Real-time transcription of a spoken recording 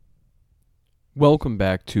Welcome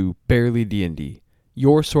back to Barely D&D,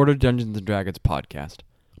 your sort of Dungeons & Dragons podcast.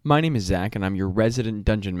 My name is Zach, and I'm your resident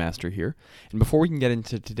Dungeon Master here. And before we can get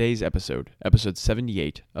into today's episode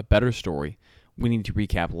 78, A Better Story, we need to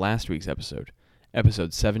recap last week's episode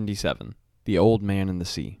 77, The Old Man in the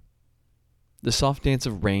Sea. The soft dance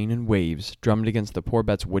of rain and waves drummed against the poor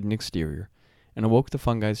Bet's wooden exterior, and awoke the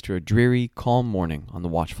Fungites to a dreary, calm morning on the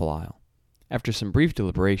Watchful Isle. After some brief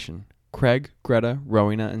deliberation, Craig, Greta,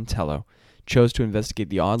 Rowena, and Tello chose to investigate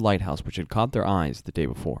the odd lighthouse which had caught their eyes the day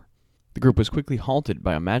before. The group was quickly halted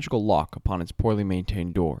by a magical lock upon its poorly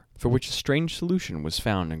maintained door, for which a strange solution was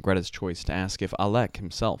found in Greta's choice to ask if Alec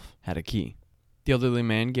himself had a key. The elderly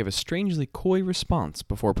man gave a strangely coy response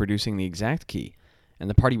before producing the exact key, and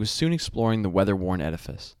the party was soon exploring the weather-worn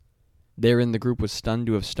edifice. Therein the group was stunned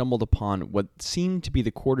to have stumbled upon what seemed to be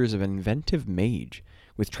the quarters of an inventive mage,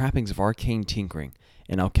 with trappings of arcane tinkering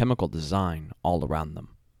and alchemical design all around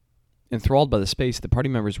them. Enthralled by the space, the party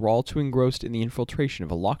members were all too engrossed in the infiltration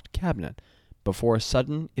of a locked cabinet before a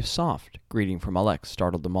sudden, if soft, greeting from Alec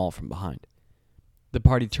startled them all from behind. The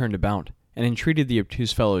party turned about and entreated the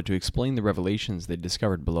obtuse fellow to explain the revelations they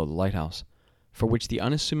discovered below the lighthouse, for which the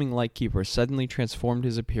unassuming lightkeeper suddenly transformed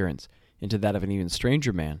his appearance into that of an even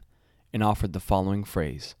stranger man and offered the following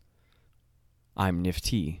phrase: "I'm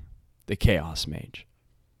Nifty, the Chaos Mage."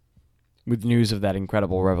 With news of that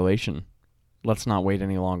incredible revelation, let's not wait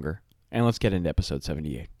any longer, and let's get into episode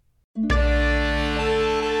 78.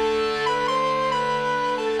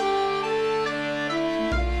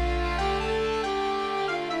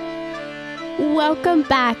 Welcome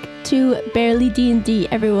back to Barely D&D,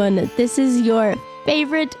 everyone. This is your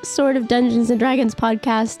favorite sort of Dungeons & Dragons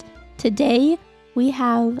podcast. Today, we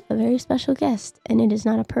have a very special guest, and it is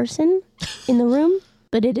not a person in the room,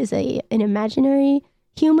 but it is an imaginary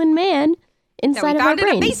human man inside of our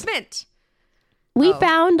brains. In a basement. We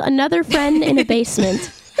found another friend in a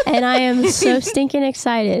basement, and I am so stinking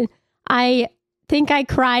excited. I think I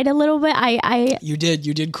cried a little bit. You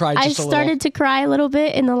did cry just a little. I started to cry a little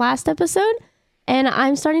bit in the last episode, and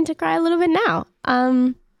I'm starting to cry a little bit now.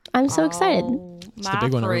 I'm so excited. It's the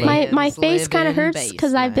big one, everybody. My face kind of hurts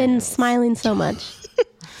because I've been smiling so much.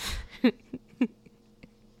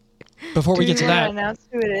 Before we get to that, announce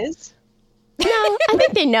who it is? No, I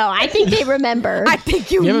think they know. I think they remember. I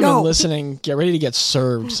think you haven't been listening. Get ready to get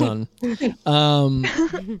served, son.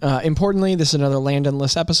 Importantly, this is another Land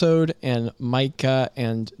Endless episode, and Micah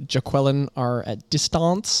and Jaqueline are at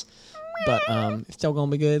distance, but it's still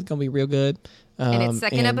gonna be good. It's gonna be real good. And it's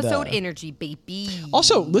second episode energy, baby.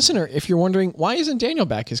 Also, listener, if you're wondering why isn't Daniel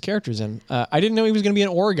back, his character's in. I didn't know he was going to be in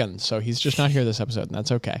Oregon, so he's just not here this episode, and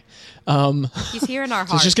that's okay. He's here in our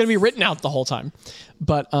hearts. So it's just going to be written out the whole time.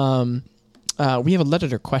 But we have a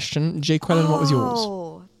letter question. Jay Quellen, what was yours?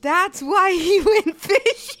 Oh, that's why he went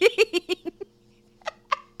fishing.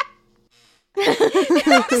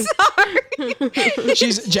 I'm sorry.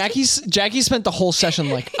 Jackie spent the whole session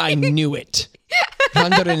like, I knew it.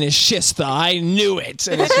 Under in his shista, I knew it.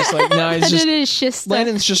 And it's just like, no, it's just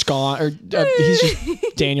Landon's just gone, or he's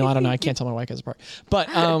just Daniel. I don't know. I can't tell my white guys apart. But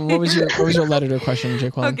what was your letter question, Jay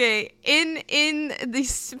Quellen? Okay, in the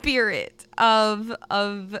spirit of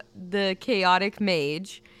the chaotic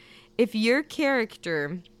mage, if your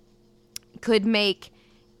character could make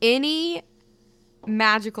any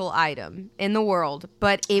magical item in the world,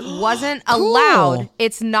 but it wasn't allowed,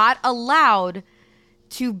 it's not allowed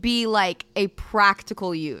to be like a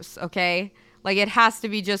practical use, okay? Like it has to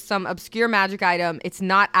be just some obscure magic item. It's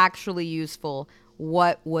not actually useful.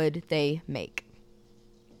 What would they make?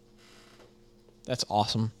 That's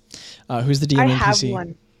awesome. Who's the DM I NPC? have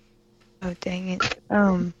one. Oh, dang it.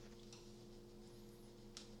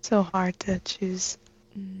 So hard to choose.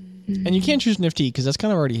 And you can't choose Nifty because that's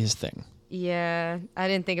kind of already his thing. Yeah, I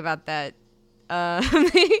didn't think about that. What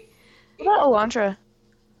about Elandra?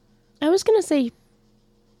 I was going to say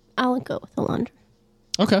I'll go with Elandra.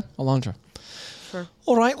 Okay, Elandra. Sure.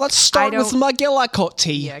 All right, let's start with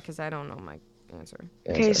McGillicuddy. Yeah, because I don't know my answer.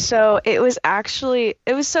 Okay, so it was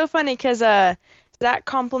so funny because Zach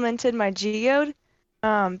complimented my geode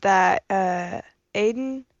that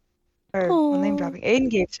Aiden, or name dropping, Aiden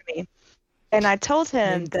gave to me. And I told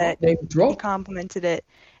him that he complimented it.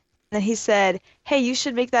 And then he said, hey, you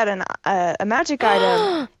should make that a magic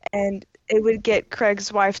item, and it would get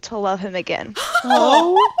Craig's wife to love him again.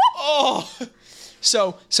 Oh.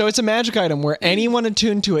 So it's a magic item where anyone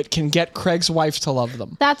attuned to it can get Craig's wife to love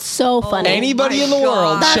them. That's so funny. Anybody in the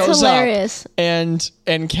world That's shows hilarious. up, and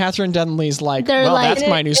Catherine Denley's like, well, that's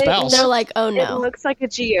my new spouse. They're like, oh no. It looks like a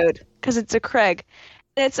geode because it's a Craig.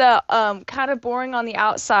 It's a kind of boring on the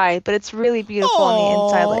outside, but it's really beautiful on the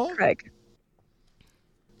inside, like Craig.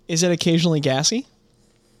 Is it occasionally gassy?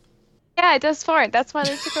 Yeah, it does fart. That's why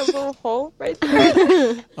there's like a little hole right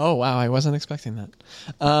there. Oh, wow. I wasn't expecting that.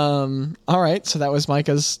 All right. So that was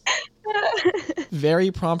Micah's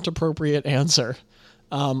very prompt, appropriate answer.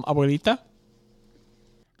 Abuelita?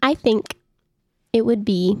 I think it would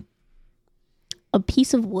be a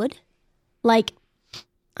piece of wood. Like,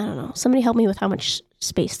 I don't know. Somebody help me with how much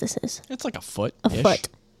space this is. It's like a foot. A foot.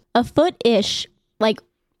 A foot-ish. Like,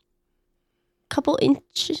 couple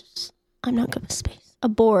inches. I'm not good with space. A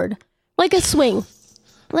board. Like a swing.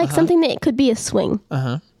 Like something that could be a swing.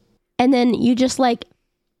 Uh-huh. And then you just like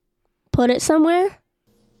put it somewhere.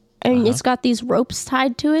 And it's got these ropes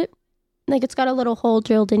tied to it. Like it's got a little hole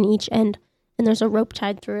drilled in each end. And there's a rope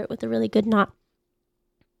tied through it with a really good knot.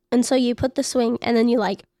 And so you put the swing and then you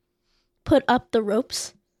like put up the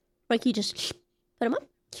ropes. Like you just put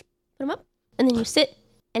them up. And then you sit.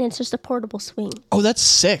 And it's just a portable swing. Oh, that's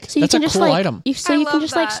sick. So that's a just, cool like, item. You can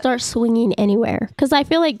just like start swinging anywhere. Because I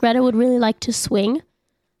feel like Greta would really like to swing.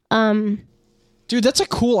 Dude, that's a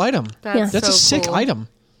cool item. That's a sick item.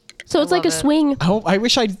 So it's like a swing I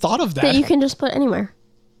wish I'd thought of that. that you can just put anywhere.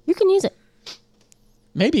 You can use it.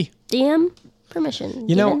 Maybe. DM permission.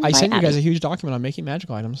 You know, given I by sent you guys a Abby. huge document on making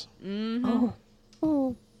magical items.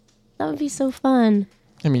 Oh, that would be so fun.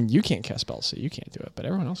 I mean, you can't cast spells, so you can't do it, but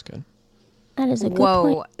everyone else could. That is a good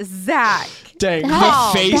Whoa, point. Zach. Dang,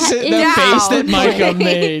 Calm the face down. that Micah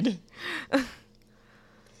made.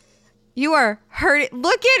 You are hurting.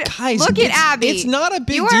 Look at Abby. It's not a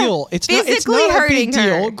big You are deal. It's not a hurting big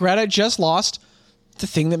deal. her. Greta just lost the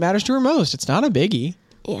thing that matters to her most. It's not a biggie.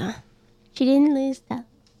 Yeah. She didn't lose that.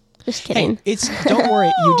 Just kidding. Hey, don't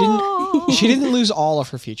worry. She didn't lose all of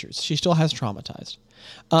her features. She still has traumatized.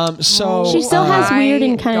 She still has weird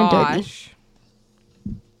and kind of dirty.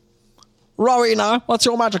 Rowena, what's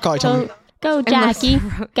your magic item? Go, Jackie.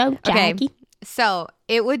 Go, Okay, Jackie. so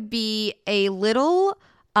it would be a little,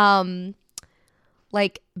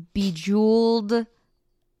 like bejeweled,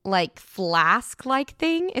 like flask-like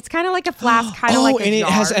thing. It's kind of like a flask, kind of like a and it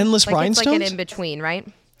jar. has endless like rhinestones? It's like an in-between, right?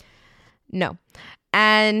 No.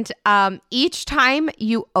 And each time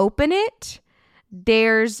you open it,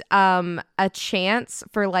 there's a chance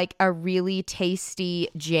for like a really tasty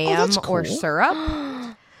jam or cool.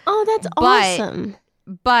 syrup. Oh, that's awesome.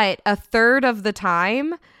 But a third of the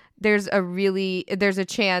time, there's a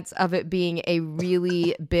chance of it being a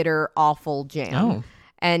really bitter, awful jam. Oh.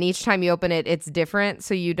 And each time you open it, it's different,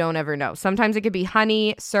 so you don't ever know. Sometimes it could be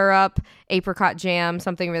honey, syrup, apricot jam,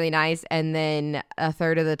 something really nice, and then a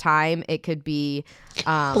third of the time it could be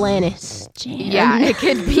Blannis jam. yeah, it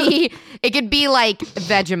could be like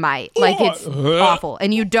Vegemite, like it's awful,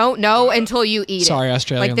 and you don't know until you eat it. Sorry,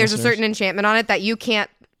 Australian Like there's listeners. a certain enchantment on it that you can't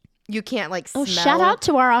like smell. Oh, shout out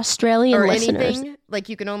to our Australian or listeners. anything. Like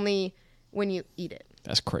you can only when you eat it.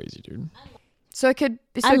 That's crazy, dude. So it could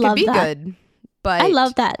I love be that. good. But I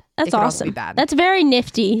love that. That's could also be awesome. bad. That's very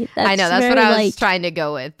nifty. I know that's very, what I was like, trying to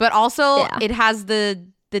go with. But also Yeah. it has the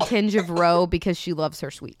tinge of roe because she loves her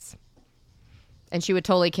sweets. And she would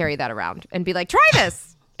totally carry that around and be like, try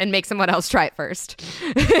this and make someone else try it first.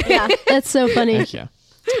 Yeah, that's so funny. Heck yeah.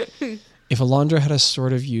 If Alondra had a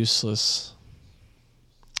sort of useless,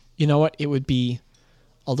 you know what? It would be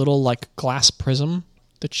a little like glass prism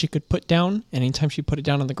that she could put down. And anytime she put it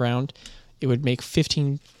down on the ground, it would make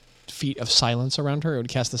 15 feet of silence around her. It would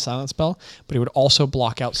cast the silence spell, but it would also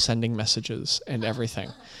block out sending messages and everything.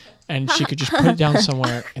 And she could just put it down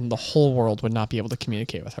somewhere and the whole world would not be able to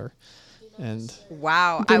communicate with her. And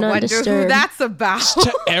Wow. Do I not wonder who disturb. that's about.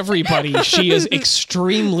 to everybody, she is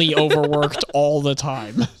extremely overworked all the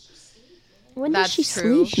time. When That's does she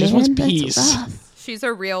true. sleep, She just man? wants That's peace. rough. She's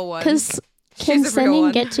a real one. Because can She's a real sending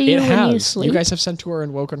one. get to you It when you has. sleep? You guys have sent to her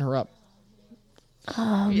and woken her up.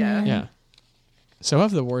 Oh, Yeah. man. Yeah. So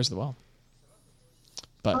have the Wars of the Well.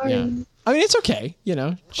 But yeah. Sorry. I mean, it's okay. You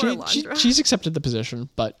know, Poor Alondra. she's accepted the position,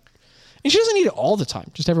 but and she doesn't need it all the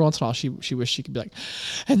time. Just every once in a while, she wished she could be like,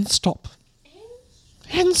 and stop.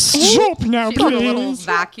 And stop now, She's like a little please.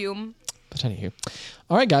 vacuum. But anywho.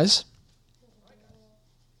 All right, guys.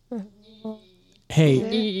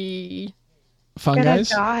 Hey, fun Gonna guys.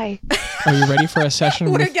 die. Are you ready for a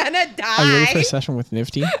session? We're with, gonna are you ready for die. a session with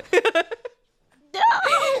Nifty?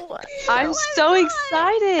 I'm so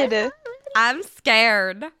excited. I'm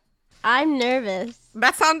scared. I'm nervous.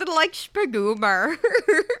 That sounded like Spagoomer.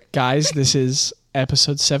 Guys, this is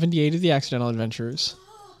episode 78 of The Accidental Adventures.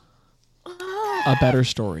 A better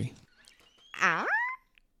story. Ah?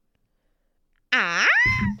 Ah?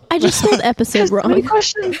 I just spelled episode How many wrong.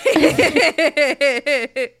 questions?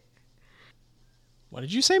 What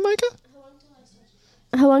did you say, Micah?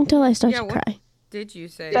 How long till I start Yeah, to what- cry? did you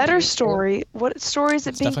say? Better story. What story is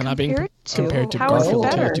it being compared to? Compared to How is it Garfield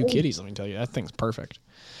better? Tale of Two Kitties, let me tell you. That thing's perfect.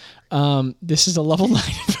 This is a level 9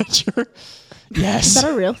 adventure. Yes. Is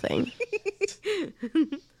that a real thing?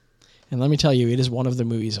 And let me tell you, it is one of the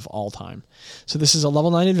movies of all time. So this is a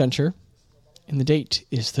level 9 adventure, and the date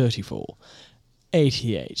is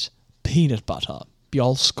 3488. Peanut butter.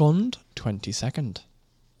 Bjolskund 22nd.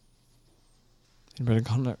 And we're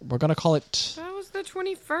gonna call it. That was the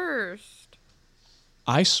 21st.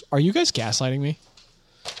 Are you guys gaslighting me?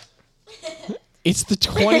 It's the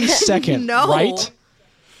 22nd, No. right?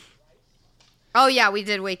 Oh yeah, we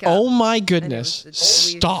did wake up. Oh my And it goodness! was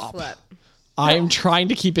Stop! we slept. I am trying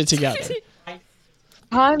to keep it together.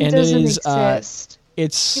 Time And it doesn't is, exist.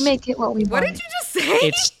 It's We make it what we What want. did you just say?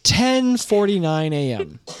 It's 10:49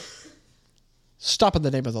 a.m. Stop in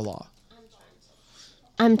the name of the law.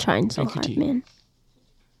 I'm trying so Thank you, hard, T. man.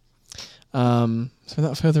 So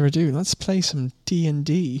without further ado, let's play some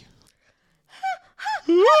D&D.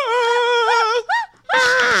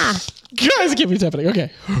 Guys, give me happening.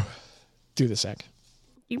 Okay. Do this, Zach.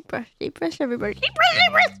 Deep breath, everybody.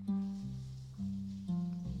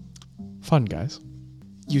 Fun, guys.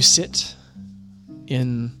 You sit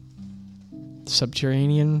in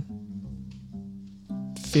subterranean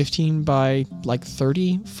 15 by like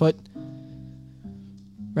 30 foot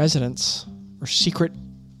residence or secret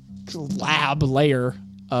lab lair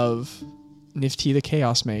of Nifty the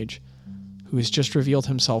Chaos Mage, who has just revealed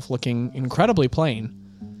himself looking incredibly plain,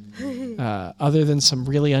 other than some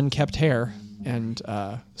really unkept hair and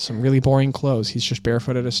some really boring clothes. He's just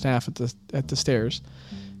barefoot at a staff at the stairs,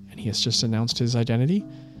 and he has just announced his identity,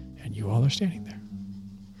 and you all are standing there,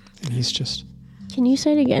 and he's just. Can you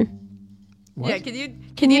say it again? What? Yeah, can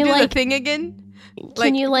you do like- the thing again?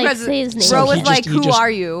 Can you say his name? So Ro he was like, just- "Who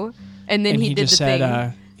are you?" And then and he did just the said,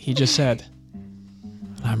 thing. he just said,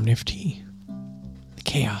 "I'm Nifty, the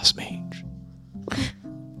Chaos Mage."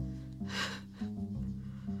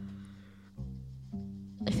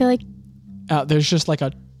 I feel like There's just like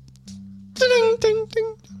a ding, ding,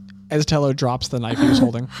 ding, as Tello drops the knife he was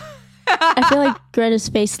holding. Greta's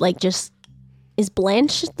face just is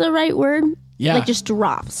blanched the right word? Yeah, Like just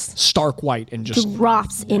drops. stark white and just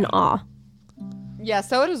Drops in awe. Yeah,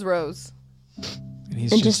 so does Rose. and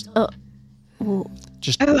he's And just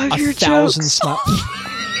just I love your 1,000 jokes. smiles.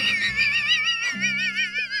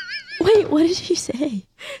 wait, what did she say?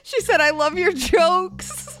 She said, "I love your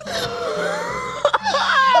jokes."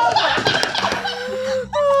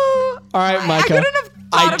 All right, Micah. couldn't have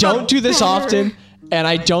I thought don't about do this better. often, and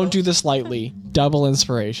I don't do this lightly. Double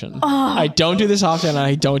inspiration. I don't do this often, and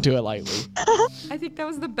I don't do it lightly. I think that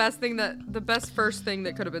was the best first thing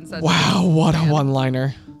that could have been said. Wow, what a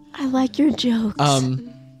one-liner. I like your jokes.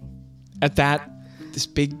 At that, this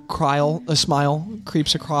big smile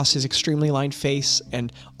creeps across his extremely lined face,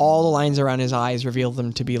 and all the lines around his eyes reveal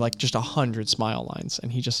them to be like just 100 smile lines,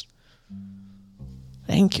 and he just,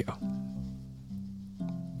 "Thank you.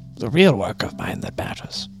 The real work of mine that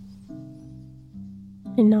matters."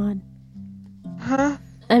 I nod. Huh?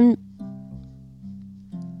 And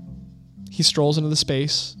He strolls into the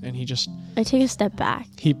space, and he just I take a step back.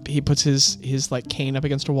 he puts his like cane up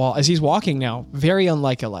against a wall as he's walking now. Very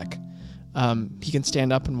unlike Alec. He can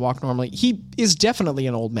stand up and walk normally. He is definitely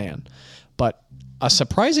an old man, but a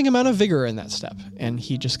surprising amount of vigor in that step. And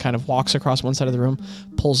he just kind of walks across one side of the room,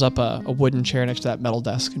 pulls up a wooden chair next to that metal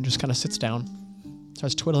desk, and just kind of sits down.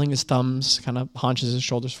 Starts twiddling his thumbs, kind of haunches his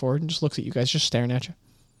shoulders forward, and just looks at you guys, just staring at you.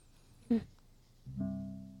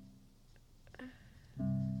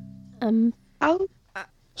 Oh,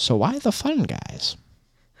 So why the fun, guys?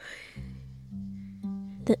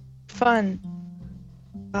 fun.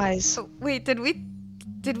 Guys. So, wait, did we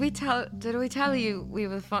tell you we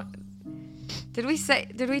were fun? Did we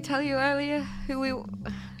tell you earlier who we?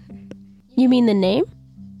 You mean the name?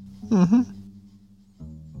 Mm-hmm.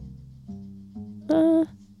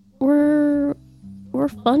 We're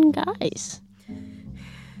fun guys.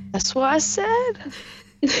 That's what I said.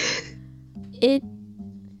 It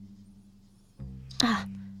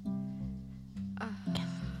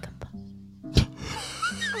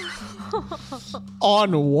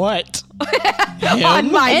On what?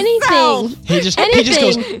 On myself. anything. He just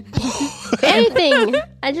goes, Anything.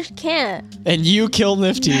 I just can't. and you kill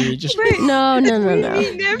Nifty. Just No.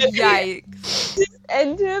 Yikes! Just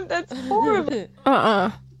end him. That's horrible.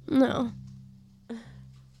 No.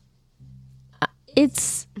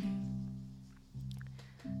 It's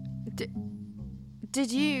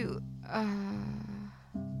Did you? I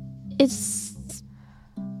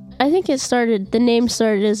think the name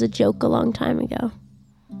started as a joke a long time ago.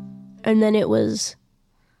 And then it was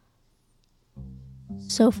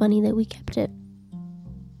so funny that we kept it.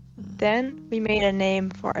 then we made a name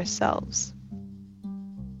for ourselves.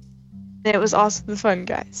 And it was also the Fun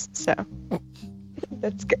Guys, so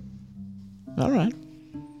that's good. All right.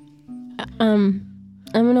 I'm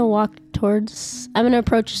gonna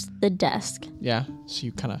approach the desk. Yeah. So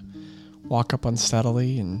you kind of walk up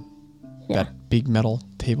unsteadily, and that big metal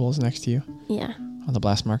table is next to you. Yeah. On the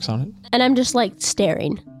blast marks on it. And I'm just like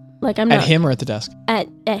staring. Like I'm not at him or at the desk? At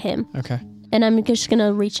him. Okay. And I'm just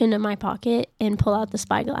gonna reach into my pocket and pull out the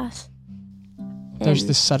spyglass. There's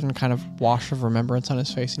this sudden kind of wash of remembrance on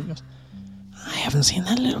his face, and he goes, I haven't seen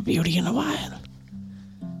that little beauty in a while.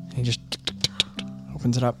 And he just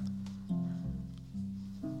opens it up.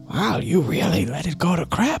 Wow, you really let it go to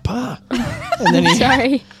crap, huh? And then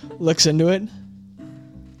he looks into it.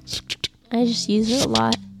 I just use it a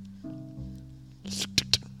lot.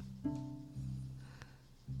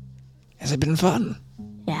 Has it been fun?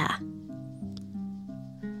 Yeah.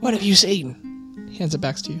 What have you seen? He hands it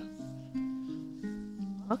back to you.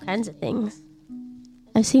 All kinds of things.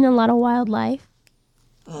 I've seen a lot of wildlife.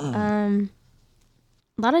 A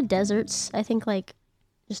lot of deserts. I think like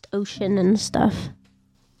just ocean and stuff.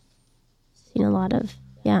 Seen a lot of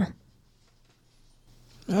All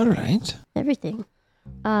right. everything.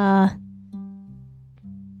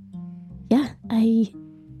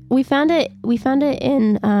 We found it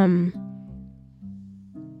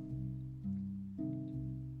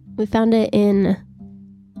in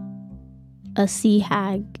a sea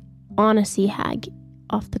hag, on a sea hag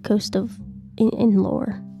off the coast of in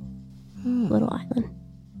Lore. Little island.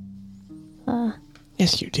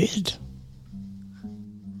 Yes, you did.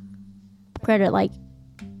 Credit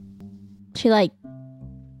she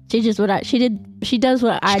does what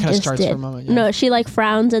I just starts did. for a moment, yeah. No, she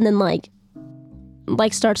frowns and then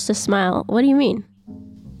starts to smile. What do you mean?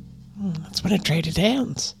 That's when it traded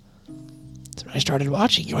hands. That's when I started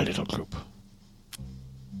watching your little group.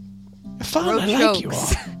 You're fun. I like you all.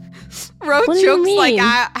 Ro What do you chokes mean?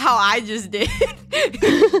 how I just did.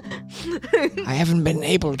 I haven't been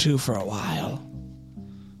able to for a while.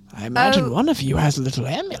 I imagine one of you has a little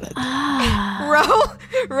amulet.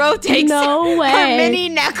 Ro takes No way. her mini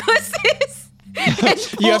necklaces.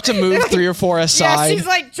 You have to move 3 or 4 aside.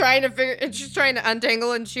 Yeah, she's trying to figure, and she's trying to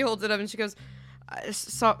untangle, and she holds it up, and she goes,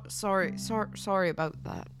 "Sorry about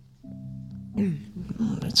that."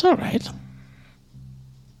 It's all right.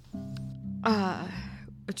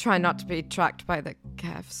 Try not to be tracked by the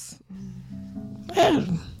calves.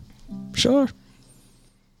 Well, sure.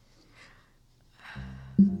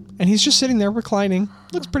 And he's just sitting there reclining.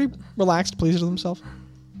 Looks pretty relaxed, pleased with himself.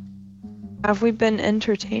 Have we been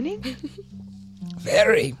entertaining?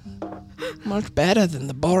 Very. Much better than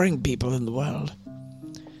the boring people in the world.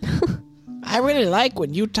 I really like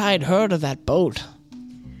when you tied her to that boat.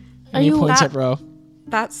 And he points at Ro.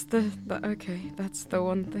 That's the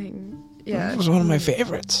one thing. Yeah. That was one of my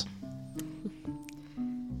favorites.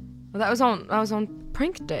 Well, that was on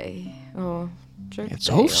prank day. Or jerk It's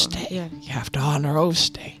day. Oath's Day. Yeah. You have to honor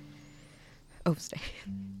Oath's Day. Oath's Day.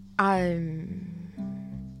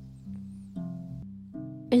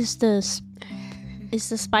 Is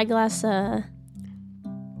the spyglass a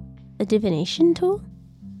divination tool?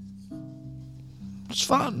 It's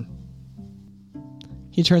fun.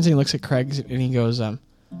 He turns and he looks at Craig and he goes, how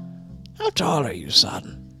tall are you,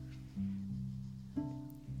 son?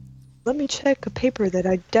 Let me check a paper that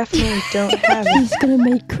I definitely don't have. He's gonna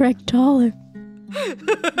make Craig taller.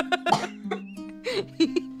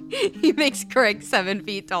 He makes Craig 7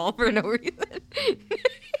 feet tall for no reason.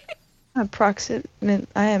 Approximate.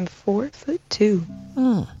 I am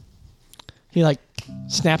 4'2". He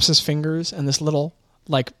snaps his fingers, and this little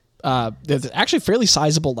actually fairly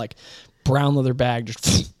sizable brown leather bag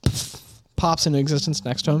just pops into existence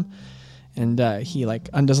next to him, and he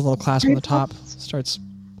undoes a little clasp on the top,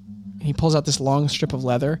 he pulls out this long strip of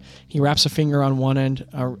leather. He wraps a finger on one end,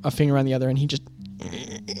 a finger on the other, and he just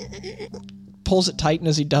pulls it tight. And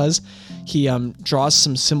as he does, he draws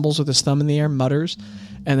some symbols with his thumb in the air, mutters,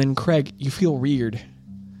 and then Craig, you feel weird.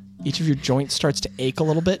 Each of your joints starts to ache a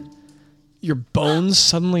little bit. Your bones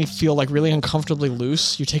suddenly feel really uncomfortably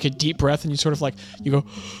loose. You take a deep breath and you sort of you go,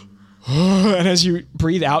 and as you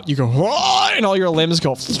breathe out, you go, and all your limbs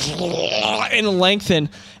go and lengthen,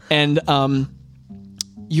 and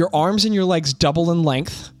your arms and your legs double in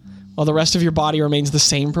length, while the rest of your body remains the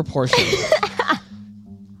same proportion.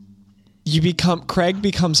 Craig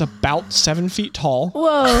becomes about 7 feet tall.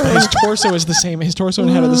 Whoa. His torso is the same. His torso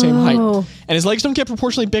and head are the same height. And his legs don't get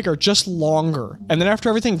proportionally bigger, just longer. And then after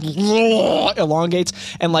everything elongates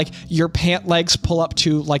and your pant legs pull up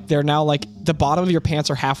to they're now the bottom of your pants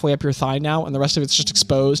are halfway up your thigh now, and the rest of it's just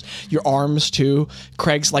exposed. Your arms too.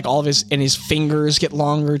 Craig's like all of his fingers get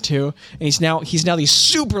longer too, and he's now these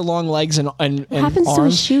super long legs and arms, to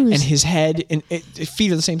his shoes? and his head and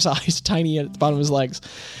feet are the same size, tiny at the bottom of his legs,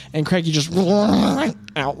 and Craig, you just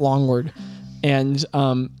out longward, and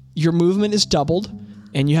your movement is doubled,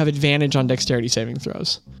 and you have advantage on dexterity saving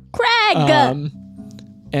throws. Craig.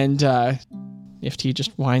 And Nifty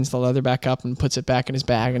just winds the leather back up and puts it back in his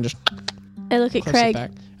bag and just. I look at Craig,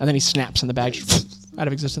 and then he snaps and the bag just out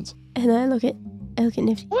of existence. and then I look at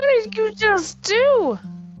Nifty. What did you just do?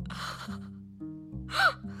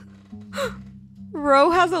 Ro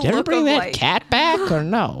has a Did you ever look bring of that like, cat back or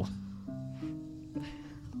no?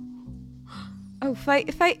 oh,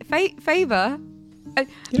 favor.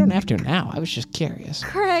 You don't have to now. I was just curious.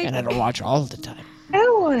 Craig. And I don't watch all the time. I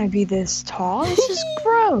don't want to be this tall. This is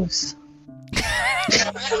gross.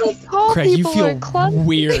 Tall Craig, you people feel are clumsy.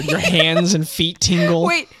 weird. Your hands and feet tingle.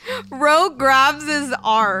 Wait, Ro grabs his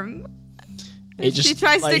arm. It just she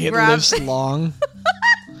tries like, to it grab lifts long.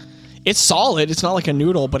 It's solid. It's not like a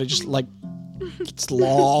noodle, but it just like it's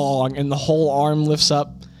long and the whole arm lifts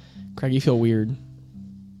up. Craig, you feel weird.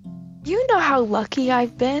 You know how lucky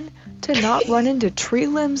I've been to not run into tree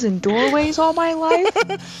limbs and doorways all my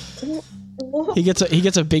life? He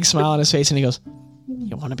gets a big smile on his face and he goes,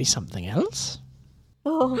 "You want to be something else?"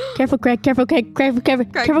 Careful, Craig. Careful, Craig. Careful,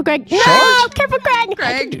 Craig. Careful, Craig. No! Short? Careful, Craig.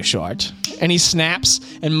 I can do short. And he snaps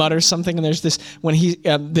and mutters something, and there's this when he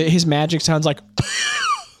his magic sounds like,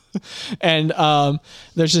 and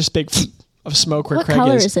there's this big of smoke where What Craig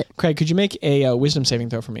color is. is it? Craig, could you make a wisdom saving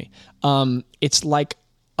throw for me? It's like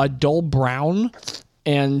a dull brown,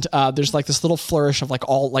 and there's like this little flourish of like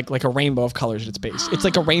all like a rainbow of colors at its base. It's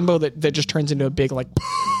like a rainbow that just turns into a big like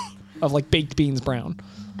of like baked beans brown.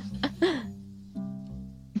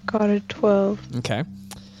 Got a 12. Okay.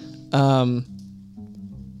 The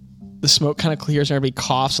smoke kind of clears and everybody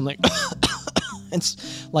coughs and like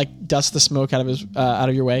it's like dusts the smoke out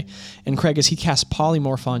of your way. And Craig, as he casts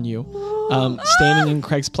polymorph on you, standing in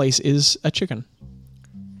Craig's place is a chicken.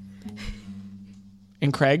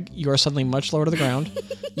 And Craig, you are suddenly much lower to the ground.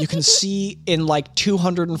 You can see in like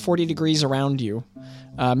 240 degrees around you,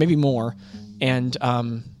 maybe more, and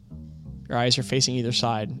your eyes are facing either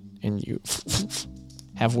side, and you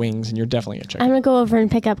have wings, and you're definitely a chicken. I'm gonna go over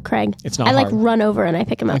and pick up Craig. It's not I like hard. run over and I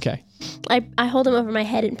pick him up. Okay. I hold him over my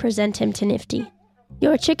head and present him to Nifty.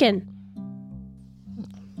 You're a chicken.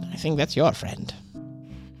 I think that's your friend.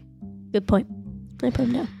 Good point. I put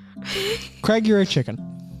him down. Craig, you're a chicken.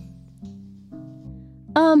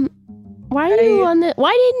 Why are you on the?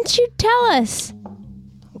 Why didn't you tell us?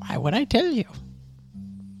 Why would I tell you?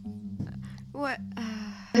 What?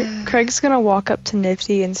 Craig's gonna walk up to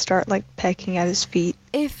Nifty and start like pecking at his feet.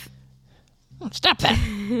 If Oh, stop that.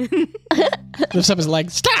 Lifts up his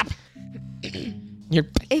leg. Stop! You're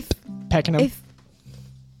pecking him.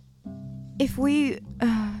 if we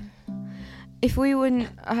wouldn't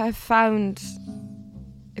have found,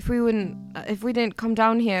 if we didn't come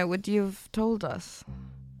down here, would you have told us?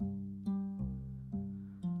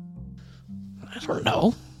 I don't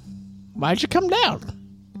know. Why'd you come down?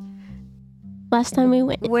 Last time we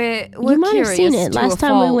went, We're you might have seen curious it. to a Last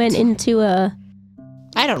time we fault. went into a.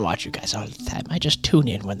 I don't watch you guys all the time. I just tune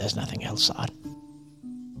in when there's nothing else on.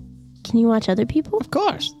 Can you watch other people Of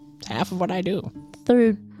course. It's half of what I do.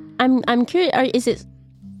 through? I'm curious. Is it?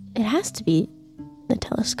 It has to be the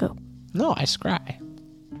telescope. No, I scry.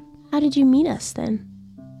 How did you meet us then?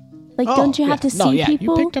 Like, don't you have to see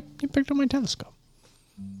people? You picked up my telescope.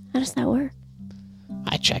 How does that work?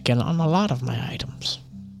 I check in on a lot of my items.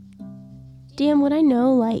 DM, would I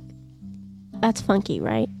know? Like, that's funky,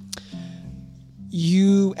 right?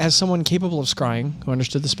 You, as someone capable of scrying, who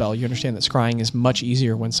understood the spell, you understand that scrying is much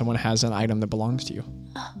easier when someone has an item that belongs to you.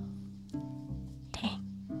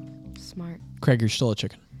 Dang. Smart. Craig, you're still a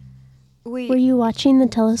chicken. Were you watching the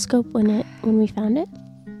telescope when we found it?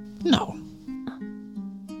 No.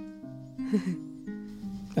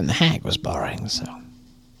 And the hag was boring, so.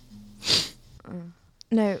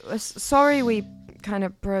 No, sorry we kind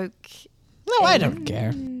of broke. No, I don't care.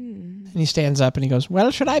 And he stands up and he goes,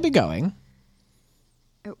 "Well, should I be going?"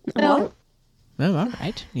 No. Oh, all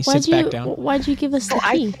right. He sits back down. Why'd you give us the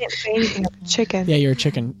I key? can't say anything. I'm a chicken. Yeah, you're a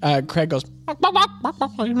chicken. Craig goes,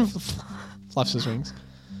 fluffs his wings.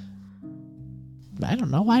 I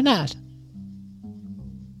don't know. Why not?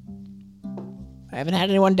 I haven't had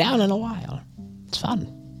anyone down in a while. It's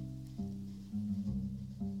fun.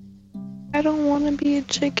 I don't want to be a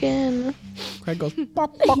chicken. Craig goes,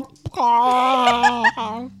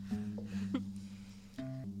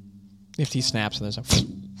 Nifty snaps and there's a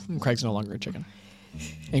and Craig's no longer a chicken.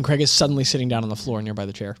 And Craig is suddenly sitting down on the floor nearby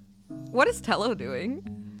the chair. What is Tello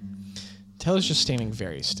doing? Tello's just standing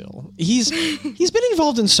very still. He's been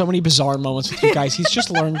involved in so many bizarre moments with you guys. He's just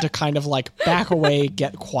learned to kind of like back away,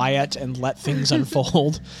 get quiet, and let things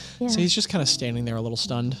unfold. Yeah. So he's just kind of standing there a little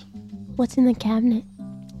stunned. What's in the cabinet?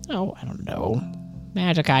 Oh, I don't know.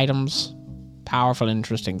 Magic items. Powerful,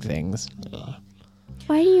 interesting things. Ugh.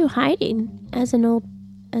 Why are you hiding as an old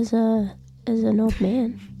man? As an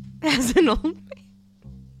old man?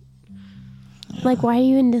 Like, why are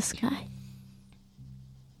you in disguise?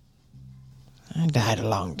 I died a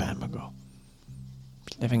long time ago.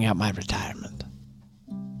 Living out my retirement.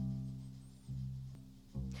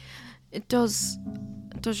 Does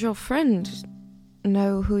your friend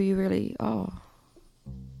know who you really are?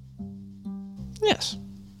 Yes.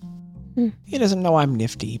 He doesn't know I'm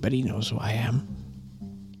nifty, but he knows who I am.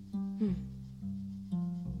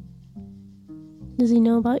 Does he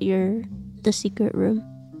know about the secret room?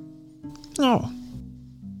 No.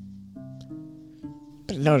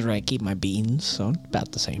 But he knows where I keep my beans, so it's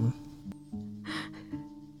about the same.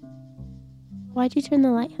 Why'd you turn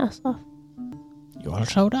the lighthouse off? You all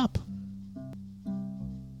showed up.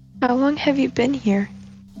 How long have you been here?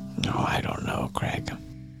 Oh, I don't know, Craig.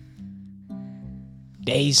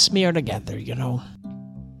 Days smear together, you know.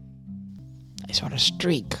 I sort of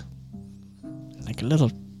streak. Like a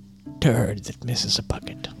little turd that misses a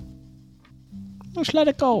bucket. Just let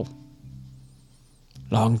it go.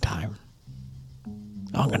 Long time.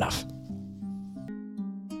 Long enough.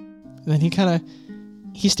 And then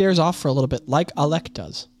he stares off for a little bit, like Alec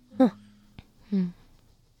does. Huh. Kind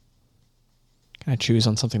of chews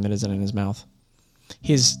on something that isn't in his mouth.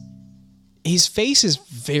 His face is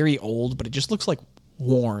very old, but it just looks like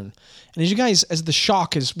worn. And as the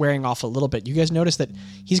shock is wearing off a little bit, you guys notice that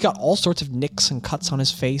he's got all sorts of nicks and cuts on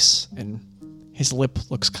his face, and his lip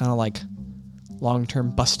looks kind of like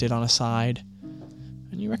long-term busted on a side.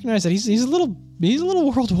 And you recognize that he's a little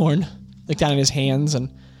world worn, like down in his hands. And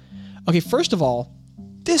okay, first of all,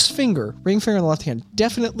 this finger, ring finger on the left hand,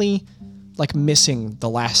 definitely like missing the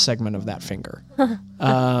last segment of that finger.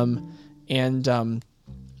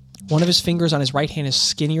 One of his fingers on his right hand is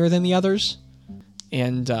skinnier than the others,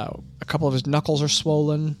 and a couple of his knuckles are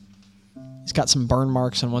swollen. He's got some burn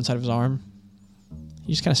marks on one side of his arm.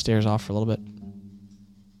 He just kind of stares off for a little bit.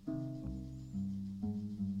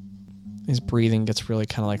 His breathing gets really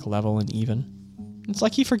kind of like level and even. It's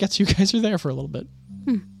like he forgets you guys are there for a little bit.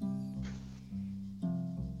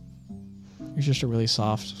 He's just a really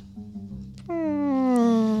soft.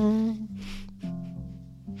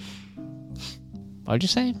 What'd you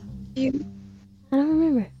say? I don't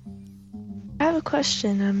remember. I have a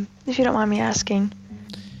question, if you don't mind me asking.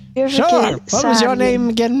 You ever Sure. get What was sad your name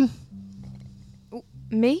again?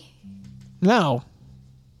 Me? No.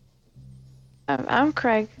 I'm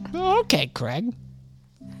Craig. Oh, okay, Craig.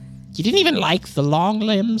 You didn't even like the long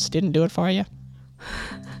limbs? Didn't do it for you?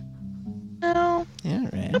 No, Yeah,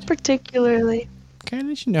 right. not particularly. Okay, at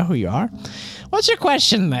least you know who you are. What's your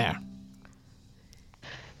question there?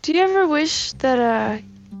 Do you ever wish that,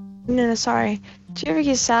 no, sorry. Do you ever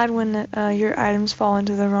get sad when your items fall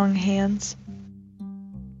into the wrong hands?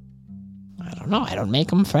 I don't know. I don't make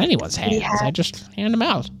them for anyone's hands. Yeah. I just hand them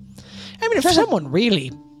out. I mean, if someone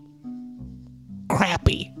really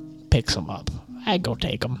crappy picks them up, I go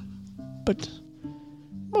take them. But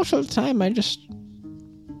most of the time, I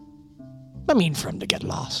mean for them to get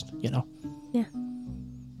lost, you know? Yeah.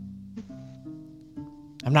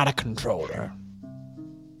 I'm not a controller.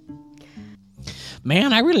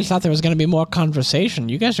 Man, I really thought there was going to be more conversation.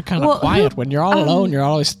 You guys are kind of quiet. When you're all alone, you're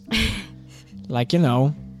always, like, you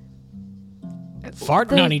know,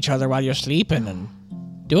 farting on each other while you're sleeping and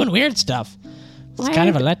doing weird stuff. It's kind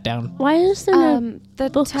of a letdown. Why is there no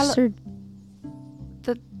books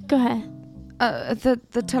Go ahead.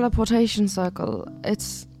 the teleportation circle.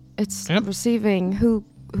 It's Yep. receiving who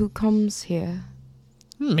comes here.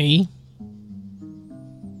 Me.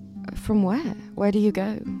 From where? Where do you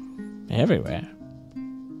go? Everywhere.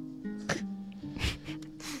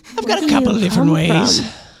 I've got a couple of different ways.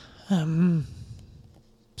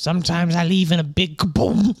 Sometimes I leave in a big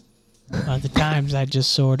kaboom. Other times I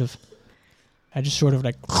just sort of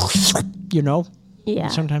like, you know? Yeah.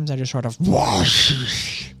 Sometimes I just sort of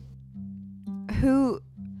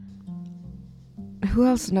Who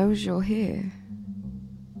else knows you're here?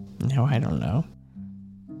 No, I don't know.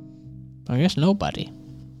 I guess nobody.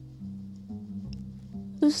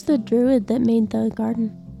 Who's the druid that made the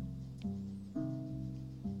garden?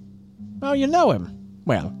 Oh, you know him.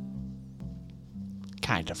 Well,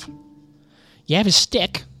 kind of. You have his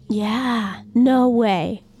stick. Yeah. No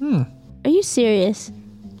way. Are you serious?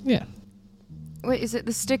 Yeah. Wait, is it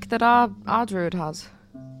the stick that our druid has?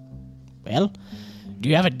 Well, do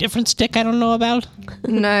you have a different stick I don't know about?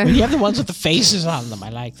 No. You have the ones with the faces on them. I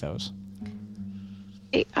like those.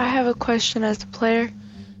 I have a question as the player.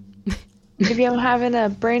 Maybe I'm having a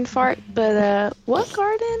brain fart, but what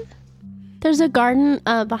garden? There's a garden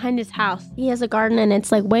behind his house. He has a garden and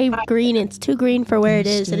it's like way green. It's too green for where it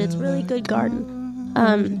is, and it's really good garden.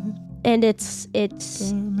 And it's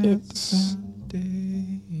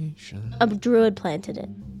a druid planted it,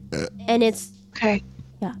 and it's Okay.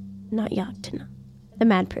 not Yogtana, the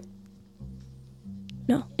Mad Priest.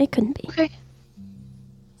 No, it couldn't be. Okay.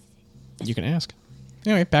 You can ask.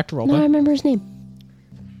 Anyway, back to No, I roleplay. remember his name.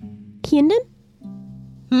 Hyundin?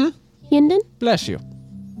 Hyundin? Bless you.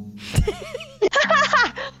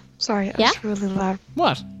 Sorry, I Yeah? was really loud.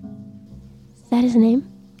 What? Is that his name?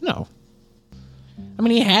 No. I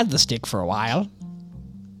mean, he had the stick for a while.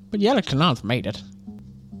 But Yellow Kanoth made it.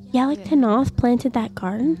 Yalak Tanoth planted that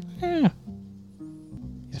garden? Yeah.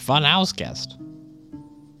 He's a fun house guest.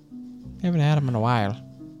 Haven't had him in a while.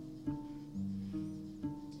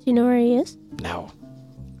 Do you know where he is? No.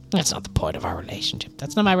 That's not the point of our relationship.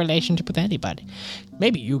 That's not my relationship with anybody.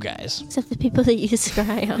 Maybe you guys. Except the people that you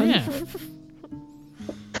scry on. Yeah.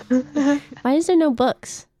 Why is there no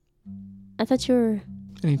books? I thought you were...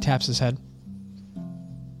 And he taps his head.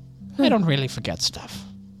 I don't really forget stuff.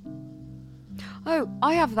 Oh,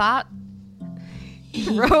 I have that.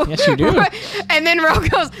 Ro, Yes, you do. And then Ro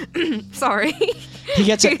goes, sorry. He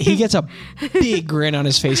gets a big grin on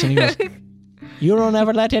his face and he goes, "You don't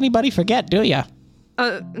ever let anybody forget, do ya?"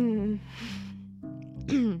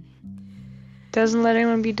 Doesn't let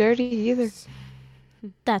anyone be dirty either.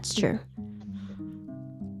 That's true.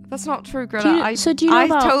 That's not true, Greta. Do you know I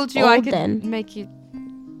about told you I old could then? make you...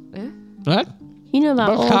 What? You know about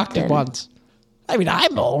Both old cocked then. at once. I mean,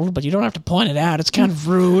 I'm old, but you don't have to point it out. It's kind of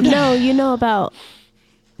rude. No, you know about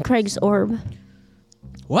Craig's orb.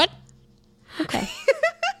 What? Okay.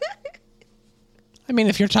 I mean,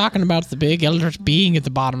 if you're talking about the big eldritch being at the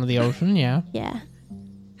bottom of the ocean, yeah. Yeah.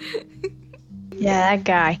 Yeah, that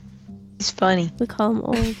guy. He's funny. We call him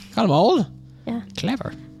old, Call him old? Yeah.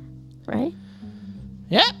 Clever. right?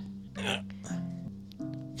 Yeah.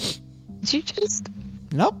 Did you just...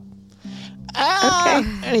 Nope. Ah,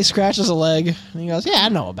 and he scratches a leg, and he goes, "Yeah, I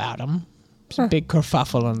know about him. It's a big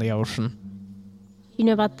kerfuffle in the ocean." You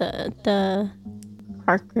know about the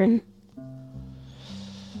Harkrin?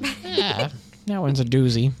 Yeah, that one's a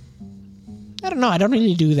doozy. I don't know. I don't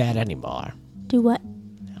really do that anymore. Do what?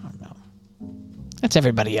 I don't know. That's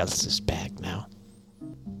everybody else's bag now.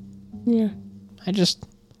 Yeah. I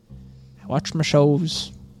watch my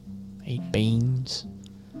shows, I eat beans.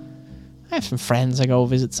 I have some friends I go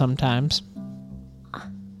visit sometimes.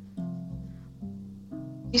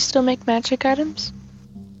 You still make magic items?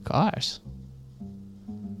 Of course.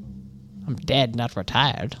 I'm dead, not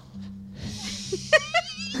retired.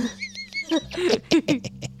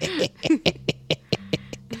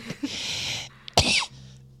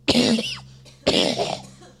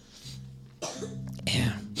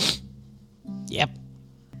 Yep.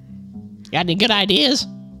 Got any good ideas?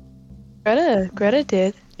 Greta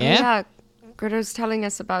did. Yeah? Greta was telling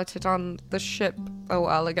us about it on the ship a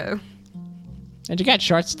while ago. And you got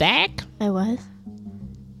short stack? I was.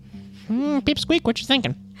 Pipsqueak, what you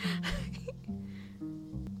thinking?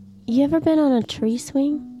 You ever been on a tree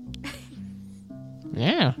swing?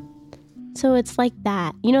 Yeah. So it's like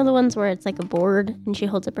that. You know the ones where it's like a board and she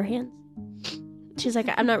holds up her hands? She's like,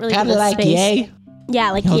 I'm not really Kind good of with like space. yay.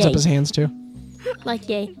 Yeah, like He holds yay. up his hands too. Like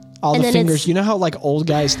yay. All And the then fingers. it's- You know how like old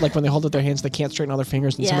guys, like when they hold up their hands, they can't straighten all their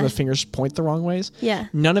fingers and some of Yeah. the fingers point the wrong ways? Yeah.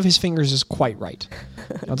 None of his fingers is quite right.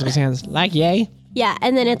 He holds up his hands like yay. Yeah,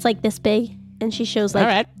 and then it's like this big, and she shows like All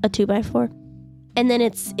right. a 2x4. And then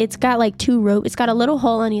it's got like two rope. It's got a little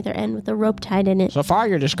hole on either end with a rope tied in it. So far,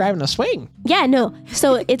 you're describing a swing. Yeah, no.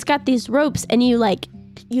 So it's got these ropes, and you like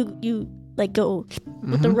go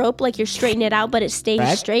with the rope, like you're straightening it out, but it stays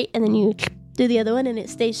Right. straight, and then you do the other one, and it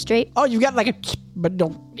stays straight. Oh, you got like a, but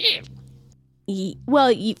don't.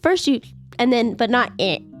 Well, first you, and then but not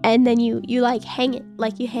it, and then you like hang it,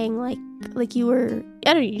 like you hang like you were.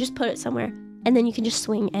 I don't know. You just put it somewhere, and then you can just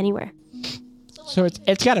swing anywhere. So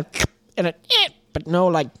it's got a and a, but no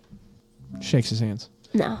like. Shakes his hands.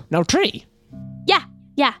 No. No tree. Yeah.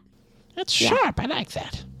 Yeah. That's Yeah. sharp. I like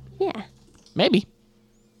that. Yeah. Maybe.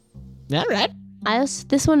 All right.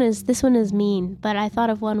 This one is mean, but I thought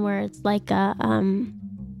of one where it's like a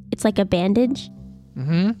bandage,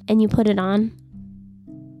 and you put it on,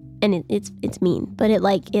 and it's mean, but it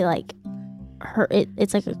hurt.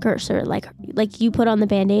 It's like a curse, or like you put on the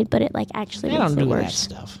Band-Aid, but it like actually I makes don't it do that worse.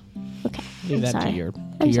 stuff. Okay, Leave I'm that sorry. to your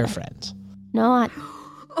I'm your sorry. friends. No, I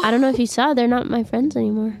don't know if you saw. They're not my friends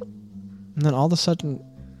anymore. And then all of a sudden,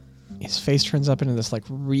 his face turns up into this like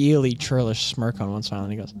really churlish smirk on one side,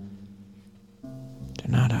 and he goes, "They're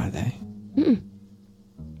not, are they? Mm-mm.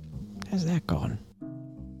 How's that going?"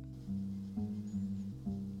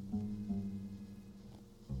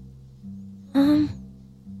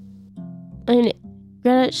 I mean,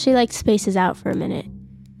 Greta, she like spaces out for a minute,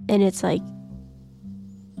 and it's like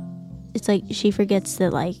she forgets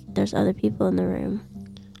that like there's other people in the room.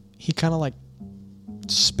 He kind of like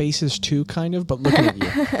spaces too, kind of, but looking at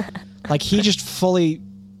you. Like he just fully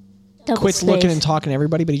quits looking and talking to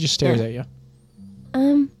everybody, but he just stares at you.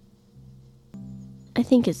 I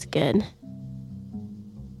think it's good.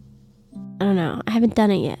 I don't know. I haven't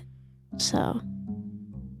done it yet, so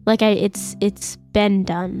like it's been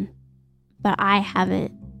done, but I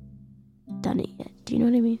haven't done it yet. Do you know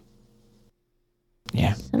what I mean?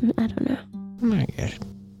 Yeah. I don't know. I guess.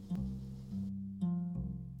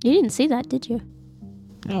 You didn't see that, did you?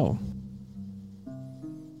 No.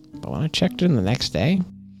 But when I checked in the next day,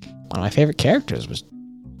 one of my favorite characters was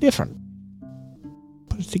different.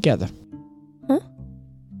 Put it together. Huh?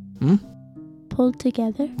 Hmm? Pulled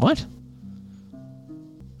together? What?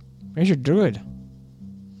 Where's your druid?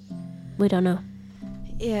 We don't know.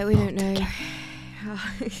 Yeah, we don't know.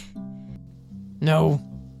 No.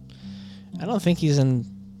 I don't think he's in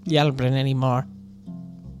Yelbrun anymore.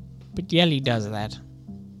 But Yelly does that.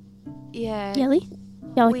 Yeah. Yelly?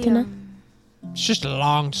 Yellikina? It's just a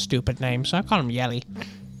long, stupid name, so I call him Yelly.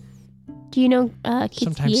 Do you know Kitsiegigi?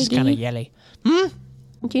 Sometimes he's kind of yelly. Hmm?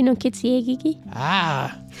 Do you know Kitsiegigi?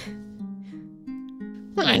 Ah.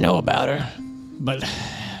 I know about her. But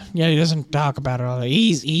Yelly doesn't talk about her.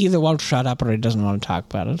 He either won't shut up or he doesn't want to talk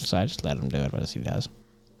about it, so I just let him do it as he does.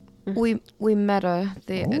 We met her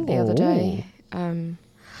the other day.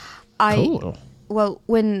 Cool. Well,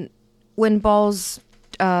 when Balls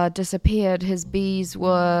disappeared, his bees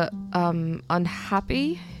were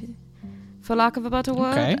unhappy, for lack of a better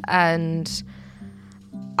word. Okay. And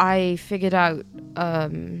I figured out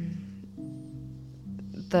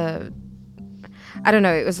I don't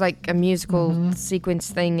know, it was like a musical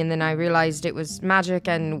sequence thing, and then I realized it was magic,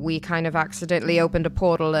 and we kind of accidentally opened a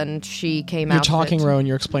portal, and she came out. You're talking, Rowan,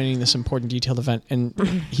 you're explaining this important detailed event, and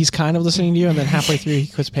he's kind of listening to you, and then halfway through he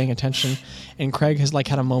quits paying attention, and Craig has like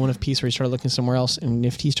had a moment of peace where he started looking somewhere else, and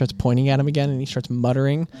Nifty starts pointing at him again, and he starts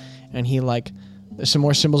muttering, and he like, some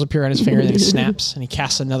more symbols appear on his finger, and then he snaps, and he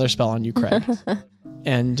casts another spell on you, Craig.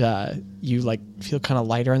 And you like feel kind of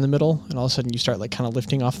lighter in the middle, and all of a sudden you start like kind of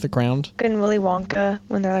lifting off the ground. And Willy Wonka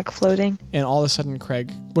when they're like floating. And all of a sudden,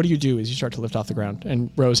 Craig, what do you do as you start to lift off the ground? And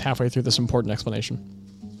Rose halfway through this important explanation.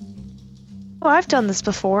 Oh, I've done this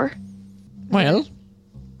before. Well,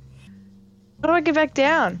 How do I get back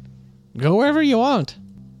down? go wherever you want.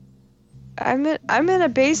 I'm in a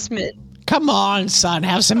basement. Come on, son,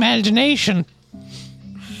 have some imagination.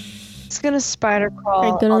 It's gonna spider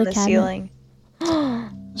crawl Go to on the the cabinet. ceiling.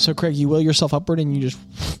 So, Craig, you will yourself upward, and you just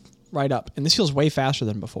right up. And this feels way faster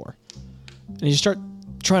than before. And you start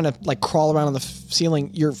trying to like crawl around on the ceiling.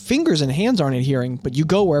 Your fingers and hands aren't adhering, but you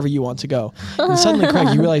go wherever you want to go. And suddenly, Craig,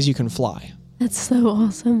 you realize you can fly. That's so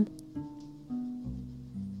awesome.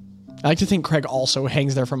 I like to think Craig also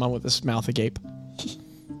hangs there for a moment with his mouth agape.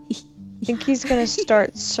 I think he's gonna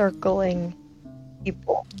start circling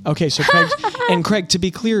people. Okay, so Craig, to be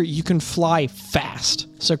clear, you can fly fast.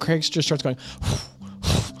 So Craig just starts going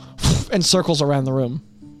and circles around the room.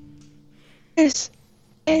 This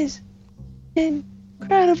is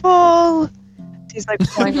incredible. He's like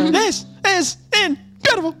flying around. This is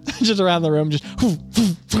incredible. Just around the room, just.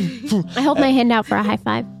 I hold my hand out for a high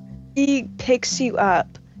five. He picks you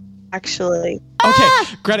up, actually. Okay,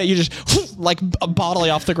 Greta, you just like bodily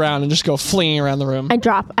off the ground and just go fleeing around the room. I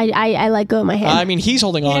drop. I let go of my hand. I mean, he's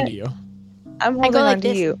holding on to you. I'm holding go like on to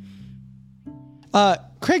this. you.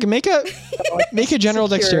 Craig, make a general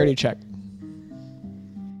Secure. dexterity check.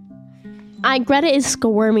 Greta is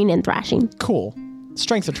squirming and thrashing. Cool.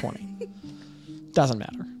 Strength of 20. Doesn't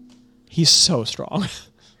matter. He's so strong.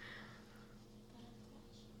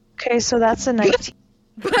 Okay, so that's a 19.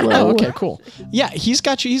 Oh, okay, cool. Yeah, he's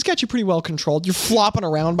got you pretty well controlled. You're flopping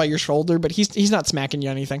around by your shoulder, but he's not smacking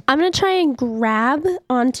you anything. I'm gonna try and grab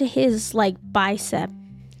onto his like bicep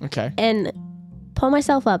Okay. and pull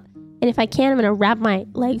myself up. And if I can, I'm gonna wrap my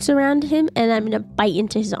legs around him and I'm gonna bite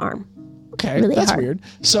into his arm. Okay, really that's hard. weird.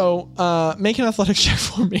 So, make an athletics check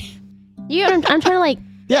for me. I'm trying to like.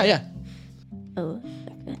 Yeah. Oh.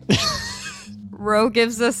 Okay. Ro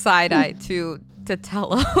gives a side eye to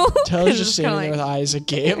Tello. Tello's just standing there with eyes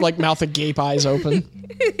agape, like mouth agape, eyes open.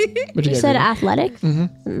 What'd You get, said Greta? athletics?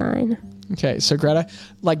 9. Okay, so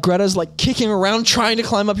Greta's like kicking around, trying to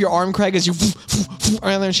climb up your arm, Craig, as you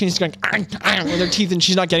around there, and she's going with her teeth, and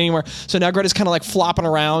she's not getting anywhere. So now Greta's kind of like flopping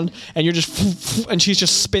around, and you're just, and she's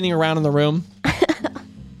just spinning around in the room.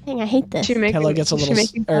 Dang, I hate this. Hello gets a little,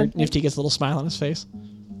 or Nifty gets a little smile on his face. Oh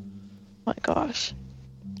my gosh.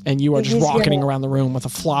 And you are just rocketing around the room with a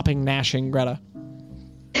flopping, gnashing Greta.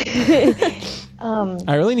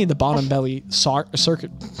 I really need the bottom belly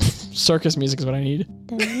circus music is what I need.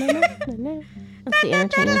 That's the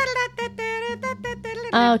entertainer.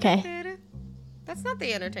 Oh, okay. That's not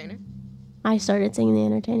the entertainer. I started singing the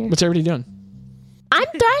entertainer. What's everybody doing? I'm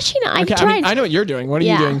thrashing. I Okay, tried. I know what you're doing. What are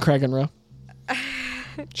you doing, Craig and Ro?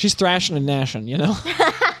 She's thrashing and gnashing, you know?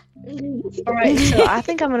 All right, so I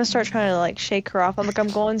think I'm going to start trying to like shake her off. I'm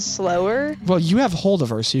going slower. Well, you have hold of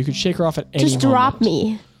her, so you could shake her off at any Just moment. drop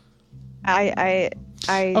me. I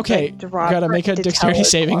Okay, gotta make a dexterity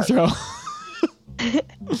saving throw.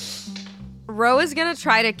 Ro is gonna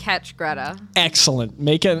try to catch Greta. Excellent.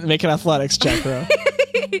 Make an athletics check, Ro.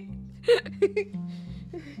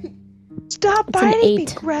 Stop It's an biting me,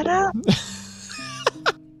 8. Greta.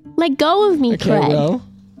 Let go of me, Okay, Craig. Ro.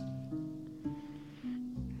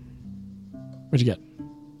 What'd you get?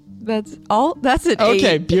 That's all. That's an 8.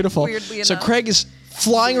 Okay, beautiful. Weirdly So enough. Craig is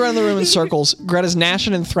flying around the room in circles. Greta's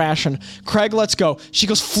gnashing and thrashing. Craig lets go. She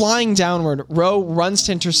goes flying downward. Ro runs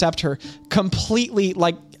to intercept her. Completely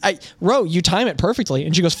like, Ro, you time it perfectly.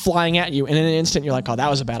 And she goes flying at you. And in an instant, you're like, oh, that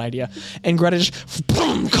was a bad idea. And Greta just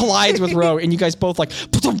boom, collides with Ro. And you guys both like,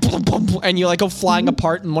 boom, boom, boom, boom, and you like go flying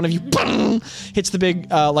apart. And one of you boom, hits the big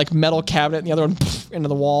like metal cabinet. And the other one into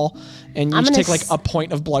the wall. And you I'm just gonna take like a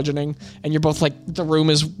point of bludgeoning. And you're both like, the room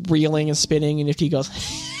is reeling and spinning. And if he goes...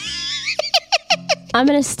 I'm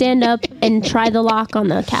gonna stand up and try the lock on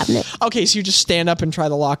the cabinet. Okay, so you just stand up and try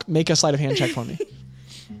the lock. Make a sleight of hand check for me.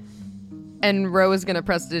 And Ro is gonna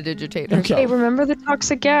press the digitator. Okay. Hey, remember the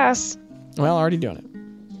toxic gas? Well, already doing it.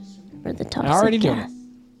 For the toxic Already doing gas.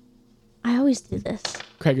 I always do this.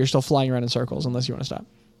 Craig, you're still flying around in circles unless you want to stop.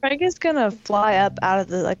 Craig is gonna fly up out of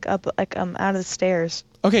the out of the stairs.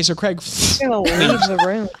 Okay, so Craig He's gonna leave the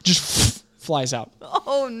room. just flies out.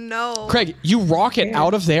 Oh no. Craig, you rocket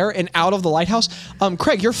out of there and out of the lighthouse.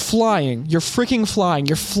 Craig, you're flying. You're freaking flying.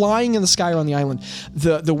 You're flying in the sky around the island.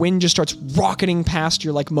 The wind just starts rocketing past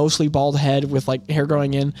your like mostly bald head with like hair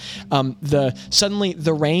growing in. Suddenly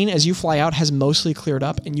the rain as you fly out has mostly cleared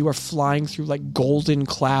up and you are flying through like golden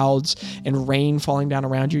clouds and rain falling down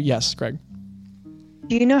around you. Yes, Craig.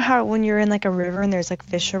 Do you know how when you're in like a river and there's like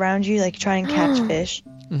fish around you, like try and catch fish?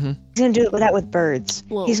 Mm-hmm. He's gonna do that with birds.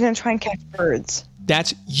 Whoa. He's gonna try and catch birds.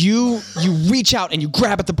 That's you reach out and you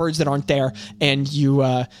grab at the birds that aren't there and you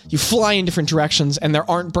fly in different directions and there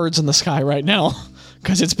aren't birds in the sky right now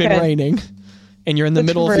because it's been raining and you're in the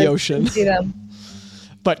middle of the ocean. See them.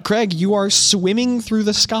 But Craig, you are swimming through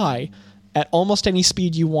the sky at almost any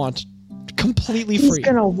speed you want, completely He's free.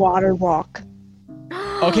 gonna water walk.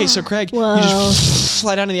 Okay, so Craig, Whoa. you just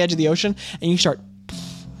slide down to the edge of the ocean and you start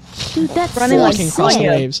Dude, that's Running so like walking across the sick.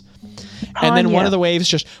 waves. And then one Tanya. of the waves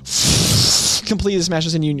just completely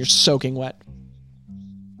smashes into you and you're soaking wet.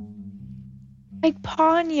 Like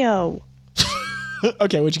Ponyo.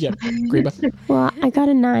 Okay, what'd you get, Greba? Well, I got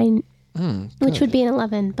a 9, which would be an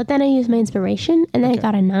 11. But then I used my inspiration, and then I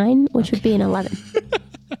got a 9, which would be an 11.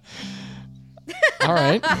 All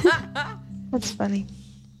right. That's funny.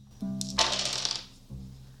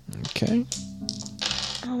 Okay.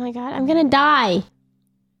 Oh my god, I'm gonna die.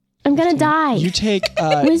 I'm gonna die. You take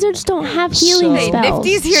Wizards don't have healing So- spells.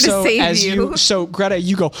 Nifty's here so to save as you. So Greta,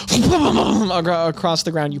 you go across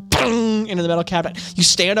the ground. You bang into the metal cabinet. You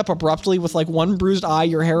stand up abruptly with like one bruised eye,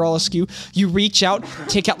 your hair all askew. You reach out,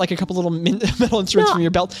 take out like a couple little metal instruments No. from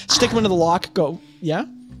your belt, stick them into the lock. Go, yeah.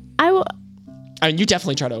 I mean, you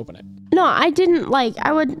definitely try to open it. No, I didn't like.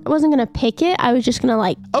 I wasn't gonna pick it. I was just gonna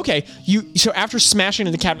like. Okay, so after smashing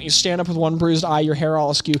into the cabinet, you stand up with one bruised eye, your hair all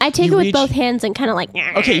askew. I take You it with reach- both hands and kind of like.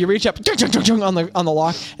 Okay, you reach up on the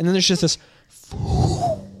lock, and then there's just this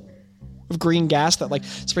of green gas that like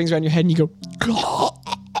springs around your head, and you go,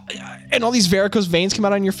 and all these varicose veins come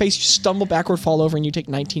out on your face. You stumble backward, fall over, and you take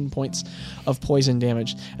 19 points of poison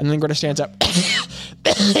damage. And then Greta stands up,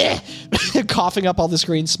 coughing up all this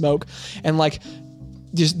green smoke, and like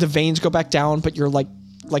just the veins go back down, but you're like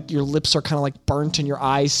your lips are kind of like burnt and your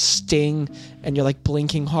eyes sting and you're like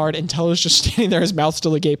blinking hard, and Tello's just standing there, his mouth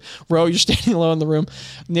still agape. Ro, you're standing low in the room.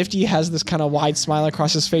 Nifty has this kind of wide smile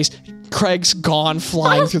across his face. Craig's gone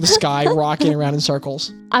flying through the sky, rocking around in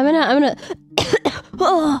circles. I'm gonna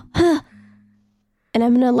and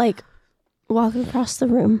I'm gonna like walk across the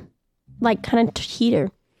room, like kind of heater.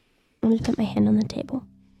 I'm gonna put my hand on the table,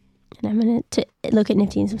 and I'm gonna look at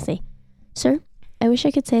Nifty and say, Sir, I wish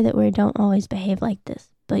I could say that we don't always behave like this,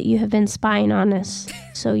 but you have been spying on us,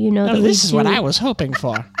 so you know that this is what I was hoping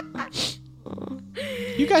for.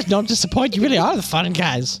 You guys don't disappoint. You really are the fun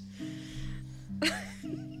guys.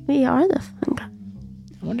 We are the fun guys.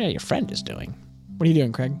 I wonder how your friend is doing. What are you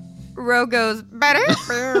doing, Craig? Ro goes, better.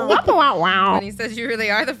 When he says you really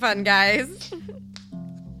are the fun guys.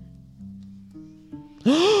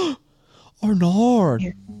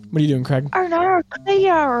 Arnard. What are you doing, Craig? Arnard,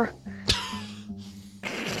 clear.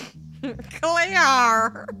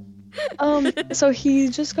 Clear. So he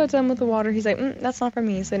just got done with the water. He's like, that's not for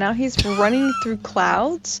me. So now he's running through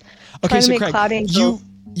clouds, trying to make Craig, cloud angels.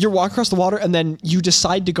 you walk across the water, and then you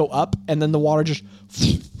decide to go up, and then the water just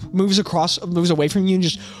moves away from you, and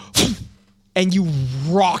just and you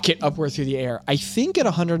rocket upward through the air. I think at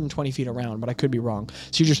 120 feet around, but I could be wrong.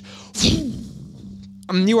 So you just.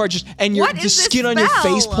 You are just, and the skin on your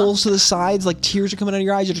face pulls to the sides, like tears are coming out of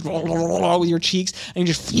your eyes. You're just with your cheeks, and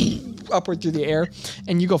you just upward through the air,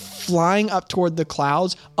 and you go flying up toward the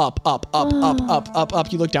clouds, up.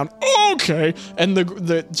 You look down, okay, and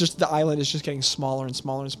the island is just getting smaller and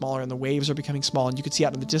smaller and smaller, and the waves are becoming small, and you can see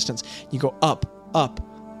out in the distance. You go up,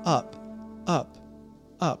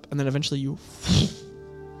 and then eventually you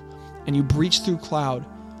breach through cloud,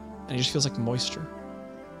 and it just feels like moisture.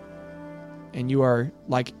 And you are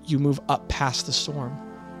like, you move up past the storm,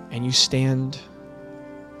 and you stand.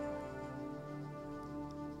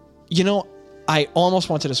 You know, I almost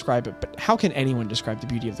want to describe it, but how can anyone describe the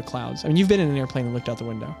beauty of the clouds? I mean, you've been in an airplane and looked out the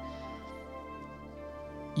window.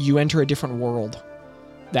 You enter a different world.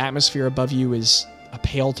 The atmosphere above you is a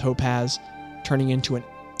pale topaz, turning into an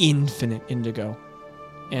infinite indigo.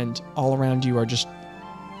 And all around you are just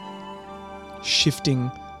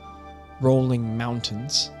shifting, rolling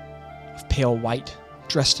mountains of pale white,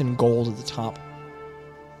 dressed in gold at the top,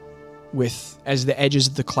 with, as the edges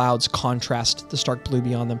of the clouds contrast the stark blue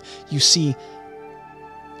beyond them, you see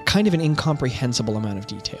kind of an incomprehensible amount of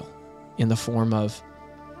detail in the form of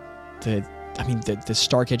the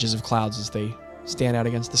stark edges of clouds as they stand out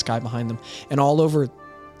against the sky behind them. And all over,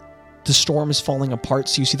 the storm is falling apart,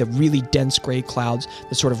 so you see the really dense gray clouds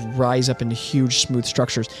that sort of rise up into huge smooth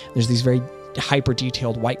structures. There's these very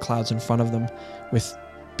hyper-detailed white clouds in front of them with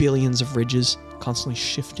billions of ridges constantly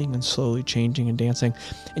shifting and slowly changing and dancing.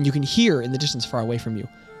 And you can hear in the distance far away from you.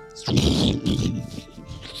 And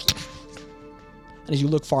as you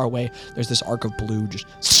look far away, there's this arc of blue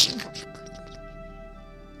just...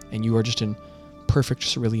 And you are just in perfect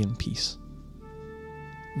cerulean peace.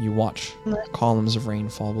 You watch columns of rain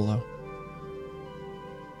fall below.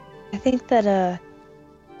 I think that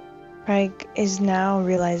Craig is now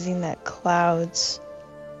realizing that clouds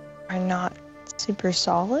are not super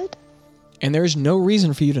solid. And there is no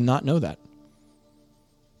reason for you to not know that.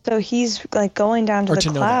 So he's like going down to the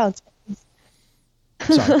clouds.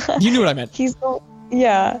 Sorry, you knew what I meant. He's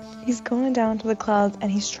going down to the clouds, and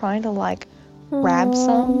he's trying to like grab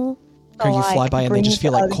some. Craig, you fly by and they just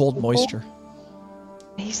feel like cold moisture.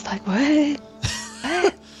 He's like, what?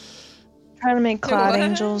 What? Trying to make cloud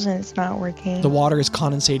angels, and it's not working. The water is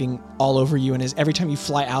condensating all over you, and every time you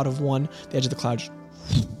fly out of one, the edge of the cloud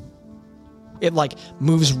it like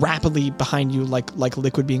moves rapidly behind you like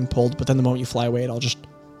liquid being pulled, but then the moment you fly away, it all just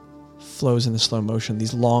flows in the slow motion,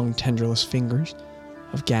 these long tendrilless fingers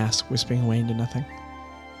of gas wisping away into nothing.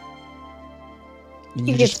 And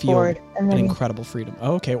you just feel bored, an incredible freedom.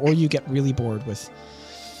 Oh, okay, or you get really bored with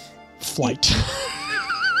flight.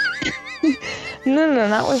 No,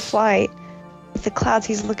 not with flight. With the clouds,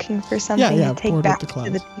 he's looking for something to take back to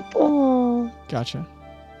the people. Oh. Gotcha.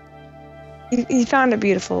 He found it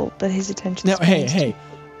beautiful, but his attention. No, hey,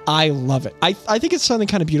 I love it. I think it's something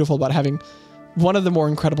kind of beautiful about having one of the more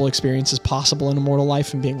incredible experiences possible in a mortal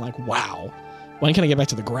life and being like, wow, when can I get back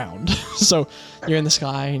to the ground? So you're in the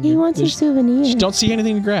sky and he wants a souvenir. You don't see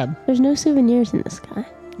anything to grab. There's no souvenirs in the sky.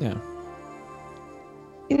 Yeah.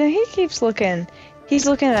 You know, he keeps looking. He's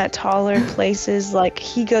looking at taller places. Like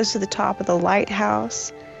he goes to the top of the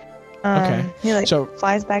lighthouse. Okay. He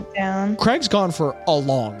flies back down. Craig's gone for a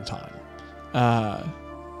long time.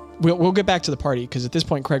 We'll get back to the party because at this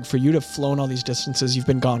point, Craig, for you to have flown all these distances, you've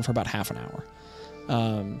been gone for about half an hour.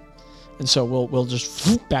 And so we'll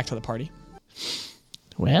just back to the party.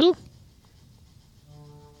 Well.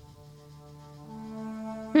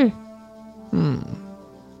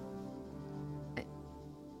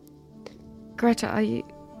 Greta, are you?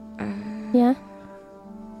 Yeah.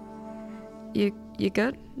 You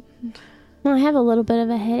good? No, I have a little bit of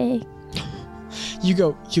a headache. You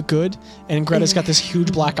go, you good? And Greta's got this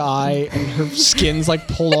huge black eye, and her skin's like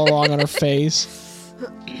pulled all wrong on her face.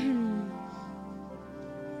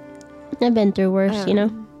 I've been through worse, you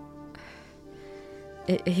know.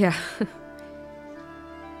 Yeah.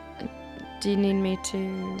 Do you need me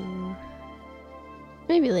to?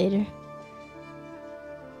 Maybe later.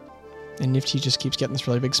 And Nifty just keeps getting this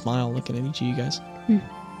really big smile looking at each of you guys.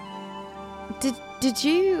 Did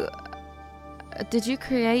you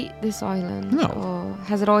create this island? No. Or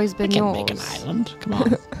has it always I been can't yours? make an island. Come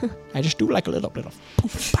on. I just do like a little bit of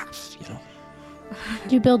poof, puff, you know.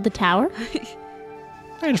 Did you build the tower?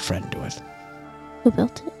 I had a friend do it. Who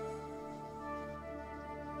built it?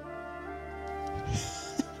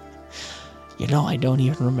 You know, I don't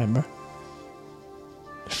even remember.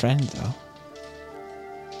 A friend, though.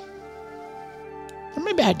 Or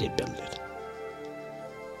maybe I did build it.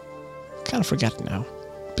 Kind of forgotten now.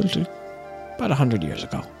 Built it about 100 years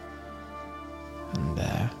ago. And,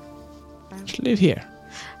 just live here.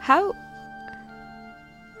 How?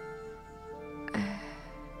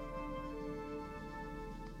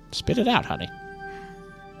 Spit it out, honey.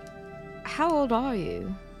 How old are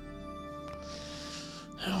you?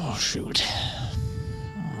 Oh, shoot.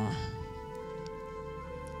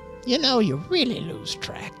 You know, you really lose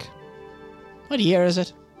track. What year is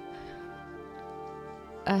it?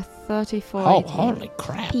 34. Oh, holy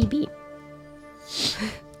crap. PB.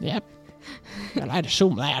 Yep. Well, I'd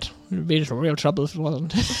assume that. It'd be some real trouble if it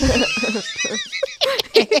wasn't.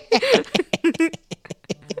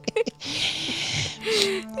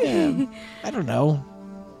 I don't know.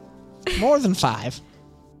 More than 5.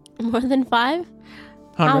 More than 5? 100.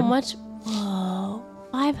 How much? Whoa.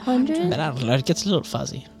 500? But I don't know. It gets a little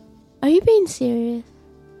fuzzy. Are you being serious?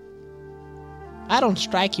 I don't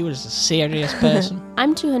strike you as a serious person.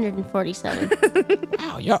 I'm 247.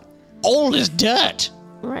 Wow, you're old as dirt.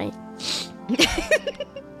 Right.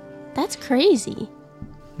 That's crazy.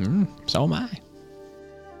 So am I.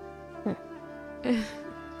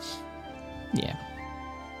 Yeah.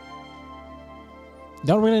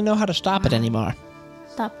 Don't really know how to stop it anymore.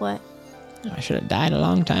 Stop what? I should have died a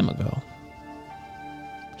long time ago.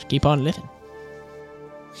 Just keep on living.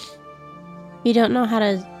 You don't know how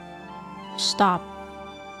to stop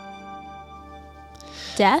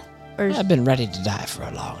death? Or I've been ready to die for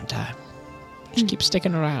a long time. Just keep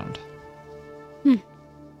sticking around.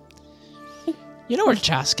 You know where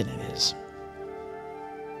Choskinen is?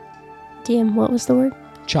 DM, what was the word?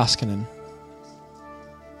 Choskinen.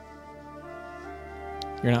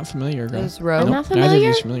 You're not familiar, girl? Is Ro? I'm Nope, not neither of familiar?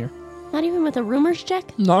 you's familiar. Not even with a rumors check?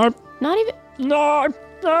 No. Not even. No.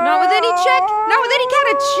 Not with any check. Not with any kind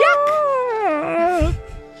of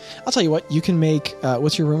check. I'll tell you what. You can make.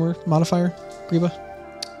 What's your rumor modifier, Greba?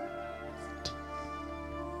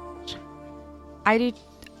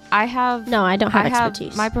 I have. No, I don't have I expertise.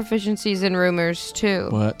 have my proficiencies in rumors too,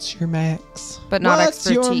 What's your max? but not What's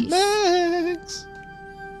expertise. your max?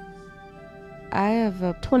 I have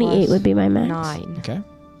a 28 plus would be my max. 9. Okay.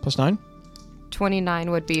 Plus 9?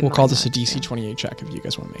 29 would be. We'll my call this a max, DC yeah. 28 check if you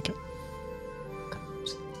guys want to make it.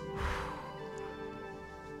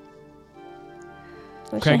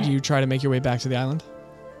 Wish Craig, I- do you try to make your way back to the island?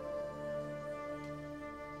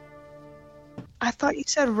 I thought you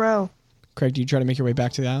said row. Craig, do you try to make your way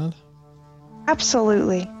back to the island?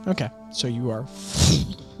 Absolutely. Okay. So you are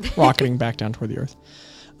rocketing back down toward the earth.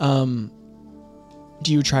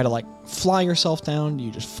 Do you try to, like, fly yourself down? Do you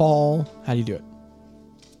just fall? How do you do it?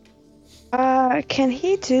 Can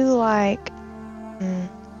he do like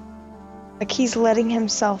he's letting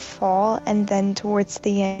himself fall and then towards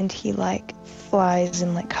the end he like flies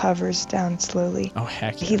and like hovers down slowly. Oh,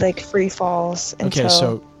 heck yeah. He like free falls until. Okay,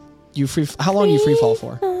 so you how long do you free fall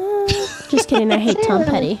for? Just kidding, I hate Tom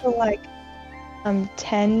Petty. For like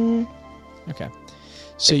 10, Okay.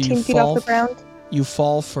 So 15 you feet off fall the ground. you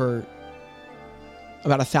fall for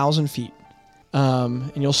about 1,000 feet.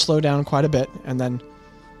 And you'll slow down quite a bit, and then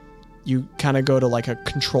you kind of go to like a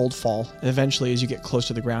controlled fall. And eventually, as you get close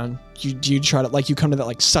to the ground, you try to, like, you come to that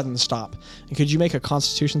like sudden stop. And could you make a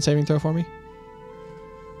Constitution saving throw for me?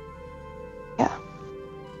 Yeah.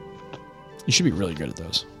 You should be really good at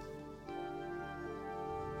those.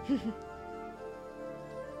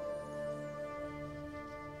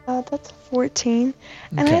 That's 14.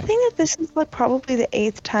 And Okay. I think that this is like probably the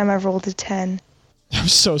 8th time I've rolled a 10. I'm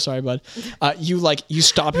so sorry, bud. You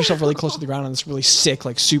stop yourself really close to the ground on this really sick,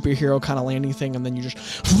 like, superhero kind of landing thing, and then you just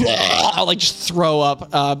like just throw up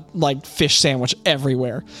like fish sandwich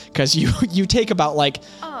everywhere because you take about like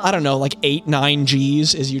I don't know, like 8-9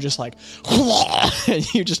 G's as you just like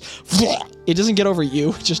and you just it doesn't get over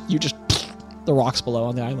you, you just the rocks below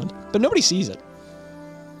on the island, but nobody sees it.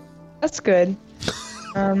 That's good.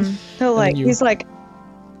 He'll like you- he's like,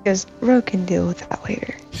 because Ro can deal with that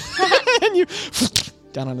later. And you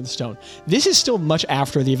down onto the stone. This is still much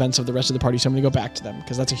after the events of the rest of the party, so I'm going to go back to them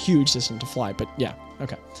because that's a huge distance to fly. But yeah,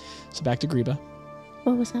 okay. So back to Greba.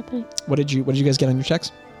 What was happening? What did you guys get on your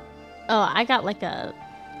checks? Oh, I got like a...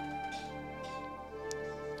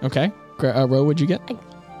 Okay. Ro, what'd you get?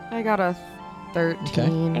 I got a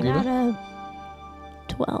 13. Okay. I got a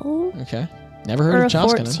 12. Okay. Never heard or of a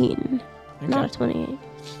Joskinen. 14. Okay. Not a 28.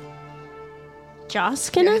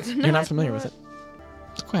 Joskinen? You're not familiar with it.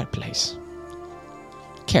 It's a quiet place.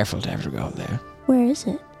 Careful to ever go there. Where is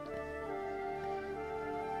it?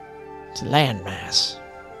 It's a landmass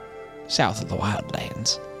south of the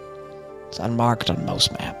Wildlands. It's unmarked on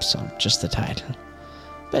most maps, so just the title.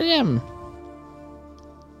 But,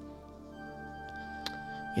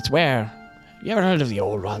 it's where... You ever heard of the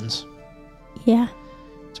Old Ones? Yeah.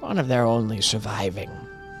 It's one of their only surviving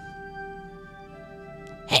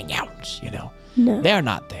hangouts, you know. No. They're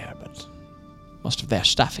not there, but most of their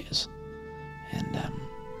stuff is. And,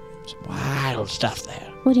 some wild stuff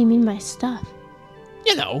there. What do you mean by stuff?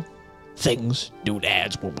 You know, things,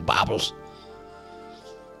 doodads, bobbles,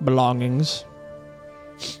 belongings.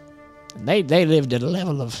 And they lived at a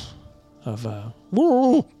level of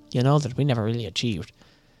you know, that we never really achieved.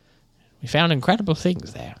 We found incredible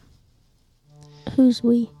things there. Who's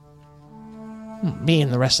we? Me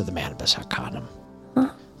and the rest of the Manibus Arcanum.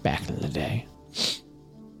 Huh? Back in the day.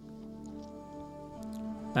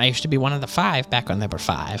 I used to be one of the 5 back when there were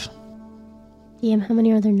 5. Damn, how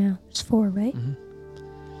many are there now? There's 4, right?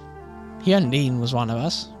 Hyundine was one of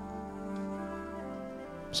us.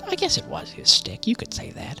 So I guess it was his stick. You could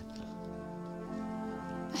say that.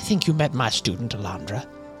 I think you met my student, Alondra.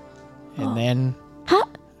 And then... Huh?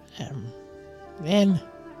 Then...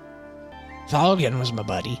 Volgan was my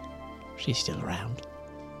buddy. She's still around.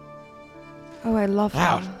 Oh, I love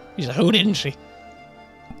Wow. her. She's a who, didn't she?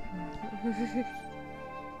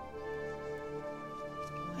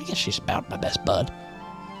 I guess she's about my best bud.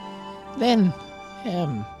 Then,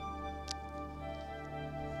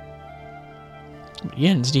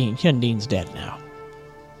 Hyundine's dead now.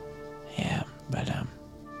 Yeah, but,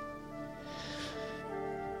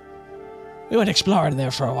 we went exploring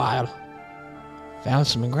there for a while. Found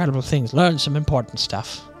some incredible things, learned some important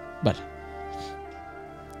stuff, but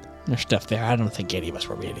there's stuff there I don't think any of us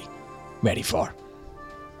were really ready for.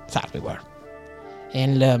 Thought we were.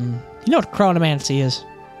 And, you know what chronomancy is?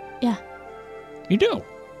 Yeah. You do.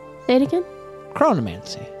 Say it again?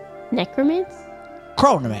 Chronomancy. Necromance?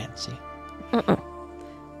 Chronomancy.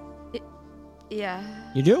 Yeah.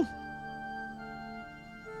 You do?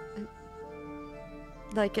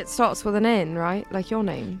 Like it starts with an N, right? Like your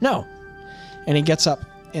name. No. And he gets up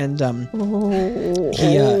and Oh.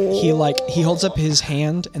 he holds up his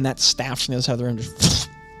hand and that staff from the other side of the room just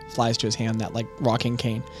flies to his hand, that like rocking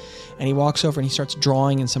cane. And he walks over and he starts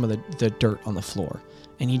drawing in some of the dirt on the floor.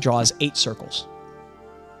 And he draws 8 circles.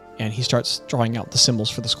 And he starts drawing out the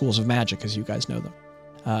symbols for the schools of magic as you guys know them.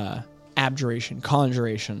 Abjuration,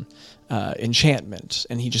 conjuration, enchantment.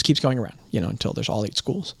 And he just keeps going around, until there's all 8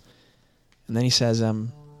 schools. And then he says,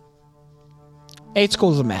 8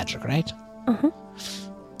 schools of magic, right? Uh-huh.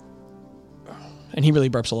 And he really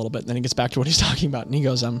burps a little bit. And then he gets back to what he's talking about. And he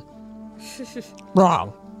goes,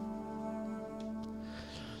 Wrong.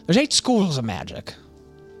 There's 8 schools of magic.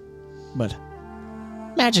 But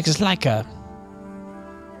magic is like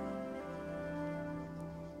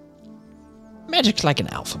Magic's like an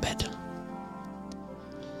alphabet.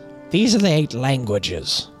 These are the 8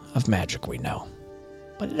 languages of magic we know.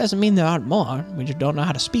 But it doesn't mean there aren't more. We just don't know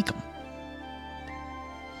how to speak them.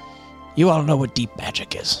 You all know what deep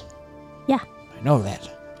magic is. Yeah. I know that.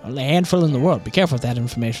 Only a handful in the world. Be careful with that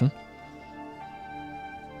information.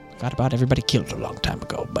 Got about everybody killed a long time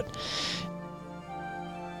ago, but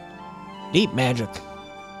deep magic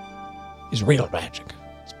is real magic.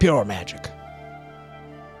 It's pure magic.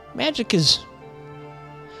 Magic is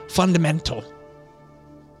fundamental.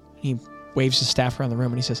 he waves his staff around the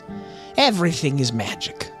room and he says, Everything is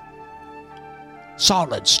magic.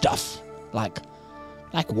 Solid stuff, like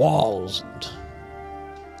walls and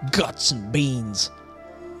guts and beans.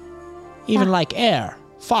 Even like air,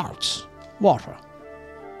 farts, water,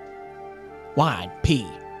 wine, pee.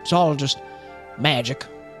 It's all just magic.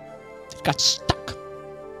 It got stuck.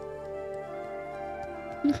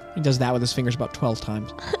 he does that with his fingers about 12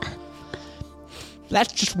 times.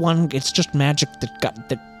 That's just one. It's just magic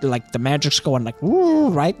like the magic's going like woo,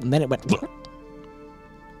 right, and then it went.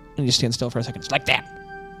 And you stand still for a second. It's like that.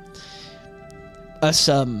 Us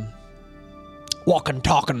walking,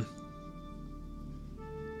 talking,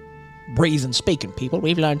 breathing, speaking people.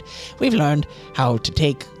 We've learned how to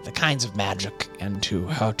take the kinds of magic and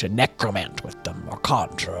how to necromant with them, or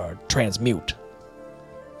conjure, or transmute.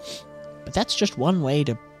 But that's just one way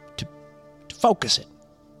to focus it.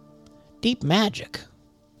 Deep magic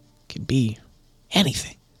can be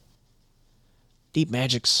anything. Deep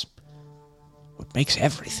magic's what makes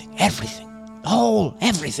everything, the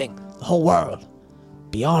whole world,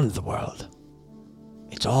 beyond the world.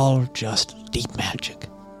 It's all just deep magic,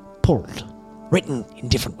 pulled, written in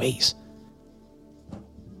different ways.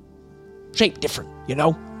 Shaped different, you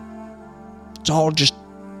know? It's all just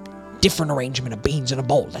different arrangement of beans in a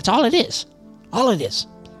bowl. That's all it is. All it is.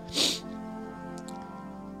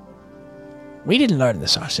 We didn't learn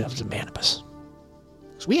this ourselves in Manibus.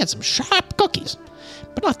 Because we had some sharp cookies,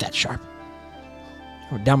 but not that sharp.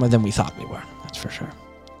 We're dumber than we thought we were, that's for sure.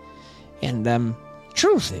 And,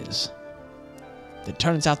 truth is, it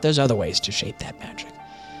turns out there's other ways to shape that magic.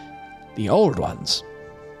 The old ones,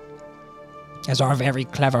 as our very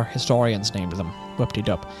clever historians named them,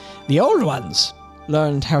 whoop-de-doop, the old ones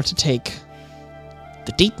learned how to take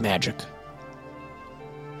the deep magic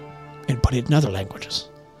and put it in other languages.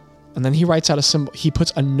 And then he writes out a symbol. He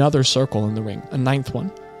puts another circle in the ring, a ninth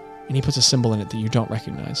one, and he puts a symbol in it that you don't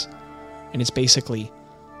recognize. And it's basically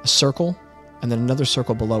a circle, and then another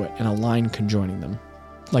circle below it, and a line conjoining them,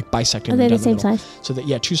 like bisecting them Are they down the same middle. size? So that,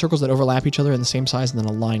 yeah, two circles that overlap each other in the same size, and then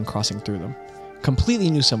a line crossing through them. Completely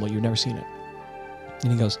new symbol. You've never seen it.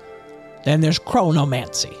 And he goes, then there's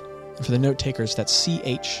chronomancy. and for the note takers, that's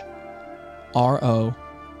CHRONO,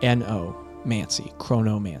 Mancy,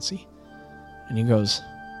 chronomancy. And he goes,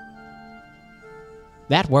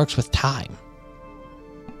 That works with time.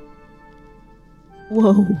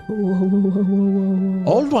 Whoa.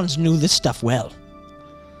 Old ones knew this stuff well.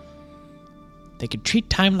 They could treat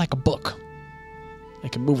time like a book. They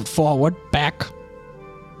could move it forward, back.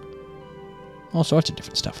 All sorts of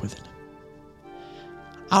different stuff with it.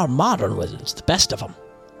 Our modern wizards, the best of them,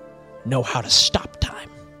 know how to stop time.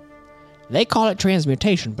 They call it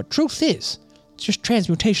transmutation, but truth is, it's just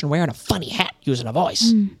transmutation wearing a funny hat using a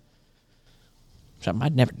voice. Something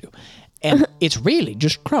I'd never do. And it's really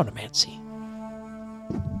just chronomancy.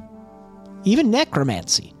 Even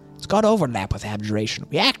necromancy. It's got overlap with abjuration.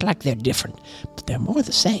 We act like they're different, but they're more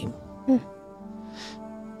the same.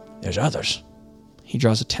 There's others. he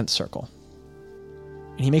draws a 10th circle.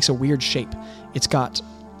 And he makes a weird shape. It's got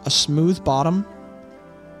a smooth bottom,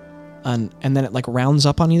 and then it like rounds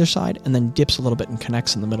up on either side, and then dips a little bit and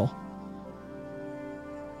connects in the middle.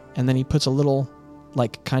 And then he puts a little,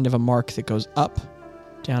 like, kind of a mark that goes up,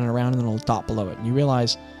 down and around, and then a little dot below it. And you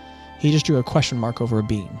realize he just drew a question mark over a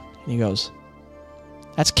bean. And he goes,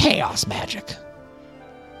 That's chaos magic.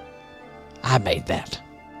 I made that.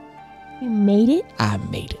 You made it? I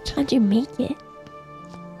made it. How'd you make it?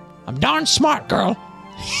 I'm darn smart, girl.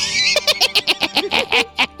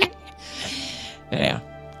 Yeah,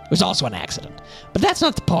 it was also an accident. But that's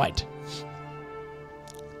not the point.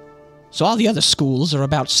 So all the other schools are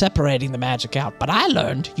about separating the magic out, but I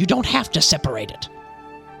learned you don't have to separate it.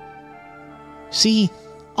 See,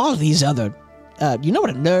 all of these other... you know what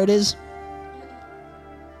a nerd is?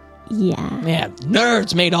 Yeah. Yeah,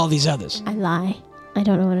 nerds made all these others. I lie. I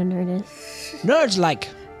don't know what a nerd is. Nerds like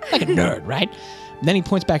a nerd, right? and then he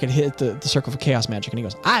points back and hit the circle for chaos magic, and he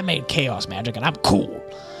goes, I made chaos magic and I'm cool.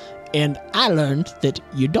 And I learned that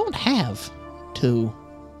you don't have to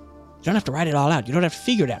write it all out. You don't have to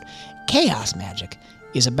figure it out. Chaos magic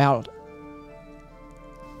is about...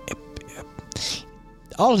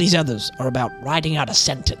 all of these others are about writing out a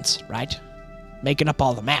sentence, right? Making up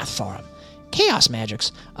all the math for them. Chaos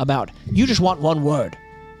magic's about you just want one word.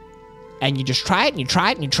 And you just try it, and you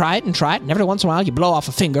try it, and you try it, and try it, and every once in a while you blow off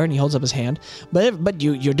a finger, and he holds up his hand. But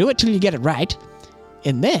you do it till you get it right.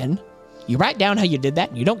 And then you write down how you did that,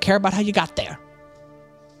 and you don't care about how you got there.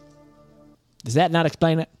 Does that not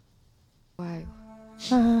explain it?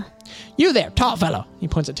 Wow. You there, tall fellow. he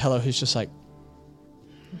points at Tello, who's just like,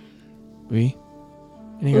 oui?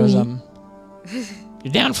 And he goes,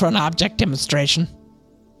 You down for an object demonstration?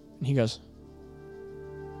 and he goes,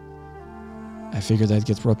 I figured I'd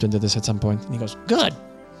get roped into this at some point. And he goes, good.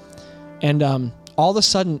 And all of a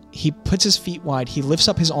sudden, he puts his feet wide. He lifts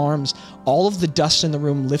up his arms. All of the dust in the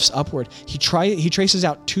room lifts upward. He traces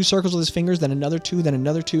out 2 circles with his fingers, then another 2, then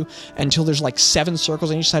another 2, until there's like 7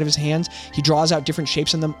 circles on each side of his hands. He draws out different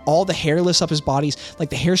shapes in them. All the hair lifts up his bodies. Like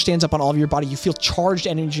the hair stands up on all of your body. You feel charged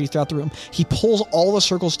energy throughout the room. He pulls all the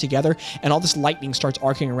circles together, and all this lightning starts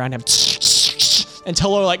arcing around him. And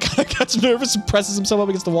Tello like gets nervous and presses himself up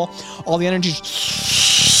against the wall. All the energy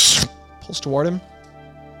pulls toward him.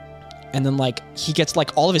 And then, like, he gets,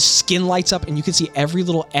 like, all of his skin lights up, and you can see every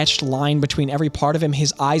little etched line between every part of him.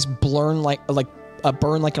 His eyes blur like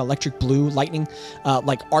burn like an electric blue. Lightning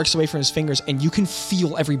like arcs away from his fingers, and you can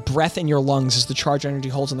feel every breath in your lungs as the charge energy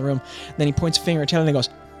holds in the room. And then he points a finger at Taylor and he goes,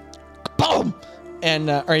 boom! And,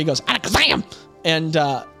 or he goes, Alakazam! And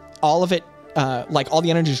all of it, like all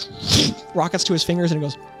the energy just rockets to his fingers, and he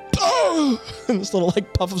goes, boom! And this little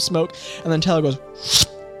like puff of smoke. And then Taylor goes,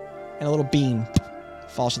 and a little bean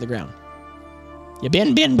falls to the ground. You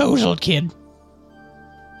been boozled, kid.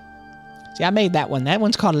 See, I made that one. That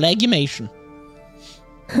one's called legumation.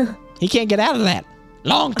 He can't get out of that.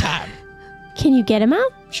 Long time. Can you get him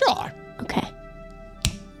out? Sure. Okay.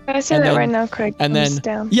 I say that right now, Craig. And then,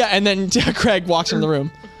 down. yeah, and then Craig walks into the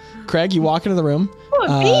room. Craig, you walk into the room. Oh,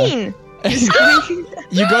 a bean!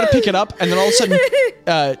 You go to pick it up, and then all of a sudden,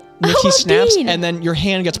 Nikki snaps, bean. and then your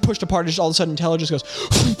hand gets pushed apart, and just all of a sudden, Teller just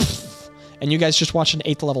goes, and you guys just watch an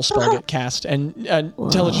 8th level spell get cast, and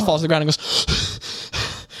Teller just falls to the ground and goes,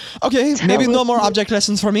 okay, maybe no more object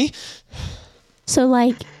lessons for me. So,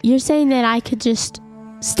 like, you're saying that I could just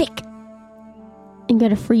stick and go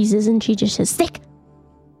to freezes, and she just says, stick.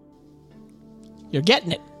 You're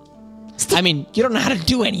getting it. I mean, you don't know how to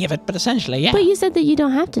do any of it, but essentially, yeah. But you said that you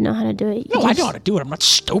don't have to know how to do it. No, I know how to do it. I'm not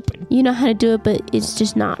stupid. You know how to do it, but it's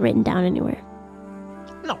just not written down anywhere.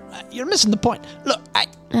 No, you're missing the point. Look, I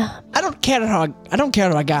don't care how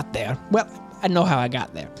I got there. Well, I know how I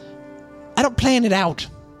got there. I don't plan it out.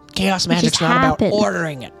 Chaos magic's just not happens. about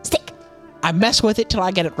ordering it. Stick. I mess with it till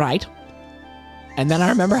I get it right, and then I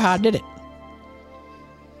remember how I did it.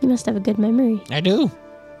 You must have a good memory. I do.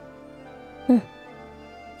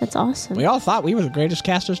 That's awesome. We all thought we were the greatest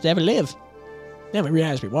casters to ever live. Then we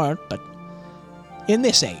realized we weren't, but in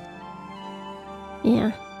this age.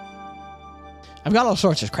 Yeah. I've got all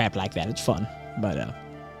sorts of crap like that. It's fun, but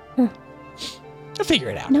I'll figure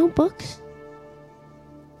it out. No books?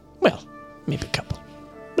 Well, maybe a couple,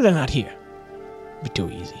 but they're not here. It'd be too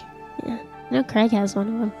easy. Yeah. I know Craig has one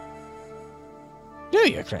of them. Do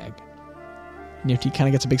you, Craig? Nifty kind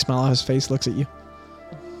of gets a big smile on his face, looks at you.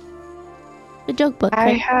 The joke book. I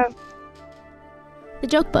Craig. have. The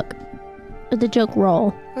joke book. Or the joke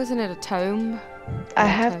roll. Wasn't it a tome? I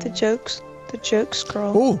have the jokes. The joke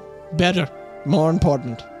scroll. Oh, better, more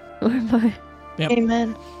important. Yep.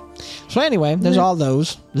 Amen. So anyway, there's all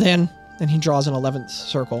those. Then he draws an 11th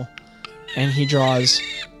circle, and he draws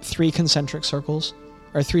 3 concentric circles,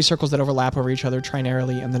 or 3 circles that overlap over each other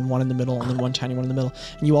trinarily, and then one in the middle, and then one tiny one in the middle.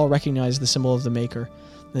 And you all recognize the symbol of the Maker.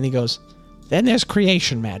 Then he goes, Then there's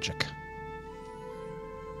creation magic.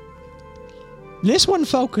 This one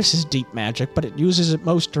focuses deep magic, but it uses it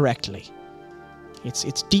most directly.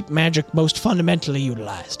 It's deep magic most fundamentally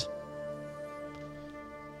utilized.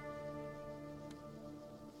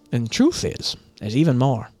 And the truth is, there's even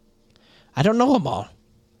more. I don't know them all.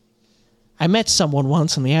 I met someone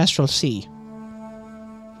once in the Astral Sea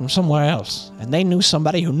from somewhere else, and they knew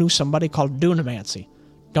somebody who knew somebody called Dunamancy.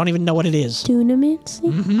 Don't even know what it is. Dunamancy?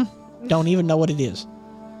 Mm-hmm. Don't even know what it is.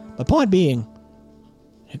 The point being,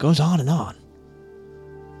 it goes on and on.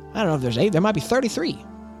 I don't know if there's 8. There might be 33.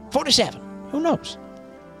 47. Who knows?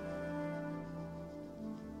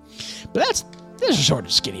 But that's a sort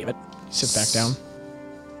of skinny of it. sit back down.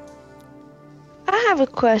 I have a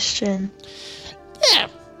question. Yeah.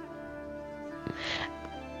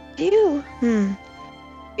 You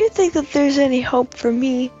think that there's any hope for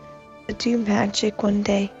me to do magic one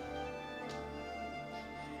day?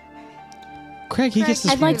 Craig, he gets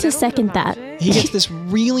this. I'd like to second that. He gets this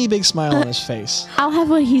really big smile on his face, I'll have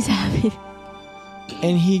what he's having.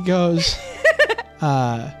 and he goes,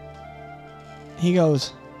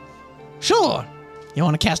 Sure. You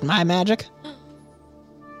want to cast my magic?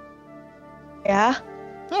 Yeah.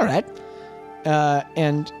 All right.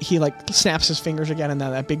 and he like snaps his fingers again, and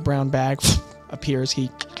then that big brown bag appears. He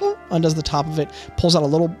undoes the top of it, pulls out a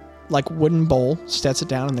little like wooden bowl, sets it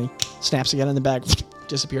down, and then he snaps again, and the bag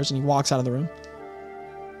disappears, and he walks out of the room.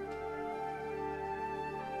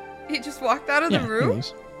 He just walked out of Yeah, the he room?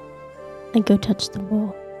 leaves. I go touch the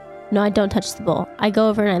bowl. No, I don't touch the bowl. I go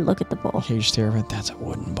over and I look at the bowl. Okay, you stare at it. That's a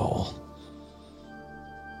wooden bowl.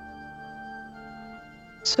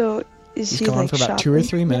 So is He's he gone like for about 2 or shopping?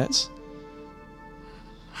 3 minutes.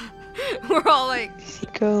 We're all like, Does he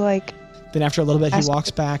go like? Then after a little bit, he Ask-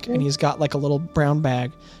 walks back, and he's got like a little brown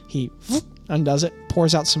bag. He undoes it,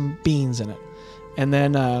 pours out some beans in it, and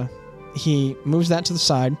then he moves that to the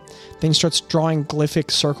side. Then he starts drawing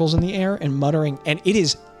glyphic circles in the air and muttering. And it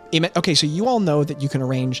is okay. So you all know that you can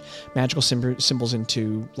arrange magical symbols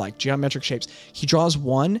into like geometric shapes. He draws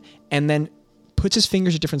one and then puts his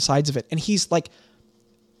fingers at different sides of it, and he's like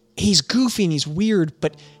he's goofy and he's weird,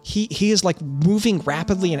 but he is like moving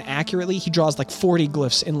rapidly and accurately. He draws like 40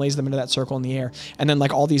 glyphs and lays them into that circle in the air. And then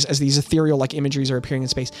like all these, as these ethereal like imageries are appearing in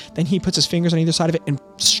space, then he puts his fingers on either side of it and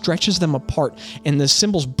stretches them apart. And the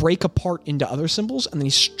symbols break apart into other symbols. And then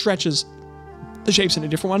he stretches the shapes in a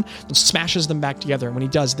different one and smashes them back together. And when he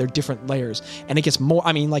does, they're different layers. And it gets more,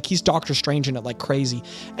 I mean, like he's Doctor Strange in it like crazy.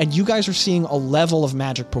 And you guys are seeing a level of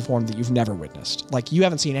magic performed that you've never witnessed. Like you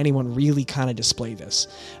haven't seen anyone really kind of display this.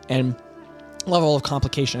 And level of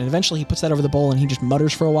complication. And eventually he puts that over the bowl and he just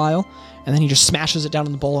mutters for a while. And then he just smashes it down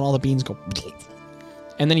in the bowl and all the beans go.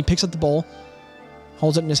 And then he picks up the bowl,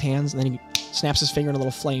 holds it in his hands, and then he snaps his finger and a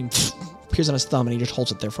little flame appears on his thumb and he just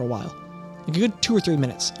holds it there for a while. Like a good 2 or 3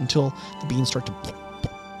 minutes until the beans start to...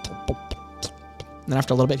 And then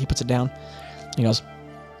after a little bit, he puts it down. And he goes,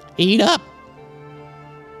 eat up.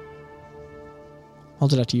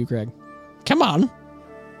 Holds it out to you, Greg. Come on.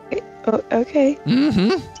 Oh, okay.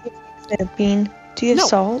 Mm-hmm. A bean. Do you have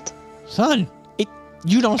salt? Son,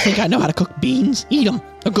 you don't think I know how to cook beans? Eat them.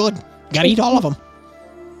 They're good. Gotta eat all of them.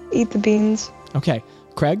 Eat the beans. Okay,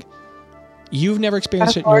 Craig, you've never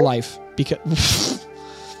experienced it in your life because...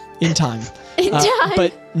 in time.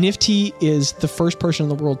 But Nifty is the first person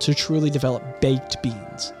in the world to truly develop baked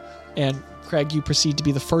beans. And Craig, you proceed to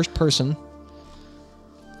be the first person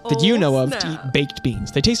that you know of to eat baked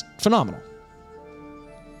beans. They taste phenomenal.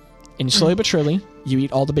 And slowly but surely, you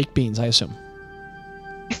eat all the baked beans, I assume.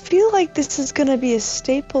 I feel like this is going to be a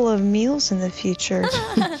staple of meals in the future.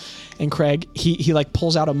 And Craig, he like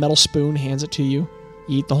pulls out a metal spoon, hands it to you.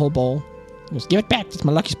 You eat the whole bowl. He goes, give it back. That's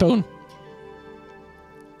my lucky spoon.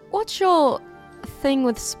 What's your thing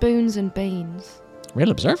with spoons and beans?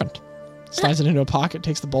 Real observant. Slides it into a pocket,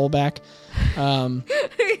 takes the bowl back.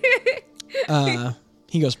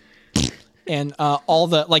 He goes, and all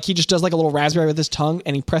the, like, he just does like a little raspberry with his tongue,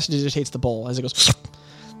 and he prestidigitates the bowl as it goes,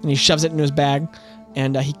 and he shoves it into his bag,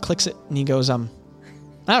 and he clicks it, and he goes, all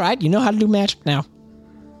right, you know how to do magic now.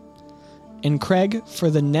 And Craig, for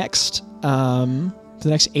the next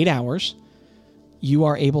 8 hours, you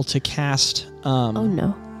are able to cast, oh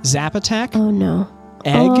no. Zap Attack. Oh no.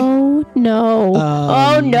 Egg. Oh no.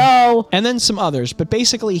 Oh no. And then some others, but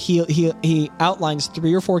basically he outlines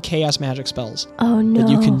 3 or 4 chaos magic spells that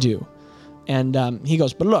you can do. And he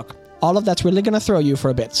goes, but look, all of that's really going to throw you for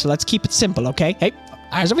a bit, so let's keep it simple, okay? Hey,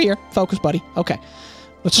 eyes over here. Focus, buddy. Okay.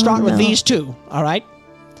 Let's start with these 2, all right?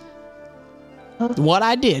 What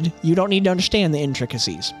I did, you don't need to understand the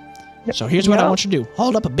intricacies. So here's what I want you to do.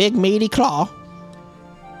 Hold up a big meaty claw.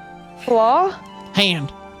 Claw?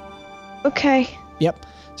 Hand. Okay. Yep.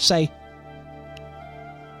 Say,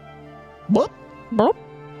 whoop. Boop.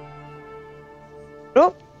 Oh.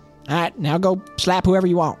 All right, now go slap whoever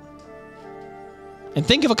you want. And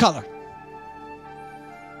think of a color.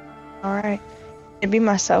 All right. It'd be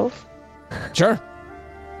myself. Sure.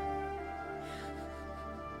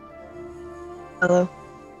 Hello.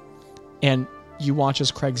 And you watch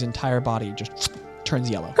as Craig's entire body just turns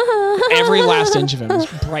yellow. Every last inch of him is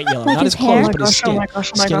bright yellow. Like Not his his clothes, hair? but his skin. Oh my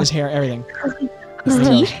gosh, oh my Skin, his gosh. hair, everything. His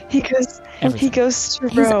teeth? He goes. Everything. He goes to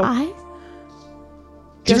His row. eyes?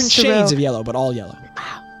 Different Goes to shades row. of yellow, but all yellow.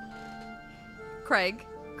 Craig,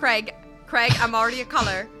 I'm already a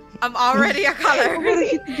color. I'm already a color. Really,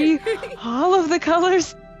 it could be all of the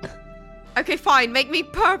colors. Okay, fine, make me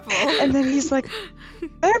purple. And then he's like,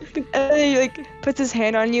 and then he like puts his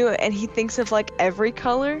hand on you, and he thinks of like every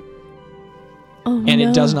color. Oh And no.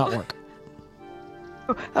 it does not work.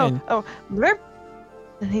 And- Blurp.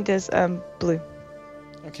 And he does blue.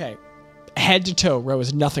 Okay. Head to toe, Ro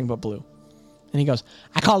is nothing but blue. And he goes,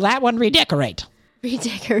 I call that one redecorate.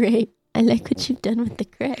 Redecorate. I like what you've done with the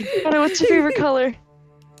Craig. Hello, what's your favorite color?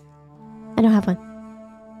 I don't have one.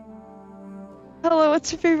 Hello,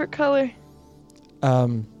 what's your favorite color?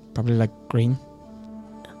 Probably like green.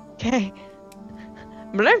 Okay.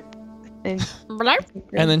 Blurp. And Blurp.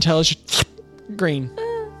 And then tells you green.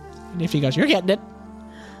 And if he goes, you're getting it.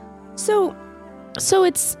 So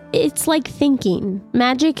it's like thinking.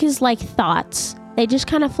 Magic is like thoughts. They just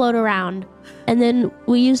kind of float around. And then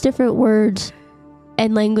we use different words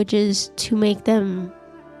and languages to make them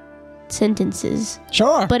sentences.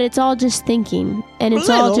 Sure. But it's all just thinking. And it's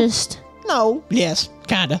all Little. just... No, yes,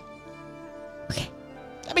 kinda. Okay.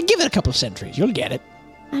 I mean, give it a couple of centuries. You'll get it.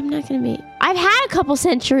 I'm not going to be... I've had a couple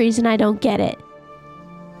centuries and I don't get it.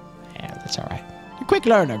 Yeah, that's all right. You're a quick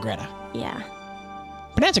learner, Greta. Yeah.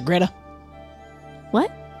 Pronounce it, Greta. What?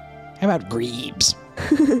 How about Grebes?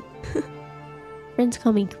 Friends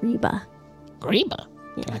call me Greba. Greba?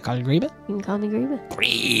 Can I Yeah. call you Greba? You can call me Greba.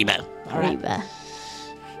 Greba. All right. Greba.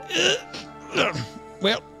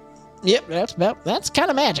 Well, yep, that's kind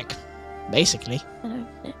of magic, basically. I don't-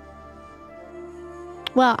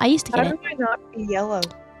 Well, I used to How get do I not be yellow?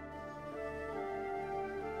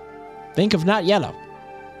 Think of not yellow.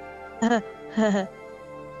 How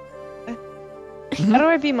do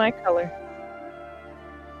I be my color?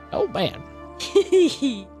 Oh, man.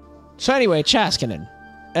 So anyway, Chaskanen.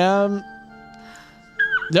 The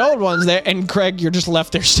old one's there, and Craig, you're just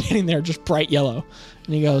left there standing there, just bright yellow.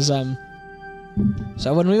 And he goes,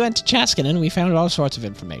 so when we went to Chaskanen, we found all sorts of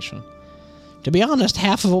information. To be honest,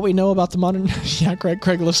 half of what we know about the modern... Yeah,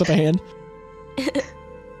 Craig lifts up a hand.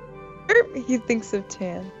 He thinks of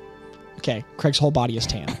tan. Okay, Craig's whole body is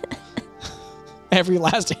tan. Every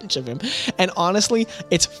last inch of him. And honestly,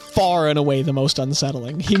 it's far and away the most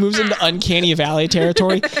unsettling. He moves into uncanny valley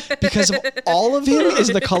territory because all of him is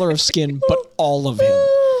the color of skin, but all of him.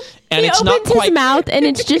 And he it's opens not quite his mouth and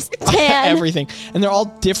it's just tan. everything. And they're all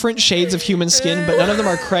different shades of human skin, but none of them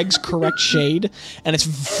are Craig's correct shade. And it's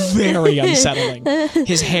very unsettling.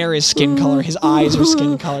 His hair is skin color. His eyes are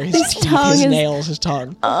skin color. His teeth, his nails, his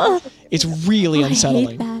tongue. It's really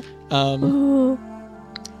unsettling. I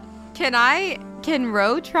hate that. Can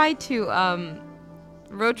Ro try to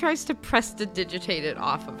Ro tries to prestidigitate it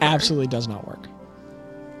off of her. Absolutely does not work.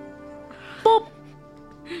 Boop.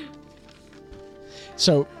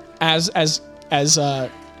 So as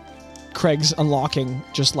Craig's unlocking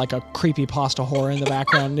just like a creepy pasta horror in the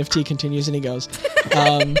background, Nifty continues and he goes,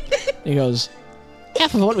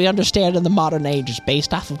 half of what we understand in the modern age is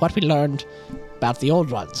based off of what we learned about the old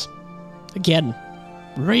ones. Again,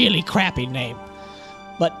 really crappy name.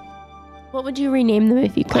 But What would you rename them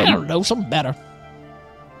if you could? I don't know, something better.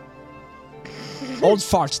 Old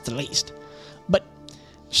farts at the least. But,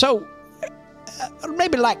 so,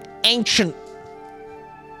 maybe like ancient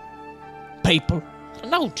people.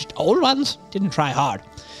 No, just old ones. Didn't try hard.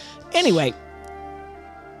 Anyway,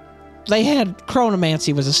 they had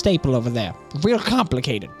chronomancy was a staple over there. Real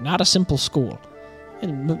complicated. Not a simple school.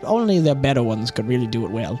 And only the better ones could really do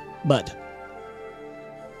it well. But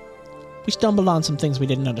we stumbled on some things we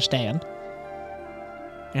didn't understand.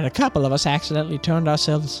 And a couple of us accidentally turned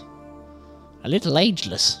ourselves a little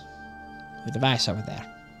ageless with the device over there.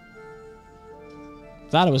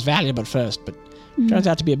 Thought it was valuable at first, but turns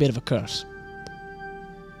out to be a bit of a curse.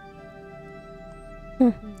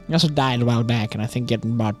 He also died a while back, and I think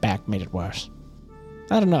getting brought back made it worse.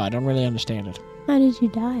 I don't know, I don't really understand it. How did you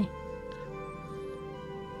die?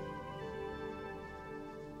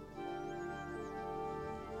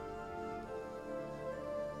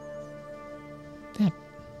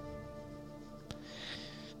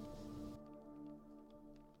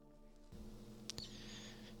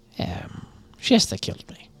 Shasta killed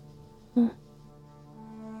me.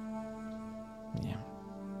 Yeah.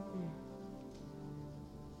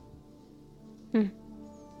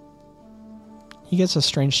 He gets a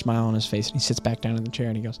strange smile on his face and he sits back down in the chair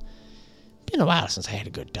and he goes, been a while since I had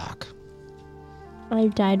a good talk. I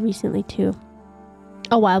died recently too.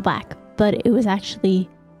 A while back, but it was actually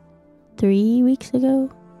 3 weeks ago?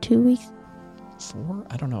 2 weeks? 4?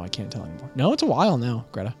 I don't know. I can't tell anymore. No, it's a while now,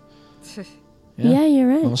 Greta. Yeah, you're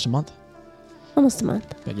right. Almost a month. Almost a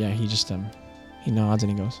month. But yeah, he just he nods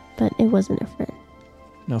and he goes, But it wasn't a friend.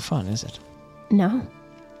 no fun, is it? No.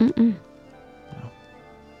 Mm-mm.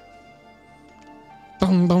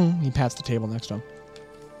 Boom, boom. He pats the table next to him.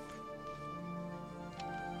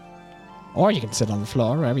 Or you can sit on the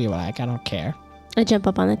floor, wherever you like. I don't care. I jump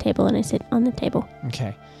up on the table and I sit on the table.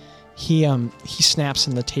 Okay. He snaps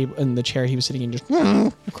in the chair he was sitting in, just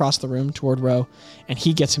across the room toward Ro, and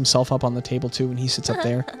he gets himself up on the table too, and he sits up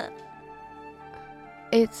there.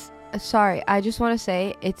 It's sorry, I just want to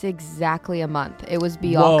say it's exactly a month. It was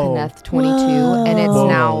Bial Whoa. Kenneth 22, and it's Whoa.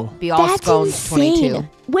 now Bial That's Scones 22. insane.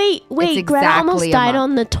 Wait, It's Greta almost exactly a died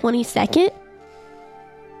month. on the 22nd?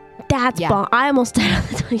 That's Yeah. I almost died on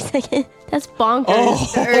the 22nd. That's bonkers.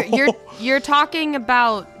 Oh. You're talking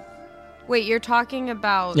about. Wait, you're talking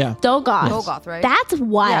about. Yeah. Dolgoth. Dolgoth, right? That's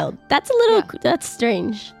wild. That's a little, Yeah. that's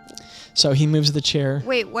strange. So he moves the chair.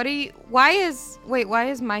 Wait, what are you? Why is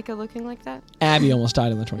Micah looking like that? Abby almost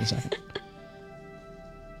died on the 22nd.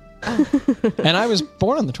 And I was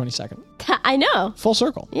born on the 22nd. I know. Full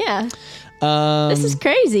circle. Yeah. This is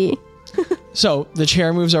crazy. So the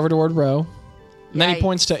chair moves over toward Ro. And then he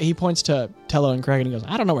Yikes. points to Tello and Craig and he goes,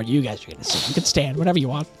 I don't know where you guys are going to sit. You can stand, whatever you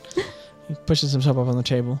want. He pushes himself up on the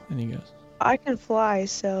table and he goes, I can fly,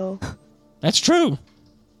 so that's true.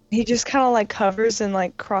 he just kind of like hovers and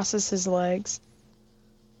like crosses his legs.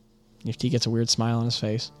 Nifty gets a weird smile on his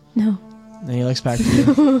face. No. And then he looks back to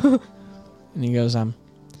you. And he goes,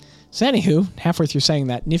 So anywho, halfway through saying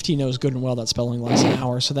that, Nifty knows good and well that spelling lasts an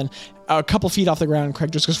hour. So then a couple feet off the ground,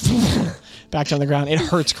 Craig just goes back down the ground. It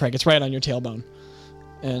hurts, Craig. It's right on your tailbone.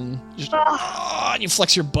 And you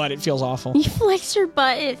flex your butt. It feels awful. You flex your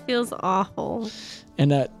butt. It feels awful.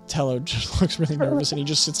 And Tello just looks really nervous, and he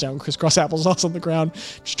just sits down crisscross applesauce on the ground,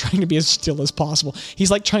 just trying to be as still as possible. He's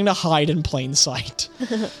like trying to hide in plain sight.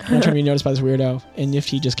 Not trying to be noticed by this weirdo. And if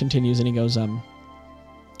he just continues and he goes,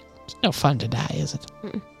 it's no fun to die, is it?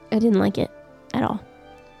 I didn't like it at all.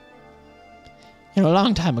 A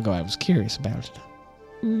long time ago I was curious about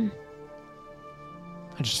it. I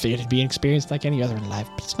just figured it'd be an experience like any other in life,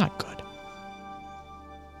 but it's not good.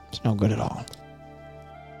 It's no good at all.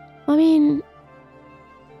 I mean,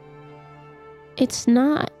 it's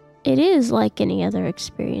not. It is like any other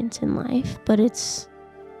experience in life, but it's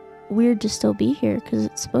weird to still be here because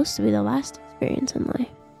it's supposed to be the last experience in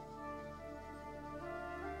life.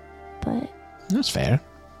 But that's fair.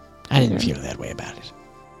 I didn't feel that way about it.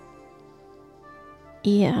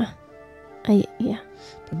 Yeah.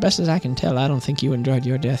 But best as I can tell, I don't think you enjoyed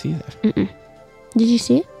your death either. Did you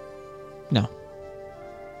see it? No.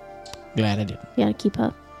 Glad I didn't. You gotta keep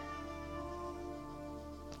up.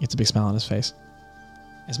 Gets a big smile on his face.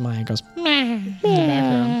 As Maya goes in the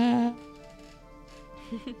background.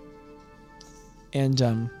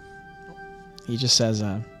 And he just says,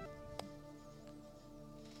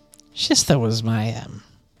 Shista was my,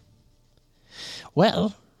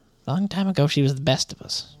 well, long time ago she was the best of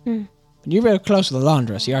us. But you're very close to the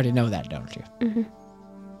laundress. You already know that, don't you? Mm-hmm.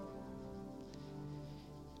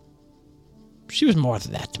 She was more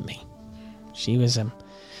than that to me. She was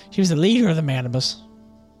the leader of the Manibus.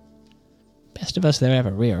 Best of us there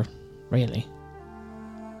ever were, really.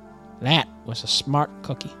 That was a smart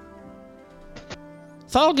cookie.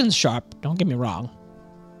 Thulgan's sharp, don't get me wrong.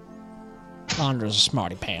 Laundra's a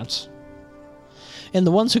smarty pants. And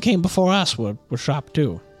the ones who came before us were sharp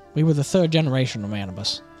too. We were the third generation of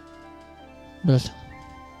Manibus. But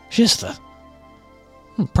Shista,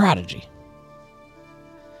 prodigy.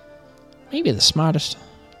 Maybe the smartest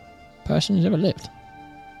person who's ever lived.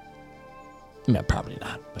 No, probably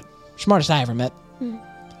not, but smartest I ever met.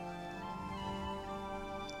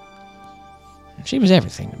 She was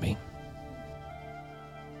everything to me.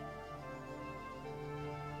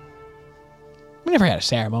 We never had a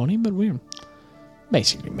ceremony, but we were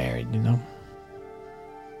basically married, you know.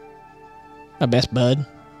 My best bud.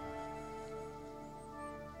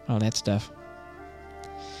 All that stuff.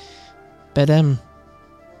 But,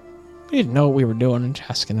 we didn't know what we were doing in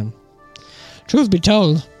Chaskin, and truth be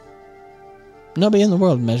told, nobody in the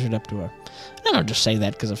world measured up to her. I don't just say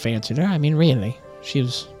that because I fancied her. I mean, really. She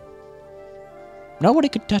was... Nobody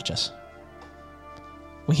could touch us.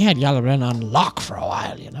 We had Yalaran on lock for a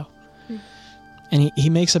while, you know. And he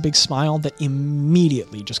makes a big smile that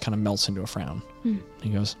immediately just kind of melts into a frown. He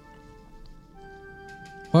goes,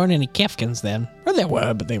 weren't any Kefkins then. Or there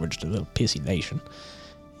were, but they were just a little pissy nation.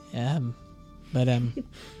 But kind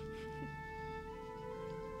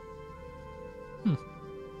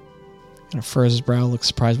of furrows his brow, looks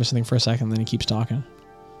surprised by something for a second, then he keeps talking.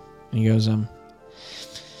 And he goes, no,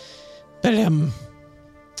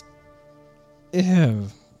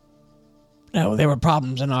 there were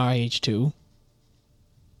problems in our age too.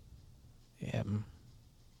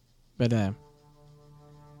 But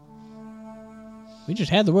we just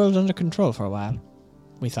had the world under control for a while.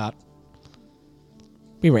 We thought.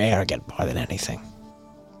 We were arrogant more than anything.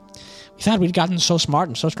 We thought we'd gotten so smart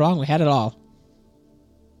and so strong we had it all.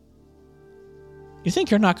 You think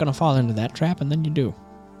you're not going to fall into that trap, and then you do.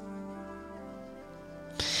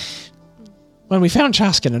 When we found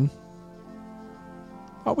Chaskinen,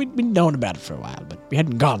 well, we'd been known about it for a while, but we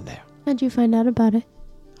hadn't gone there. How'd you find out about it?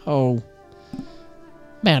 Oh,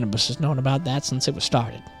 Manibus has known about that since it was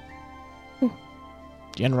started.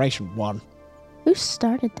 Generation 1. Who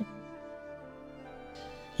started them?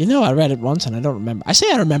 You know, I read it once and I don't remember. I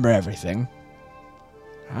say I remember everything.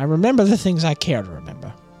 I remember the things I care to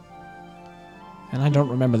remember. And I don't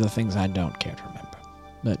remember the things I don't care to remember.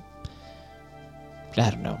 But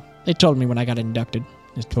I don't know. They told me when I got inducted.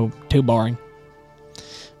 It's too boring.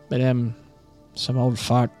 But, some old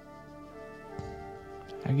fart.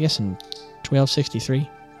 I guess in 1263.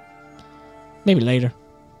 Maybe later.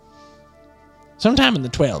 Sometime in the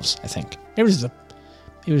 12s, I think. It was the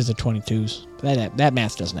 22s. But that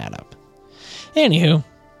math doesn't add up. Anywho.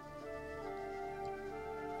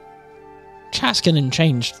 Chaskinen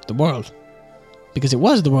changed the world. Because it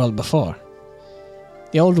was the world before.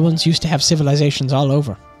 The old ones used to have civilizations all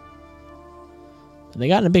over. They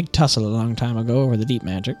got in a big tussle a long time ago over the deep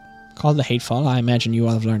magic. Called the Hatefall. I imagine you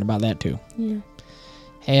all have learned about that too. Yeah.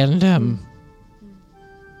 And,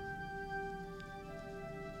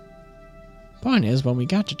 point is, when we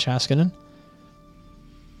got to Chaskinen,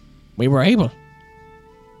 we were able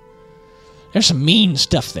There's some mean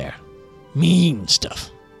stuff there. Mean stuff.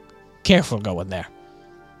 Careful going there.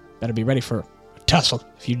 Better be ready for a tussle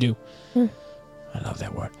if you do. I love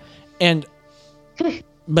that word. And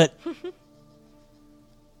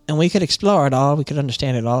we could explore it all, we could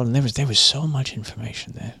understand it all, and there was so much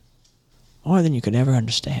information there. More than you could ever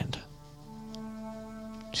understand.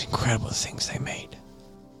 It's incredible the things they made.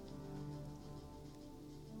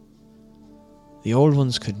 The old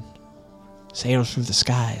ones could sail through the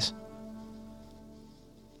skies.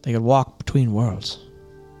 They could walk between worlds.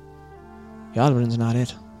 The other one's not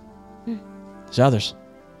it. There's others.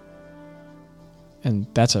 And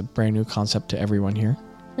that's a brand new concept to everyone here.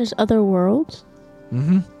 There's other worlds?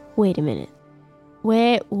 Mm-hmm. Wait a minute.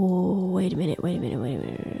 Wait a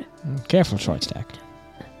minute. Careful, short stack.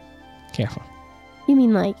 Careful. You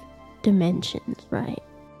mean like dimensions, right?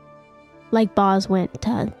 Like Boz went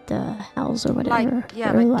to the hells or whatever.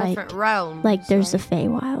 Like different realms. Like there's the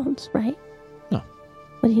Feywilds, right? No.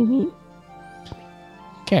 What do you mean?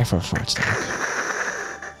 Careful, short stack.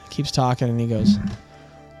 He keeps talking and he goes...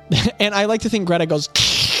 and I like to think Greta goes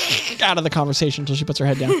out of the conversation until she puts her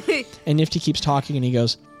head down. And Nifty keeps talking and he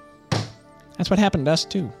goes, that's what happened to us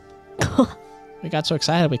too. We got so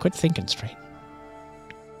excited we quit thinking straight.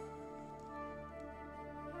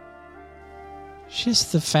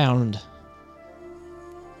 Shistha found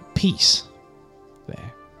peace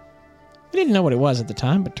there. We didn't know what it was at the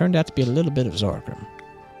time, but it turned out to be a little bit of Zorgrim.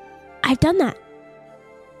 I've done that.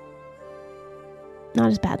 Not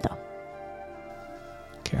as bad though.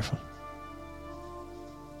 Careful.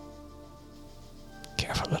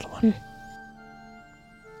 Careful, little one.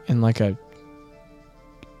 And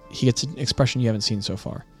he gets an expression you haven't seen so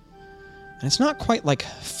far. And it's not quite like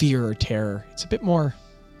fear or terror. It's a bit more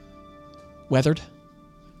weathered.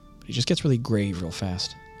 But he just gets really grave real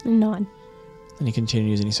fast. Nod. Then he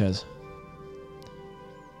continues and he says,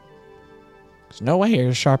 There's no way you're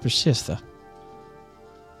as sharp as Shistha.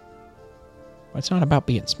 But it's not about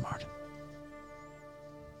being smart.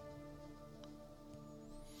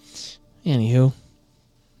 Anywho,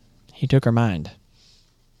 he took her mind.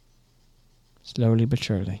 Slowly but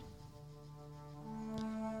surely.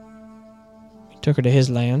 He took her to his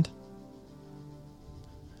land.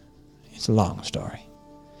 It's a long story.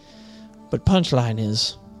 But punchline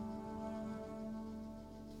is,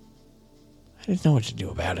 I didn't know what to do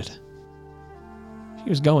about it. She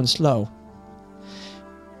was going slow.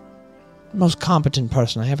 The most competent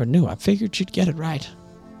person I ever knew. I figured she'd get it right.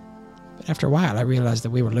 But after a while, I realized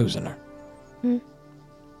that we were losing her.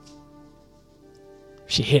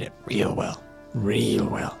 She hit it real well. Real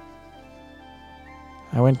well.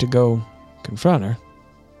 I went to go confront her.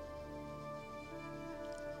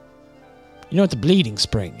 You know what the bleeding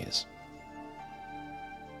spring is?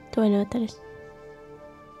 Do I know what that is?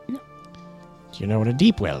 Do you know what a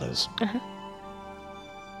deep well is? Uh-huh.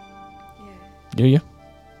 Yeah. Do you?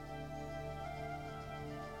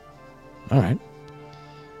 Alright.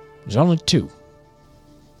 There's only 2.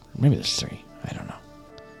 Maybe there's 3. I don't know.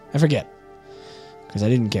 I forget. Because I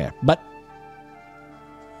didn't care. But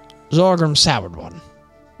Zorgrim soured one.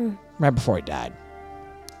 Right before he died.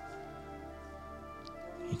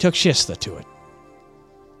 He took Shistha to it.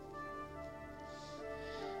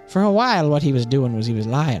 For a while, what he was doing was he was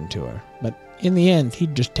lying to her. But in the end,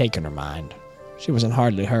 he'd just taken her mind. She wasn't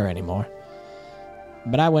hardly her anymore.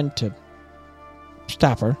 But I went to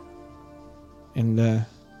stop her. And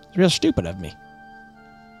it's real stupid of me.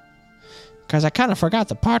 Because I kind of forgot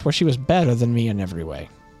the part where she was better than me in every way.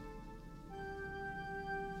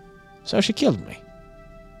 So she killed me.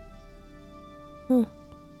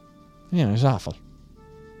 Yeah, it was awful.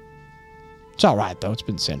 It's alright, though. It's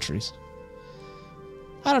been centuries.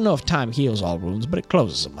 I don't know if time heals all wounds, but it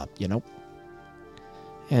closes them up, you know.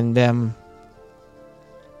 And, then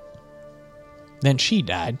she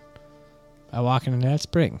died by walking into that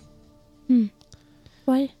spring.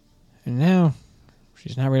 What? And now,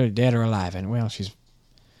 she's not really dead or alive. And, well, she's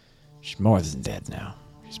more than dead now.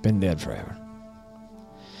 She's been dead forever.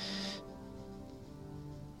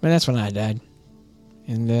 But that's when I died.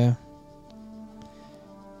 And,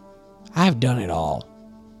 I've done it all.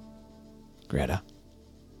 Greta.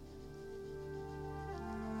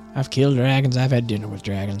 I've killed dragons. I've had dinner with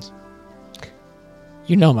dragons.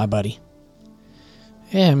 You know my buddy.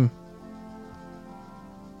 I've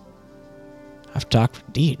talked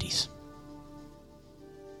with deities.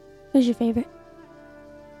 Who's your favorite?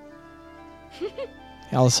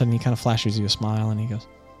 all of a sudden he kind of flashes you a smile and he goes,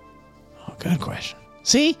 Oh, good question.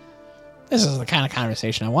 See? This is the kind of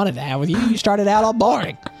conversation I wanted to have with you. You started out all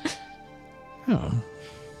boring. Oh.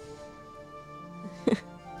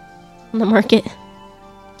 On the market.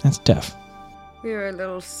 That's tough. We were a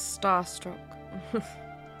little starstruck.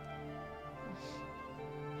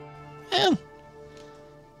 Well,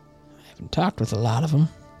 I haven't talked with a lot of them.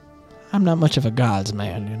 I'm not much of a gods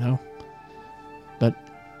man, you know. But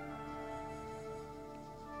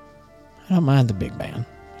I don't mind the big man.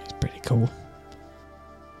 He's pretty cool.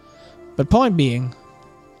 But point being,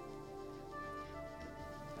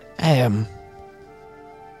 I've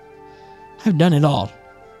done it all.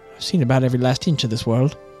 I've seen about every last inch of this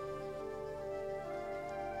world.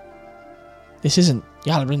 This isn't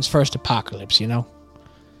Yaldabaoth's first apocalypse, you know.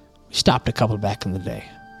 We stopped a couple back in the day.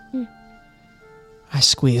 I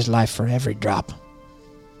squeezed life for every drop.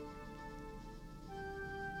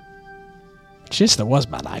 Shista was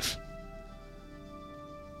my life.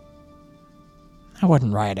 I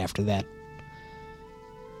wasn't right after that.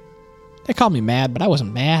 They called me mad, but I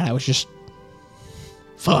wasn't mad. I was just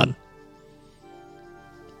fun.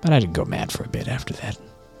 But I didn't go mad for a bit after that.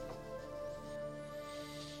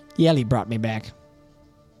 Yelly brought me back.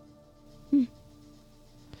 The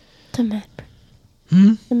Mad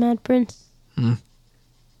Prince. The Mad Prince. I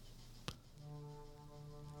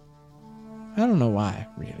don't know why,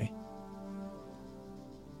 really.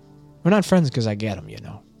 We're not friends because I get him, you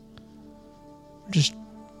know. We're just...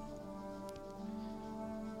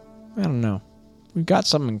 I don't know. We've got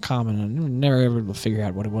something in common, and we're never able to figure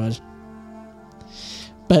out what it was.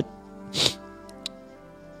 But...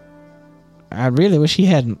 I really wish he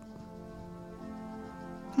hadn't.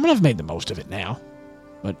 I mean, I've made the most of it now.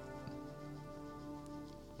 But...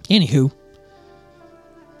 Anywho...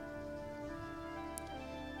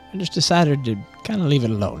 I just decided to kind of leave it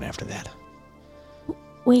alone after that.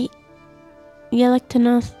 Wait,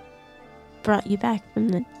 Yaldabaoth brought you back from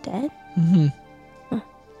the dead? Mm-hmm.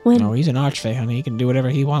 When? No, he's an archfey, honey. He can do whatever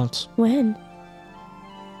he wants. When?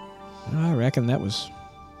 I reckon that was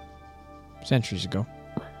centuries ago.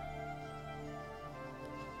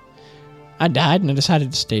 I died and I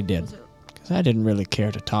decided to stay dead. Because I didn't really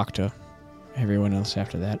care to talk to everyone else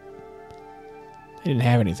after that. They didn't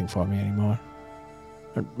have anything for me anymore.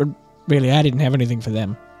 But really, I didn't have anything for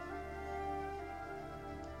them.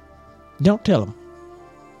 Don't tell them.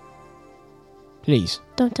 Please.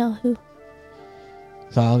 Don't tell who.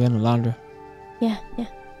 Thalgan and Landra. Yeah.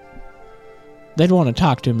 They'd want to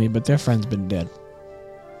talk to me, but their friend's been dead.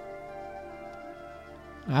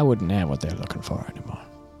 I wouldn't have what they're looking for anymore.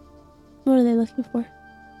 What are they looking for?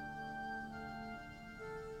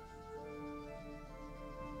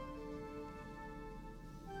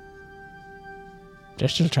 They're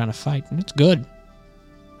still trying to fight, and it's good.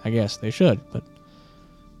 I guess they should, but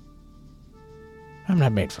I'm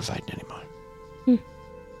not made for fighting anymore.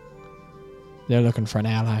 They're looking for an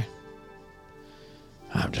ally.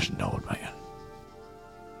 I'm just an old man.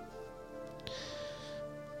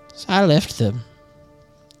 So I left the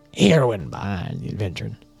heroine behind, the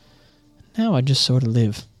adventure. Now I just sort of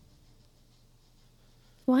live.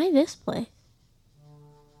 Why this place?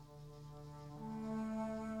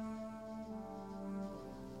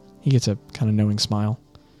 He gets a kind of knowing smile.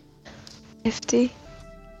 50.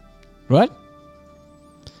 What?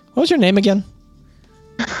 What was your name again?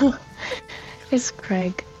 It's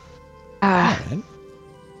Craig. Alright.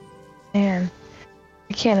 Man,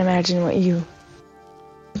 I can't imagine what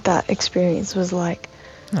that experience was like.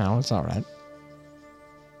 No, it's alright.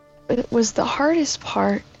 It was the hardest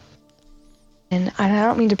part, and I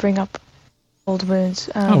don't mean to bring up old wounds.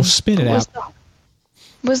 Spit it out.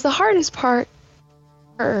 Was the hardest part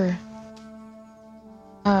her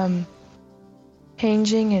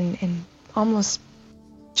changing and almost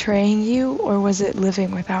betraying you, or was it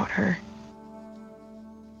living without her?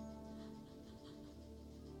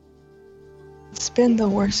 It's been the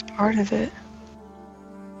worst part of it.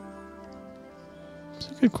 It's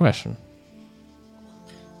a good question.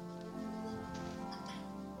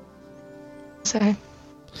 So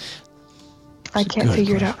I can't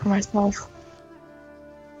figure it out for myself.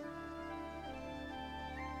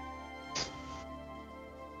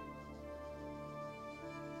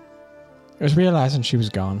 I was realizing she was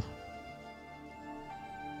gone.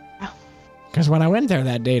 Because when I went there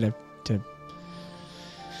that day to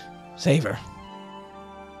save her,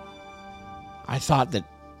 I thought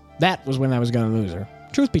that was when I was going to lose her.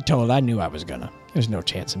 Truth be told, I knew I was gonna. There's no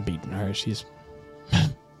chance in beating her. She's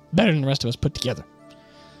better than the rest of us put together.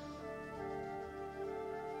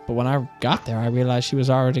 But when I got there, I realized she was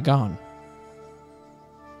already gone.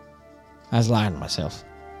 I was lying to myself.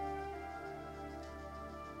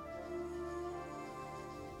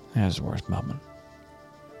 That was the worst moment.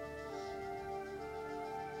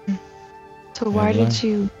 So why did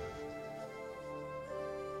you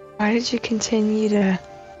continue to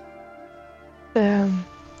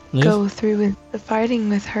go through with the fighting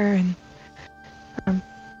with her, and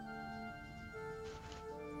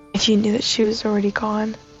if you knew that she was already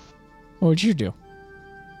gone. What would you do?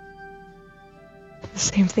 The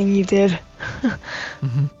same thing you did.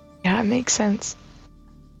 Mm-hmm. Yeah, it makes sense.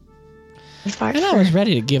 And I was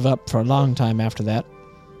ready to give up for a long time after that.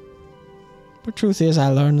 But truth is, I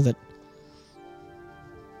learned that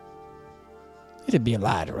it'd be a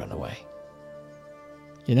lie to run away.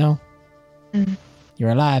 You know? Mm.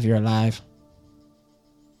 You're alive, you're alive.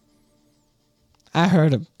 I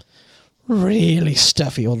heard a really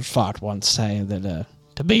stuffy old fart once say that,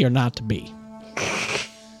 to be or not to be.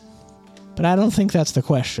 But I don't think that's the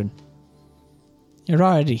question. You're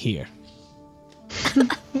already here.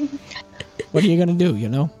 What are you gonna do, you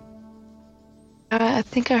know? I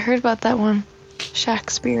think I heard about that one.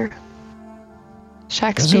 Shakespeare.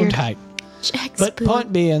 Gesundheit. But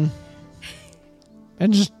point being,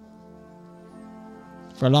 and just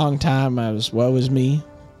for a long time I was woe is me,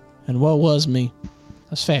 and woe was me.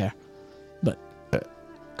 That's fair. But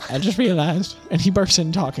I just realized, and he bursts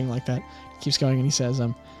in talking like that. He keeps going and he says,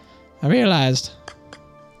 I realized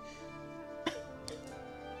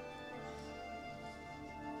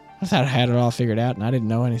I thought I had it all figured out and I didn't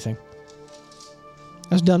know anything.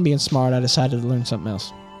 I was done being smart. I decided to learn something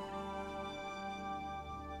else.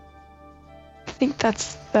 I think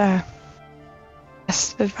that's the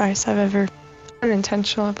best advice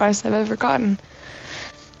unintentional advice I've ever gotten.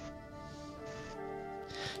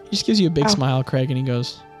 He just gives you a big smile, Craig, and he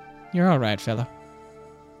goes, "You're all right, fella.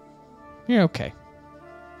 You're okay.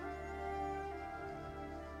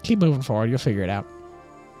 Keep moving forward. You'll figure it out."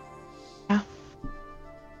 Yeah.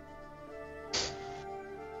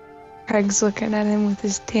 Craig's looking at him with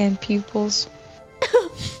his tan pupils.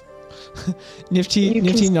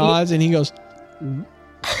 Nifty nods and he goes,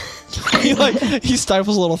 he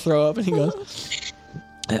stifles a little throw up and he goes,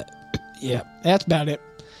 yeah, that's about it.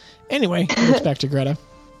 Anyway, he looks back to Greta.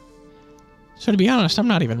 So to be honest, I'm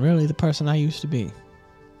not even really the person I used to be.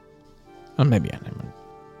 Well, maybe I am.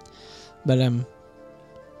 But, I don't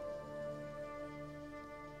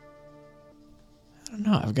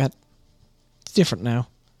know, it's different now.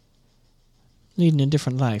 Leading a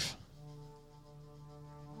different life.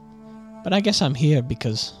 But I guess I'm here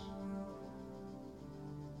because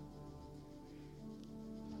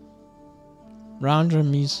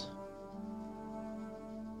Rondram,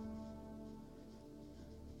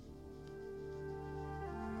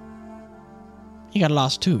 he got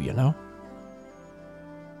lost too, you know?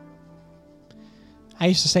 I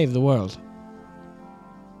used to save the world.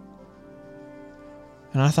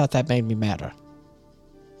 And I thought that made me matter.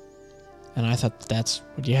 And I thought that's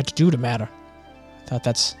what you had to do to matter. I thought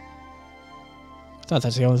that's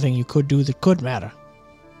the only thing you could do that could matter.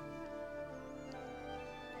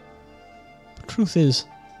 The truth is,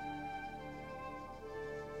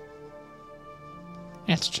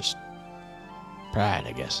 that's just pride,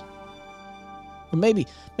 I guess. But maybe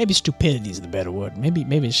stupidity is the better word. Maybe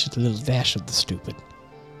it's just a little dash of the stupid.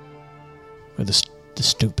 Or the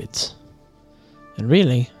stupids. And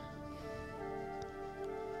really,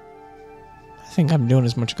 I think I'm doing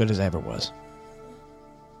as much good as I ever was.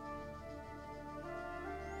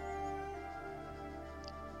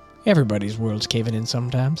 Everybody's world's caving in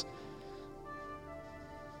sometimes.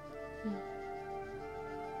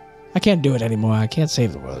 I can't do it anymore. I can't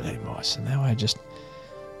save the world anymore. So now I just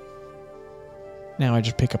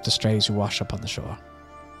pick up the strays who wash up on the shore.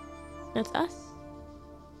 That's us.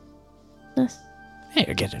 Us. Hey,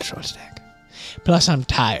 you're getting a short stack. Plus, I'm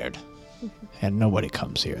tired. And nobody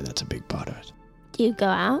comes here. That's a big part of it. Do you go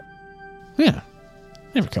out? Yeah.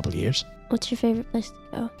 Every couple of years. What's your favorite place to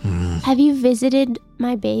go? Have you visited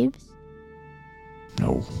my babes?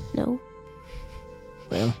 No. No.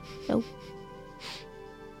 Well? No.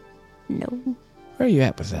 No. Where are you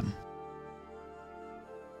at with them?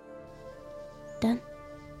 Done.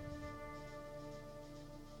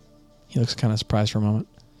 He looks kind of surprised for a moment.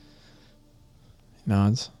 He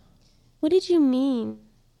nods. What did you mean?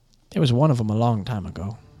 There was one of them a long time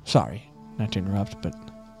ago. Sorry, not to interrupt, but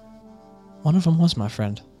one of them was my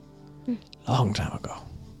friend. Long time ago.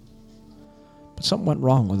 But something went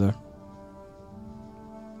wrong with her.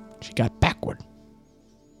 She got backward.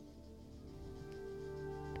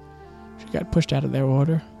 She got pushed out of their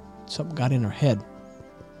order. Something got in her head.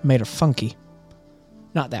 Made her funky.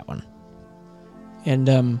 Not that one.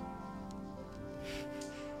 And,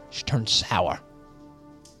 she turned sour.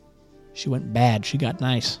 She went bad. She got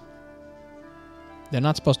nice. They're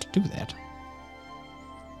not supposed to do that.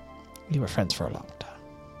 We were friends for a long time.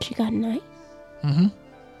 She got nice? Mm-hmm.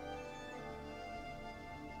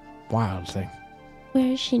 Wild thing.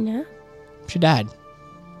 Where is she now? She died.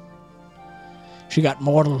 She got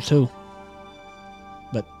mortal too.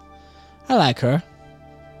 But I like her.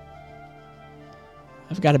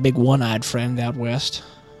 I've got a big one-eyed friend out west.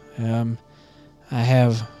 There's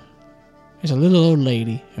a little old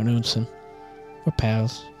lady, Unson. We're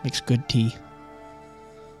pals. Makes good tea.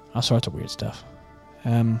 All sorts of weird stuff.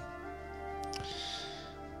 I've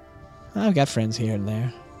got friends here and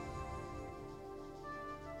there.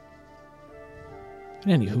 But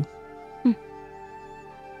anywho. I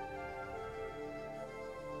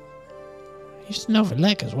used to know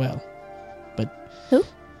Valek as well. But... Who?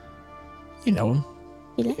 You know him.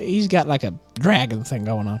 Valek? He's got like a dragon thing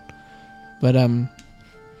going on. But,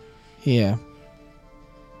 yeah.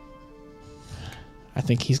 I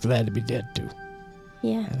think he's glad to be dead, too.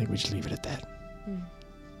 Yeah. I think we should leave it at that.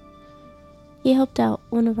 He helped out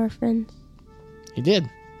one of our friends. He did.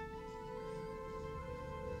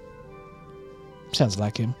 Sounds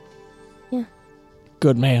like him. Yeah.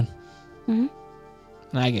 Good man. Mm-hmm.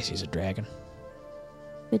 I guess he's a dragon.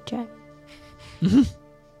 Good dragon.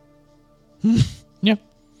 Yep.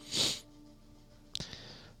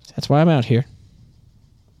 That's why I'm out here.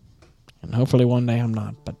 And hopefully one day I'm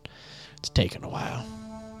not, but it's taken a while.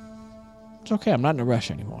 It's okay, I'm not in a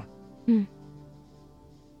rush anymore.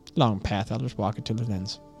 Long path, I'll just walk it till it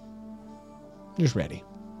ends. Just ready.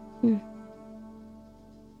 But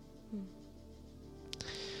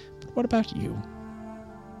what about you?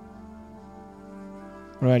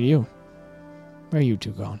 What about you? Where are you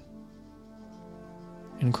two gone?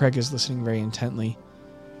 And Craig is listening very intently.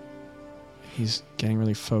 He's getting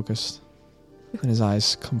really focused. And his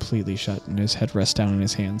eyes completely shut and his head rests down in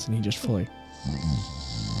his hands and he just fully...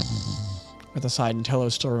 At the side, and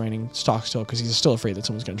Tello's still remaining stock still because he's still afraid that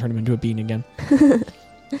someone's going to turn him into a bean again.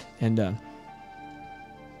 And,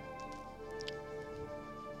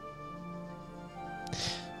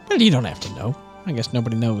 well, you don't have to know. I guess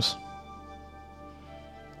nobody knows.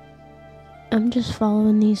 I'm just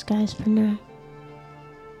following these guys for now.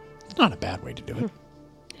 It's not a bad way to do it.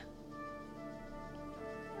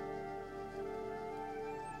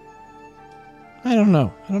 I don't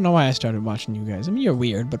know. I don't know why I started watching you guys. I mean, you're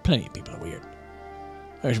weird, but plenty of people are weird.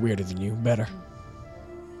 There's weirder than you. Better.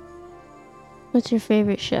 What's your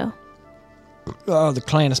favorite show? Oh, the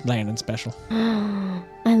Clannis Blandon special. I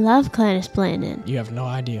love Clannis Blandon. You have no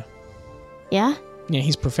idea. Yeah? Yeah,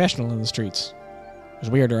 he's professional in the streets. He's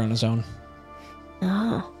weirder on his own.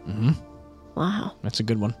 Oh. Mm-hmm. Wow. That's a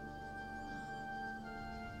good one.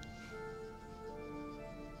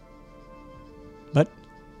 But...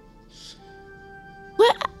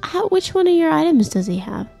 Which one of your items does he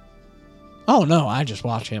have? Oh, no, I just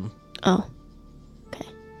watch him. Oh. Okay.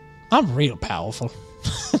 I'm real powerful.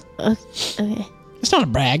 Okay. It's not a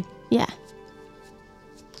brag. Yeah.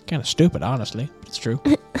 Kind of stupid, honestly, but it's true.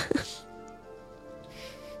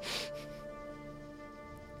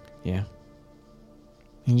 Yeah.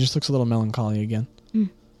 He just looks a little melancholy again.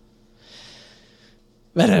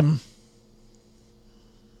 But,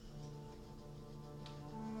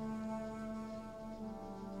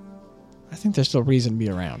 I think there's still reason to be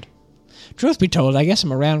around. Truth be told, I guess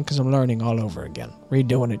I'm around because I'm learning all over again.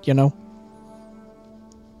 Redoing it, you know?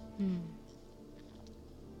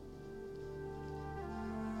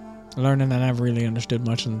 Learning that I never really understood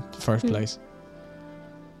much in the first place.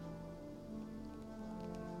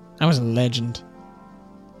 I was a legend.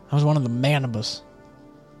 I was one of the Manibus.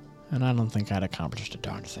 And I don't think I'd accomplished a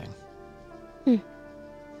darn thing.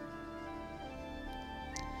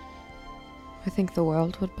 I think the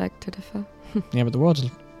world would beg to differ. Yeah, but the world's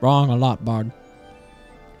wrong a lot, Bard.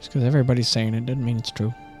 Just because everybody's saying it doesn't mean it's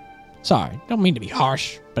true. Sorry, don't mean to be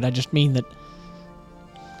harsh, but I just mean that...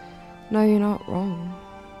 No, you're not wrong.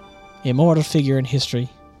 Immortal figure in history.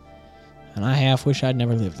 And I half wish I'd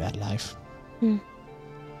never lived that life. I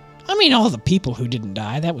mean, all the people who didn't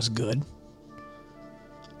die, that was good.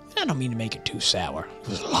 And I don't mean to make it too sour. It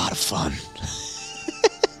was a lot of fun.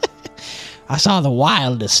 I saw the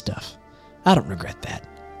wildest stuff. I don't regret that.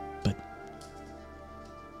 But...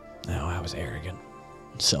 no, I was arrogant.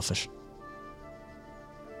 And selfish.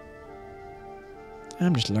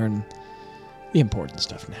 I'm just learning the important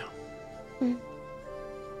stuff now.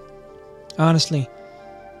 Honestly,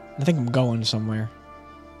 I think I'm going somewhere.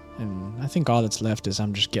 And I think all that's left is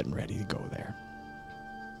I'm just getting ready to go there.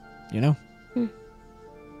 You know?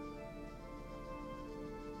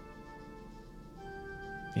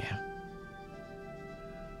 Yeah.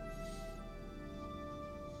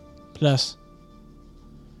 Plus,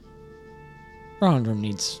 Rondrum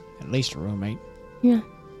needs at least a roommate. Yeah.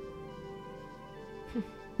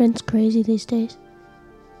 Rent's crazy these days.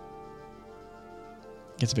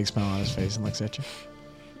 Gets a big smile on his face and looks at you.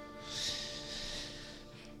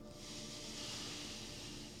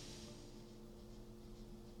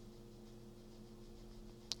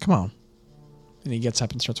 Come on. And he gets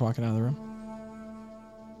up and starts walking out of the room.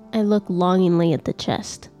 I look longingly at the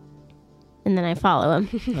chest. And then I follow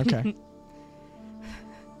him. Okay.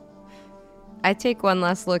 I take one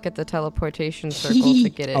last look at the teleportation circle to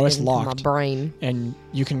get it Oh, it's into my locked. brain. And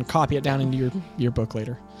you can copy it down into your book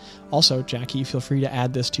later. Also, Jackie, feel free to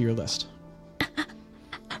add this to your list.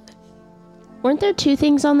 Weren't there 2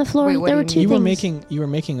 things on the floor? Wait, what there do were you 2 things. You were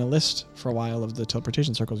making a list for a while of the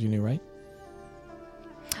teleportation circles, you knew, right?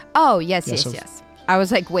 Oh, yes, Yeah, yes, so- yes. I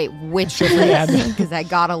was like, wait, which Feel free to add list? Because I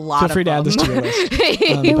got a lot Feel of free to add them. this to your list.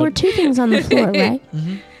 There but- were 2 things on the floor, right?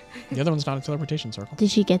 The other one's not a teleportation circle.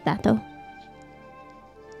 Did she get that though?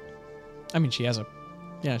 I mean, she has a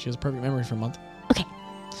perfect memory for a month. Okay.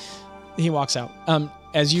 He walks out.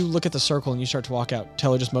 As you look at the circle and you start to walk out,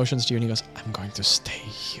 Teller just motions to you and he goes, "I'm going to stay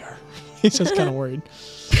here." He's just kind of worried.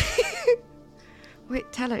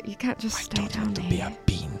 Wait, Teller, you can't just I stay don't down want to there. be a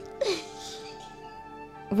bean.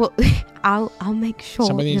 Well, I'll make sure.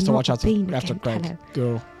 Somebody needs to you're watch not out a bean after again, Greg. Teller.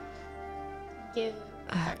 Go.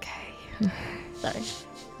 Okay. Sorry.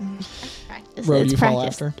 Practice. Ro, It's you follow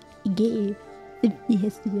practice. after. Gay. He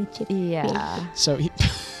has to watch it. Yeah. So he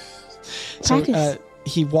Practice.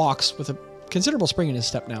 he walks with a considerable spring in his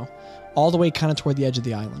step now, all the way kind of toward the edge of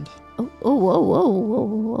the island. Oh, whoa, whoa, whoa,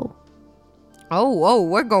 whoa. Oh,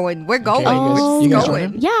 we're going. We're going. you guys join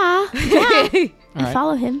him? Yeah. going. All I right.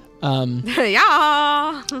 follow him.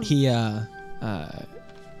 Yeah.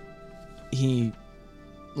 He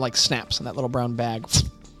like snaps and that little brown bag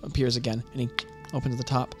appears again and he opens the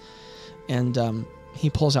top and he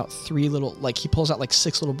pulls out 6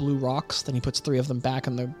 little blue rocks, then he puts 3 of them back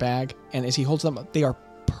in the bag, and as he holds them up, they are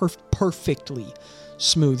perfectly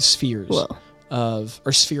smooth spheres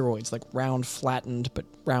or spheroids, like round flattened but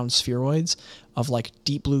round spheroids of like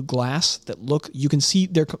deep blue glass that you can see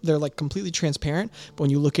they're like completely transparent, but when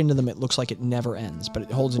you look into them it looks like it never ends, but it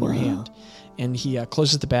holds in your hand. And he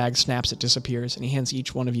closes the bag, snaps, it disappears, and he hands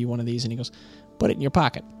each one of you one of these and he goes, "Put it in your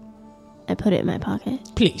pocket, I put it in my pocket.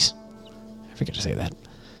 please." I forget to say that.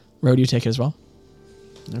 Ro, do you take it as well?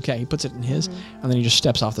 Okay, he puts it in his, and then he just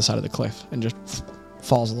steps off the side of the cliff and just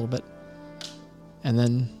falls a little bit. And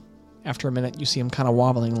then after a minute, you see him kind of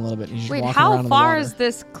wobbling a little bit. He's just Wait, walking how around in the far water. is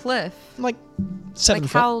this cliff? Like 7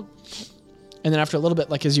 Like foot. how? And then after a little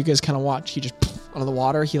bit, like as you guys kind of watch, he just under the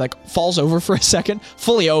water. He like falls over for a second,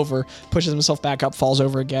 fully over, pushes himself back up, falls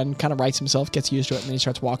over again, kind of rights himself, gets used to it, and then he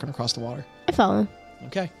starts walking across the water. I follow him.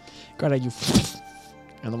 Okay. Greta, you...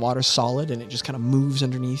 And the water's solid, and it just kind of moves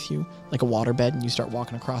underneath you like a waterbed, and you start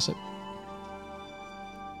walking across it.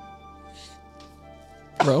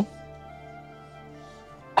 Ro?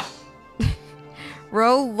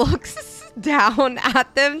 Ro looks down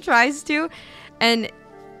at them, tries to, and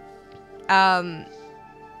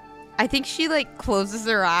I think she like closes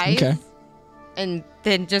her eyes. Okay. And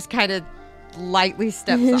then just kind of lightly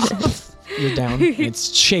steps off. You're down. And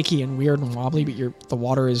it's shaky and weird and wobbly, but the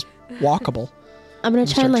water is walkable. I'm going You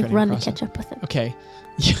to try and start like treading run to across it. catch up with him. Okay.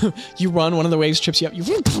 You run, one of the waves trips you up, you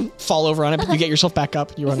fall over on it, but you get yourself back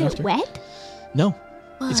up, you Is run it after. wet? No.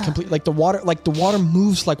 It's complete like the water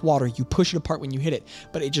moves like water. You push it apart when you hit it,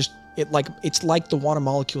 but it's like the water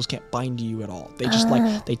molecules can't bind to you at all. They just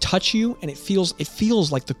like they touch you and it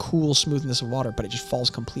feels like the cool smoothness of water, but it just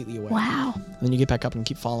falls completely away. Wow. And then you get back up and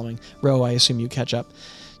keep following. Ro, I assume you catch up.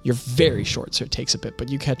 You're very short, so it takes a bit, but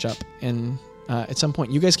you catch up, and at some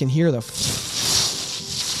point you guys can hear the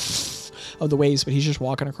of the waves, but he's just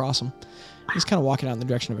walking across them. He's kind of walking out in the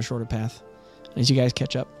direction of a shorter path. And as you guys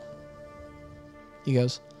catch up, he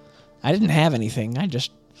goes, "I didn't have anything. I just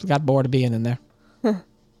got bored of being in there."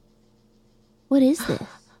 What is this?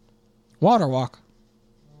 Water walk.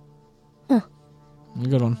 Huh. A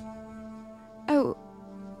good one. Oh,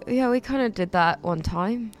 yeah, we kind of did that one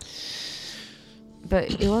time. But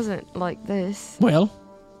it wasn't like this. Well,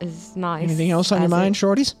 It's nice. anything else on your as mind, it-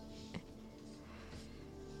 shorties?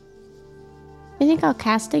 You think I'll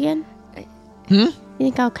cast again? Hmm? You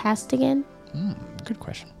think I'll cast again? Good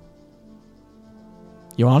question.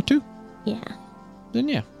 You want to? Yeah. Then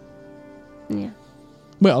yeah. Yeah.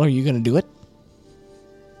 Well, are you going to do it?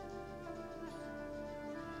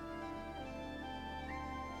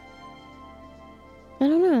 I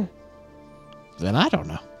don't know. Then I don't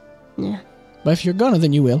know. Yeah. But if you're gonna,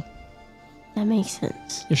 then you will. That makes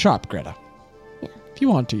sense. You're sharp, Greta. Yeah. If you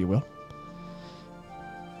want to, you will.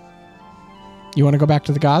 You want to go back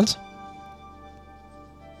to the gods?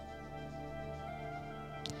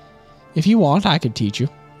 If you want, I could teach you.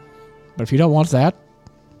 But if you don't want that,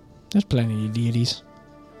 there's plenty of deities.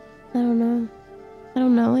 I don't know. I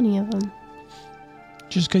don't know any of them.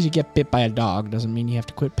 Just because you get bit by a dog doesn't mean you have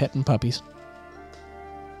to quit petting puppies.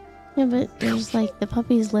 Yeah, but there's like the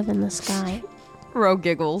puppies live in the sky. Ro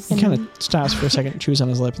giggles. He kind of stops for a second, chews on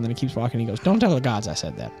his lip, and then he keeps walking. He goes, "Don't tell the gods I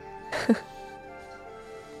said that."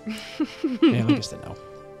 Yeah, I guess they know.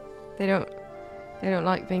 They don't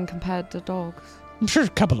like being compared to dogs. I'm sure a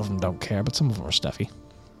couple of them don't care, but some of them are stuffy.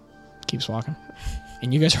 Keeps walking.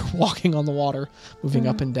 And you guys are walking on the water, moving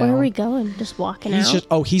up and down. Where are we going? Just walking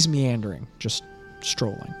out? He's meandering, just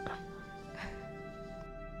strolling.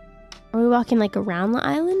 Are we walking like around the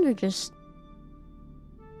island or just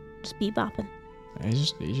bebopping?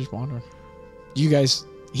 He's just wandering. You guys,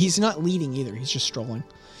 he's not leading either. He's just strolling.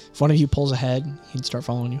 If one of you pulls ahead, he'd start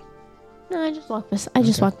following you. No, I just walk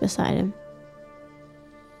beside him.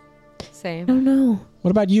 Same. I don't know.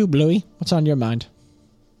 What about you, Bluey? What's on your mind?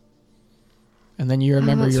 And then you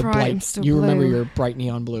remember that's your right, I'm bright. still You remember blue. your bright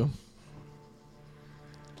neon blue.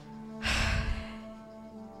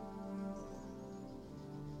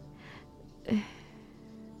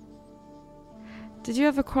 Did you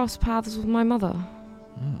ever cross paths with my mother?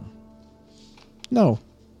 No.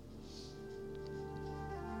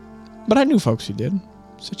 But I knew folks who did.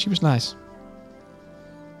 Said she was nice.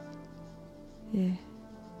 Yeah.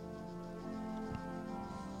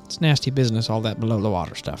 It's nasty business, all that below the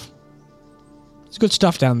water stuff. It's good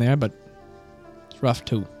stuff down there, but it's rough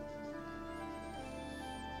too.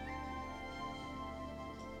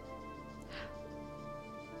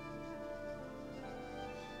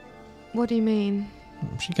 What do you mean?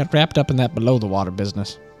 She got wrapped up in that below the water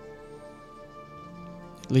business.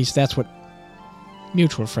 At least that's what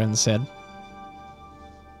mutual friends said.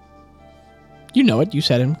 You know it. You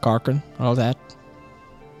said him, Karkin, all that.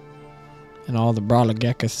 And all the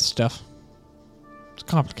Brawlagekith stuff. It's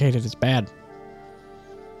complicated. It's bad.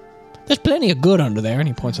 There's plenty of good under there, and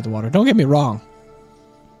he points at the water. Don't get me wrong.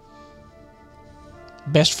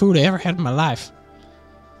 Best food I ever had in my life.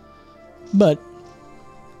 But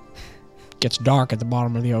it gets dark at the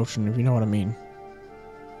bottom of the ocean, if you know what I mean.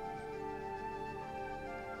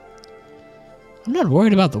 I'm not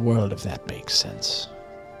worried about the world, if that makes sense.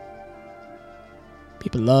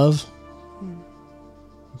 People love.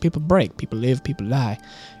 People break. People live. People die.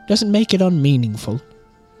 Doesn't make it unmeaningful.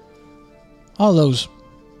 All those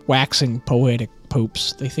waxing poetic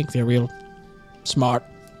popes, they think they're real smart.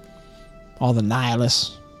 All the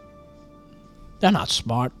nihilists. They're not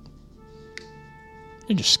smart.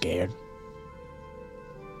 They're just scared.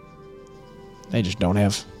 They just don't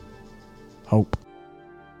have hope.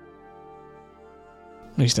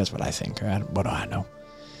 At least that's what I think. Or what do I know?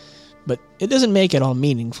 But it doesn't make it all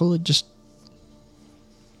meaningful. It just...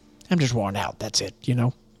 I'm just worn out. That's it, you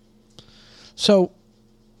know? So,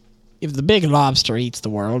 if the big lobster eats the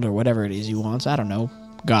world, or whatever it is he wants, I don't know.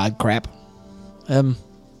 God crap. That'd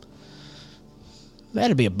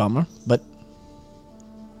be a bummer, but...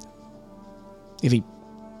 If he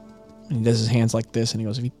does his hands like this, and he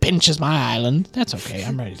goes, if he pinches my island, that's okay.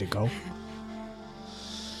 I'm ready to go.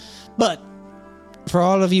 But, for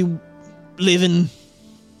all of you living...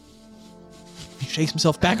 He shakes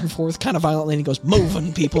himself back and forth kind of violently, and he goes,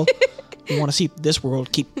 moving, people. You want to see this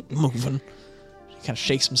world keep moving. He kind of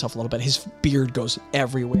shakes himself a little bit. His beard goes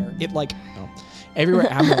everywhere. Everywhere.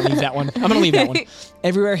 I'm going to leave that one.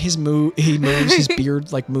 Everywhere he moves, his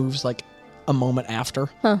beard moves a moment after.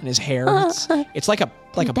 And his hair, it's like a...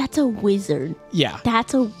 That's a wizard. Yeah.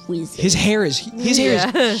 That's a wizard. His hair is huge.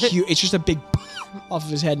 It's just a big off of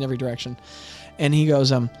his head in every direction. And he goes,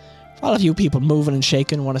 for all of you people moving and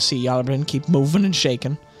shaking, want to see Yalabrin keep moving and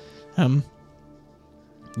shaking. You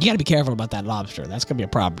got to be careful about that lobster. That's going to be a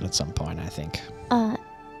problem at some point, I think.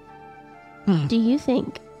 Do you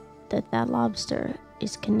think that lobster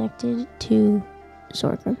is connected to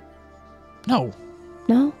Zorgrim? No.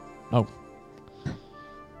 No? No.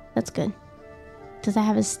 That's good. Does I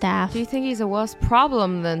have his staff? Do you think he's a worse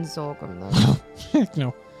problem than Zorgrim, though?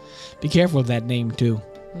 No. Be careful with that name, too.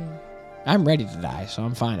 I'm ready to die, so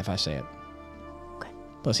I'm fine if I say it. Okay.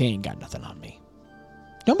 Plus, he ain't got nothing on me.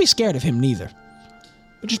 Don't be scared of him, neither.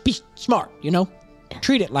 But just be smart, you know?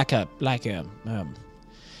 Treat it like a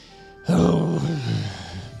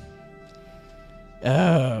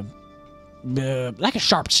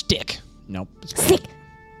sharp stick. Nope. Stick.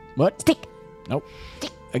 What? Stick. Nope.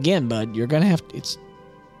 Stick. Again, bud, you're gonna have to... It's...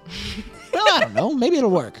 Well, I don't know. Maybe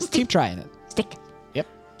it'll work. Keep trying it. Stick. Yep.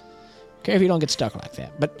 Okay if you don't get stuck like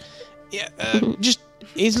that. But, yeah, just...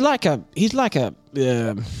 He's like a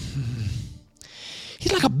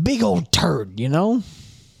big old turd, you know?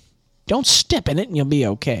 Don't step in it and you'll be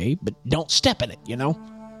okay, but don't step in it, you know?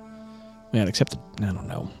 Well, except, I don't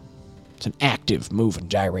know. It's an active, moving,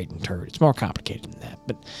 gyrating turd. It's more complicated than that,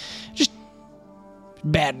 but just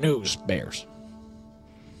bad news, bears.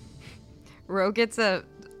 Ro gets a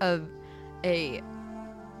a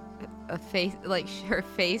face, like her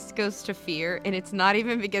face goes to fear, and it's not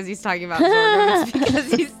even because he's talking about Zorgrim, it's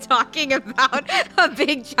because he's talking about a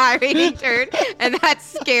big gyrating turd, and that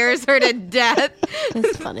scares her to death.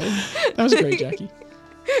 That's funny. That was great, Jackie.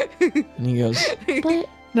 And he goes, But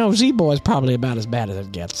No, Z-Boy's probably about as bad as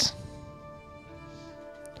it gets.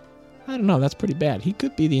 I don't know, that's pretty bad. He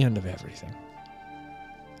could be the end of everything.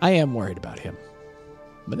 I am worried about him.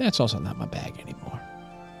 But that's also not my bag anymore.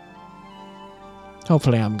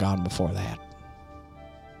 Hopefully I'm gone before that.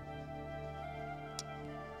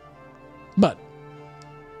 But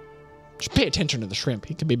just pay attention to the shrimp.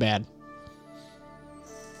 He could be bad.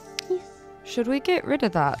 Should we get rid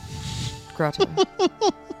of that, Greta?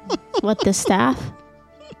 what, the staff?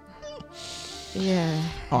 Yeah.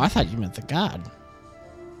 Oh, I thought you meant the god.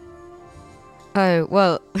 Oh,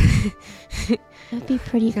 well. That'd be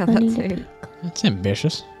pretty Yeah, funny that to too. be. That's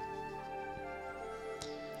ambitious.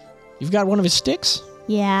 You've got one of his sticks?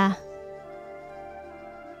 Yeah.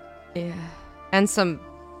 Yeah. And some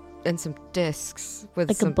discs with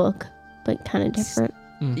Like some a book, but kind of different.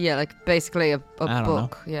 yeah, like basically a I don't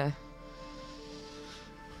book. Yeah.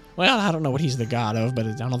 Well, I don't know what he's the god of, but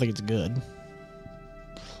I don't think it's good.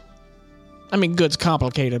 I mean, good's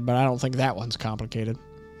complicated, but I don't think that one's complicated.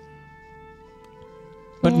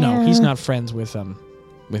 But no, he's Yeah. not friends with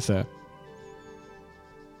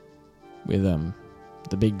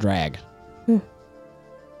the big drag. Hmm.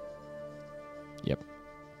 Yep.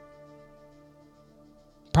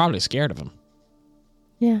 Probably scared of him.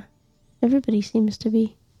 Yeah. Everybody seems to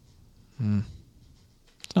be.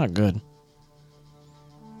 It's not good.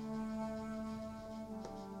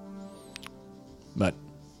 But,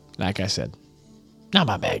 like I said, not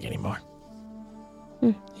my bag anymore.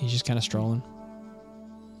 He's just kind of strolling.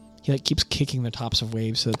 He like keeps kicking the tops of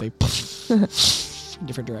waves so that they in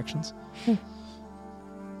different directions.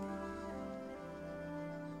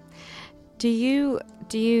 Do you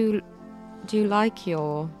like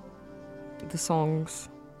the songs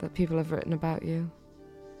that people have written about you?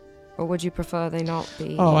 Or would you prefer they not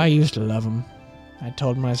be Oh, I used to love him. I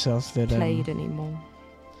told myself that played anymore?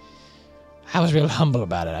 I was real humble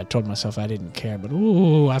about it. I told myself I didn't care, but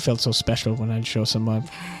ooh, I felt so special when I'd show someone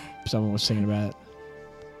was singing about it.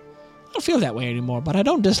 I don't feel that way anymore, but I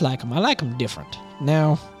don't dislike them. I like them different.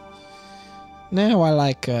 Now I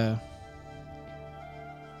like, I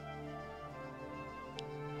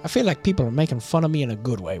feel like people are making fun of me in a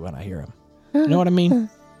good way when I hear them. You know what I mean?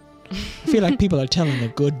 I feel like people are telling a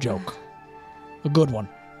good joke. A good one.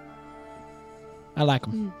 I like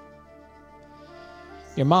them.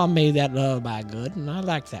 Your mom made that lullaby good, and I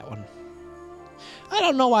like that one. I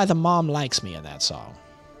don't know why the mom likes me in that song.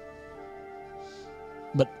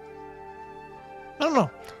 But, I don't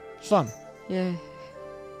know. It's fun. Yeah.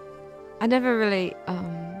 I never really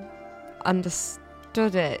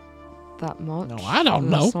understood it that much. No, I don't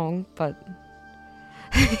the know. Song, but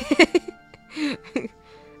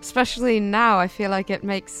especially now, I feel like it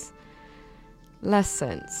makes less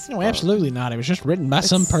sense. No, but absolutely not. It was just written by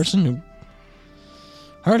some It's- person who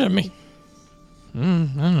heard of me. I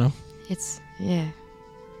don't know. It's yeah.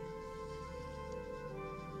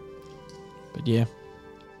 But yeah.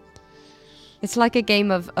 It's like a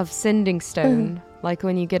game of sending stone. Like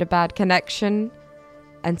when you get a bad connection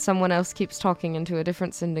and someone else keeps talking into a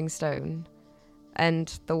different sending stone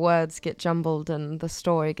and the words get jumbled and the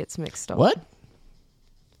story gets mixed up. What?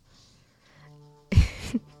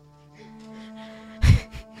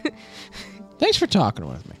 Thanks for talking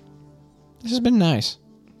with me. This has been nice.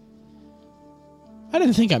 I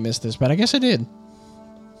didn't think I missed this, but I guess I did.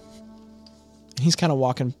 He's kind of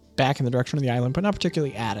walking back in the direction of the island, but not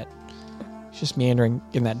particularly at it. He's just meandering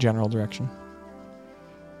in that general direction.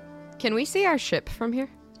 Can we see our ship from here?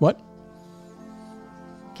 What?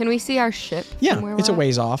 Can we see our ship? Yeah, from where it's a we're at?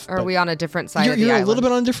 ways off. Or are but we on a different side you're of the you're island? a little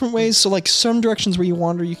bit on different ways, so like some directions where you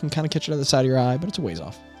wander, you can kind of catch it at the side of your eye, but it's a ways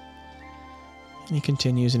off. And he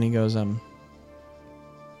continues and he goes, I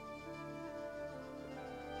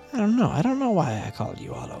don't know. I don't know why I called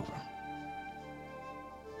you all over.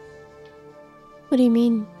 What do you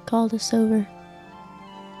mean, called us over?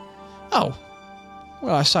 Oh.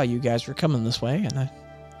 Well, I saw you guys were coming this way, and I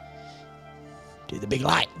did the big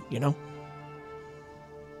light, you know?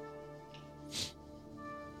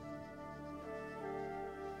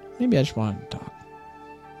 Maybe I just wanted to talk.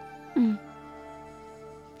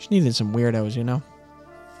 Just needed some weirdos, you know?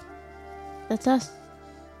 That's us.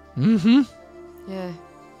 Mm-hmm. Yeah.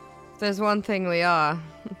 If there's one thing we are,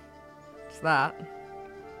 it's that.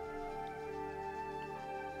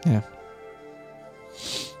 Yeah.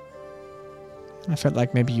 I felt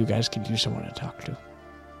like maybe you guys could use someone to talk to.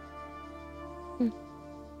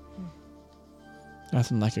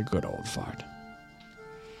 Nothing like a good old fart.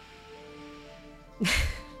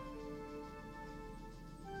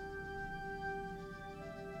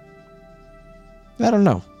 I don't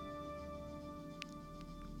know.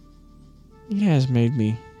 You guys made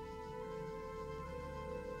me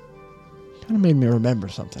remember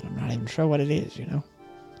something. I'm not even sure what it is, you know?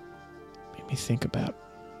 Made me think about.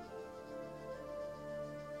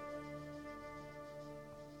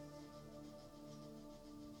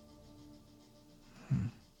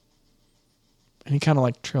 And he kind of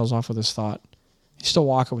like trails off with his thought. He's still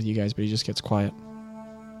walking with you guys, but he just gets quiet.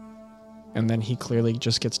 And then he clearly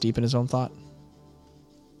just gets deep in his own thought.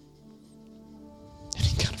 And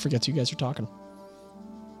he kind of forgets you guys are talking.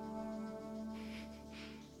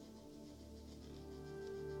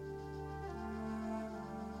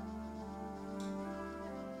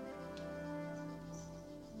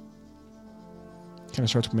 Kind of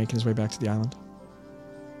starts making his way back to the island.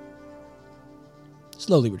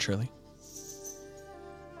 Slowly but surely.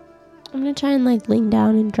 I'm going to try and like lean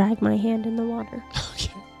down and drag my hand in the water.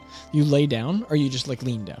 Okay. You lay down or you just like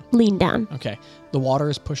lean down? Lean down. Okay. The water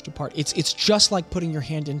is pushed apart. It's just like putting your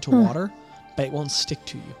hand into water, but it won't stick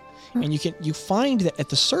to you. And you find that at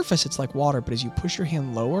the surface it's like water, but as you push your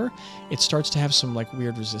hand lower, it starts to have some like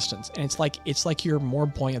weird resistance. And it's like you're more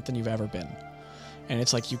buoyant than you've ever been. And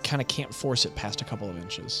it's like you kind of can't force it past a couple of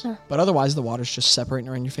inches. But otherwise the water's just separating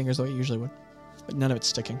around your fingers the way it usually would. But none of it's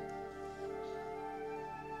sticking.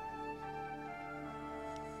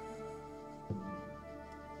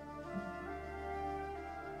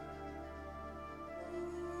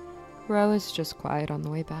 Ro is just quiet on the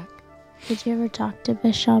way back. Did you ever talk to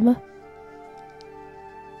Bishaba?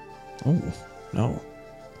 Oh, no.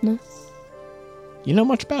 No? You know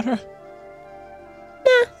much about her?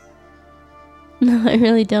 No, I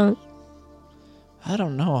really don't. I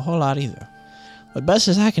don't know a whole lot either. But best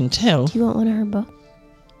as I can tell... Do you want one of her books?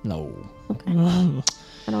 No. Okay.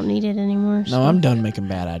 I don't need it anymore. No, I'm done making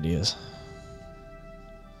bad ideas.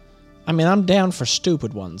 I mean, I'm down for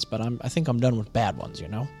stupid ones, but I think I'm done with bad ones, you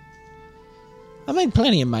know? I made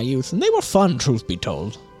plenty in my youth, and they were fun, truth be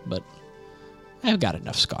told. But I've got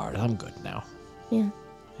enough scars. I'm good now. Yeah.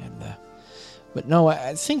 And, but no,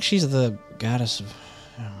 I think she's the goddess of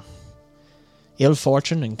ill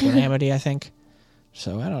fortune and calamity, I think.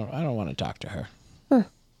 So I don't want to talk to her. Huh.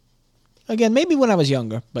 Again, maybe when I was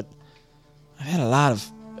younger, but I've had a lot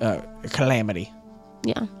of calamity.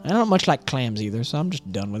 Yeah. I don't much like clams either, so I'm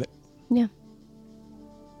just done with it. Yeah.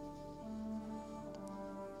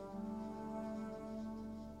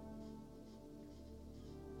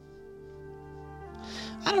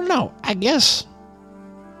 I don't know. I guess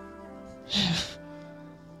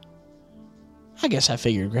I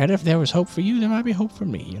figured, Greta, if there was hope for you, there might be hope for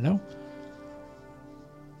me, you know?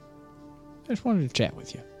 I just wanted to chat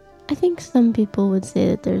with you. I think some people would say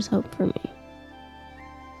that there's hope for me.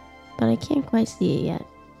 But I can't quite see it yet.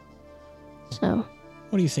 So.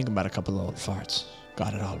 What do you think about a couple of old farts?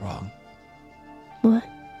 Got it all wrong. What?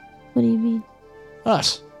 What do you mean?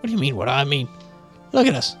 Us. What do you mean what I mean? Look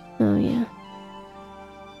at us. Oh, yeah.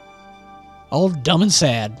 Old, dumb, and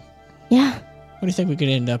sad. Yeah. What do you think we could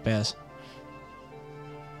end up as?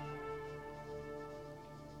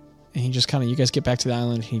 And he just kind of, you guys get back to the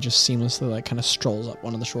island, and he just seamlessly, like, kind of strolls up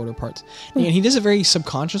one of the shorter parts. And he does it very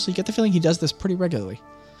subconsciously. You get the feeling he does this pretty regularly.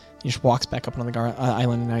 He just walks back up on the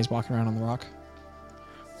island, and now he's walking around on the rock.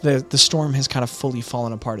 The storm has kind of fully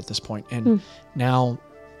fallen apart at this point, and now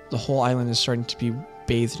the whole island is starting to be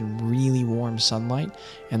bathed in really warm sunlight,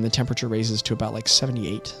 and the temperature raises to about, like,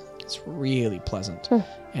 78. It's really pleasant.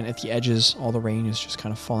 And at the edges, all the rain is just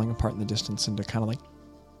kind of falling apart in the distance into kind of like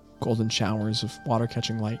golden showers of water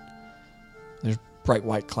catching light. There's bright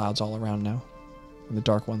white clouds all around now, and the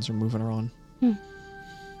dark ones are moving around. And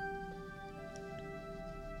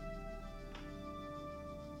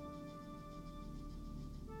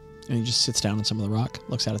he just sits down on some of the rock,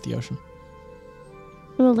 looks out at the ocean.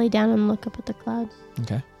 I'm going to lay down and look up at the clouds.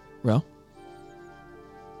 Okay. Ro?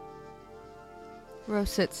 Ro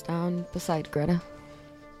sits down beside Greta.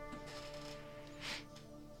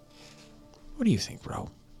 What do you think, Ro?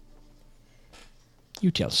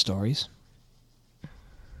 You tell stories.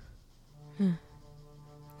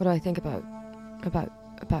 What do I think about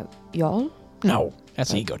y'all? No,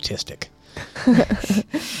 that's egotistic. What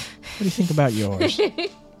do you think about yours?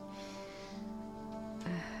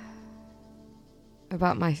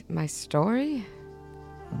 About my story?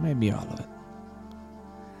 Well, maybe all of it.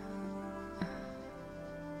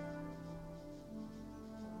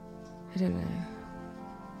 I don't know.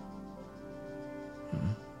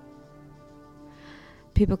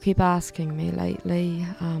 People keep asking me lately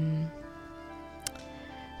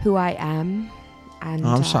who I am And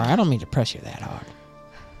I'm sorry, I don't mean to press you that hard.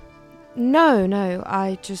 No,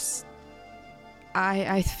 I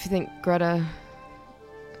think Greta,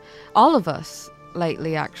 all of us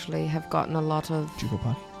lately actually have gotten a lot of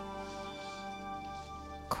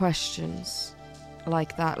questions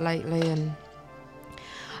like that lately, and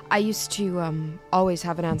I used to always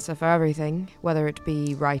have an answer for everything, whether it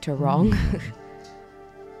be right or wrong.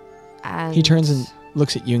 And he turns and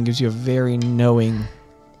looks at you and gives you a very knowing,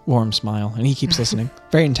 warm smile, and he keeps listening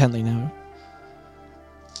very intently now.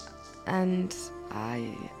 And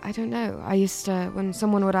I don't know. I used to, when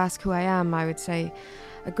someone would ask who I am, I would say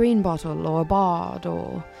a green bottle or a bard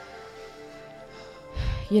or,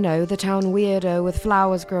 you know, the town weirdo with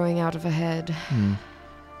flowers growing out of her head.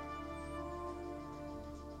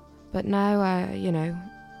 But now, you know,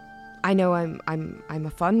 I know I'm a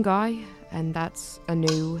fun guy, and that's a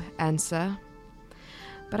new answer.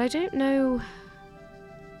 But I don't know.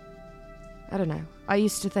 I don't know. I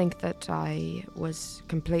used to think that I was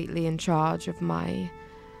completely in charge of my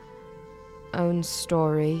own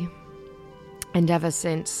story. And ever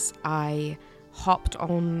since I hopped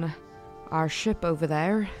on our ship over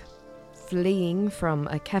there, fleeing from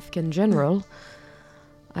a Kefkin general,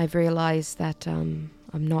 I've realized that I'm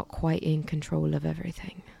not quite in control of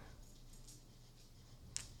everything.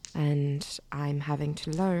 And I'm having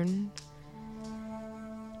to learn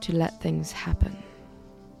to let things happen.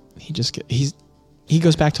 He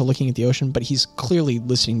goes back to looking at the ocean, but he's clearly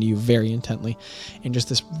listening to you very intently, and just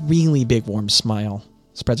this really big warm smile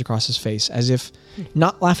spreads across his face, as if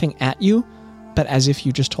not laughing at you, but as if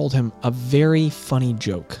you just told him a very funny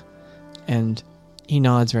joke. And he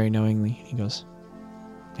nods very knowingly. He goes,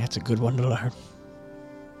 "That's a good one to learn."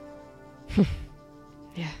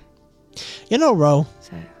 Yeah. You know, Ro,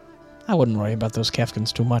 So, I wouldn't worry about those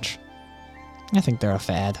Kefkins too much. I think they're a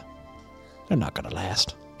fad. They're not going to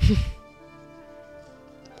last.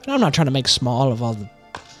 And I'm not trying to make small of all the...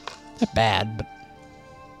 They're bad, but...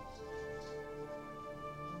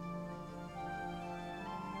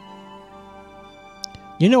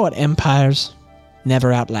 You know what empires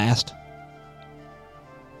never outlast?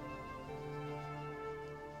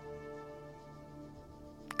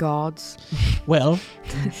 gods. Well,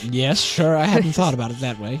 yes, sure, I hadn't thought about it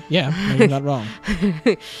that way. Yeah, no, you're not wrong.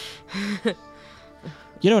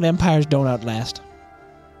 You know what empires don't outlast?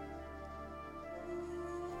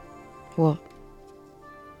 What?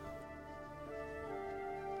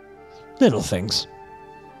 Little things.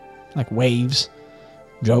 Like waves,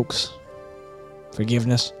 jokes,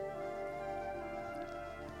 forgiveness.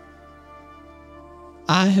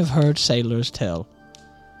 I have heard sailors tell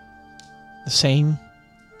the same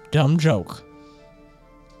dumb joke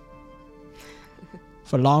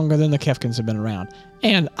for longer than the Kefkins have been around.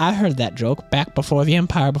 And I heard that joke back before the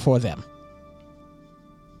Empire before them.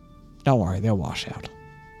 Don't worry, they'll wash out.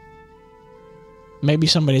 Maybe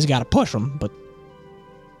somebody's got to push them, but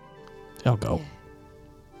they'll go.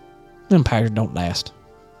 Empires don't last.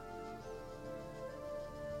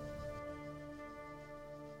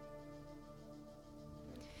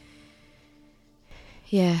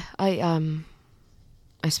 Yeah, I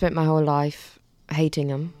spent my whole life hating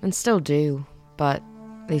them, and still do, but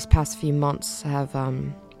these past few months have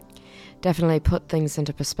definitely put things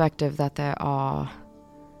into perspective that there are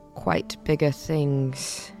quite bigger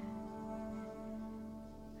things,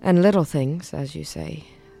 and little things, as you say,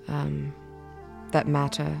 that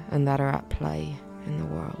matter and that are at play in the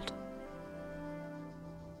world.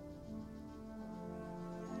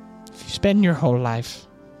 If you spend your whole life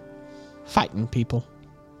fighting people,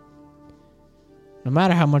 no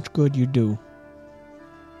matter how much good you do,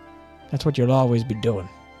 that's what you'll always be doing.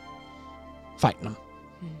 Fighting them.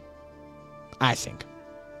 I think.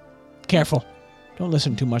 Careful. Don't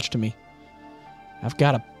listen too much to me.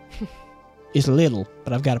 It's little,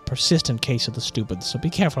 but I've got a persistent case of the stupid, so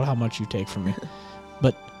be careful how much you take from me.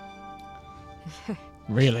 But,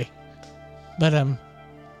 really. But,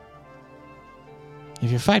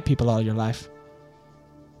 if you fight people all your life,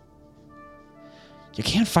 you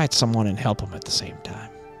can't fight someone and help them at the same time.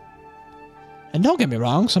 And don't get me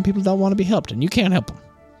wrong, some people don't want to be helped, and you can't help them.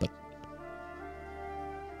 But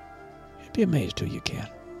you'd be amazed who you can.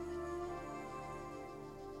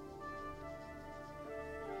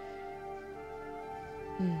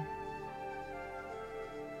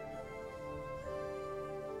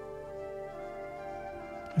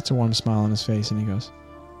 It's a warm smile on his face, and he goes,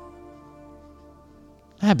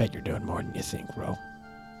 I bet you're doing more than you think, Ro.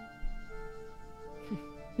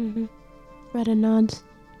 Mm-hmm. Greta nods.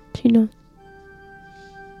 She nods.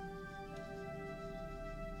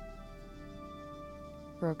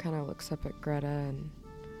 Ro kind of looks up at Greta and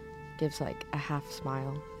gives like a half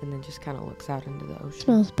smile and then just kind of looks out into the ocean.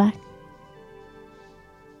 Smells back.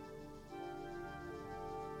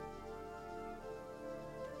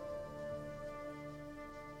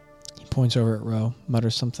 He points over at Ro,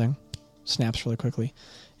 mutters something, snaps really quickly,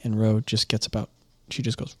 and Ro just gets about, she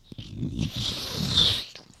just goes,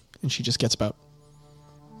 and she just gets about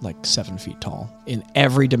like 7 feet tall. In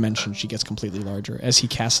every dimension, she gets completely larger as he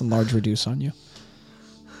casts Enlarge Reduce on you.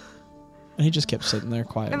 And he just kept sitting there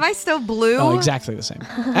quiet. Am I still blue? Oh, exactly the same.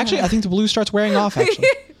 Actually, I think the blue starts wearing off, actually.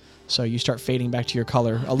 So you start fading back to your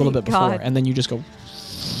color a little bit before, and then you just go,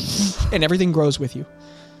 and everything grows with you.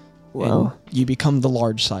 Whoa. And you become the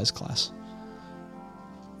large size class.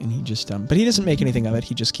 And he just, but he doesn't make anything of it.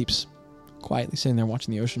 He just keeps quietly sitting there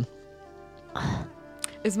watching the ocean.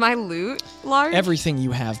 Is my loot large? Everything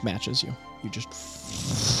you have matches you. You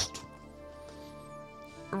just...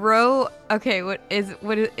 Ro, okay, what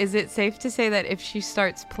is it safe to say that if she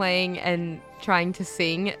starts playing and trying to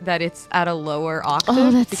sing that it's at a lower octave?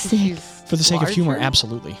 Oh, that's because sick. she's For the sake of humor, larger?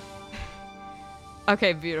 absolutely.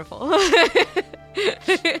 Okay, beautiful.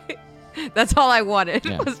 That's all I wanted,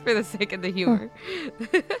 Yeah. was for the sake of the humor.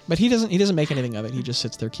 But he doesn't make anything of it. He just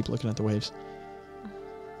sits there, keep looking at the waves.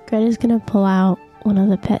 Greta's gonna pull out one of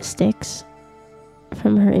the pet sticks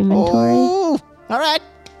from her inventory. Oh, all right.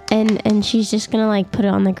 And she's just gonna like put it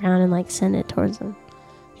on the ground and like send it towards him.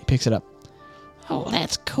 He picks it up. Oh,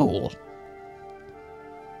 that's cool.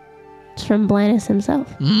 It's from Blannis himself.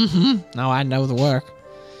 Mm-hmm. No, I know the work.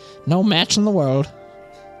 No match in the world.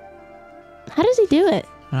 How does he do it?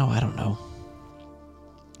 No, I don't know.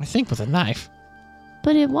 I think with a knife.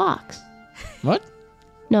 But it walks. What?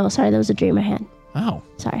 No, sorry, that was a dream I had. Oh.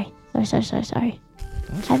 Sorry. Sorry.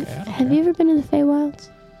 Okay. Have you ever been to the Feywilds?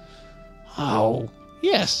 Oh,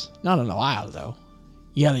 yes. Not in a while, though.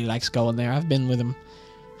 Yelly likes going there. I've been with him,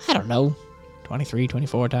 I don't know, 23,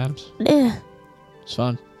 24 times. Yeah, It's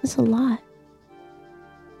fun. that's a lot.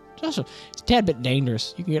 It's a tad bit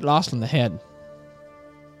dangerous. You can get lost in the head.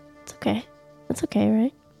 It's okay. That's okay,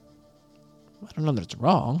 right? I don't know that it's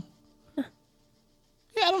wrong.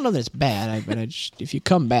 Yeah, I don't know that it's bad, but if you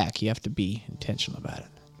come back, you have to be intentional about it.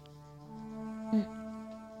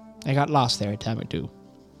 I got lost there a time or two.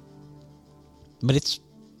 But it's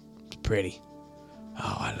pretty.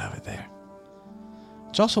 Oh, I love it there.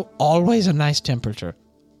 It's also always a nice temperature.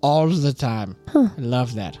 All the time. Huh. I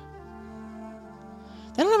love that.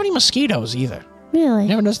 They don't have any mosquitoes either. Really?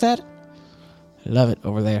 Never noticed that? I love it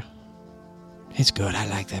over there. It's good. I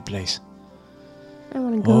like that place. I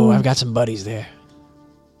want to go. Oh, I've got some buddies there.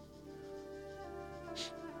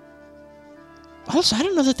 Also, I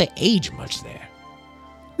don't know that they age much there.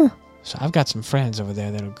 Huh. So I've got some friends over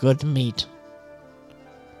there that are good to meet.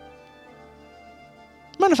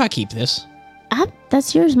 Mind if I keep this?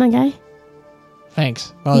 That's yours, my guy.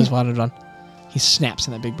 Thanks. Well, he's wanted one. He snaps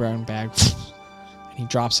in that big brown bag. And he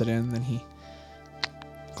drops it in, then he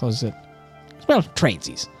closes it. Well,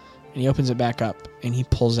 tradesies. And he opens it back up, and he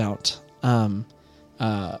pulls out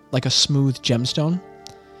like a smooth gemstone.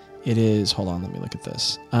 It is, hold on, let me look at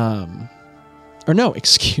this. Or no,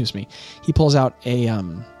 excuse me. He pulls out a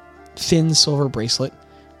thin silver bracelet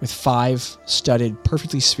with 5 studded,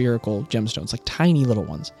 perfectly spherical gemstones, like tiny little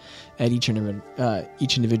ones, at each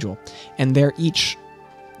individual, and they're each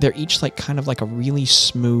like kind of like a really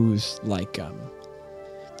smooth, like they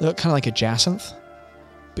look kind of like a jacinth,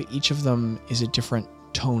 but each of them is a different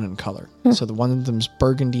tone and color. So the one of them's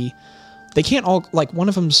burgundy. They can't all, like, one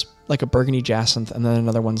of them's like a burgundy jacinth, and then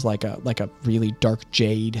another one's like a really dark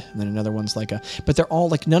jade, and then another one's like but they're all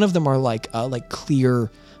like, none of them are like clear,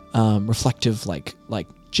 reflective like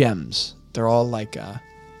gems. They're all like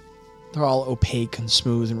they're all opaque and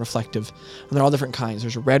smooth and reflective, and they're all different kinds.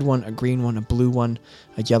 There's a red one, a green one, a blue one,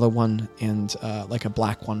 a yellow one, and like a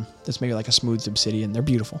black one that's maybe like a smooth obsidian. They're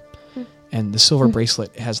beautiful. And the silver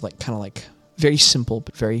bracelet has like kind of like very simple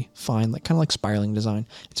but very fine, like kind of like spiraling design.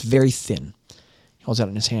 It's very thin. He holds it out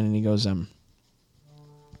in his hand and he goes, this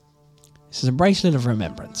is a bracelet of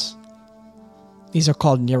remembrance. These are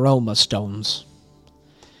called Neuroma stones.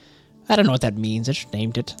 I don't know what that means. I just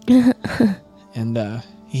named it. And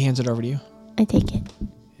he hands it over to you. I take it.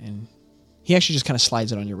 And he actually just kind of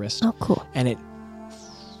slides it on your wrist. Oh, cool. And it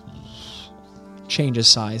changes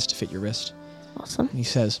size to fit your wrist. Awesome. And he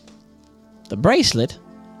says, The bracelet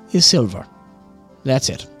is silver. That's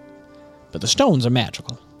it. But the stones are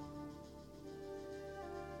magical.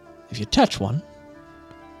 If you touch one,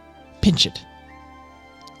 pinch it.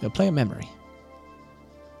 They'll play a memory.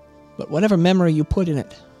 But whatever memory you put in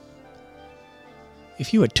it,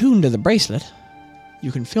 if you attune to the bracelet,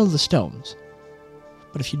 you can fill the stones.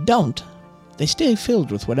 But if you don't, they stay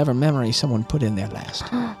filled with whatever memory someone put in there last.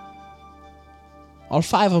 All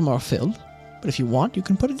 5 of them are filled, but if you want, you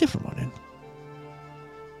can put a different one in.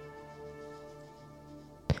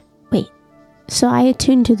 Wait, so I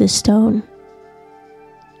attune to the stone.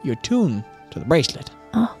 You attune to the bracelet.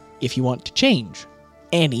 Oh. If you want to change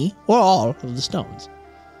any or all of the stones.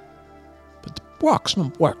 But the rocks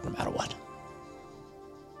don't work no matter what.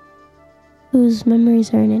 Whose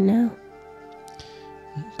memories are in it now?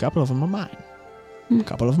 A couple of them are mine. A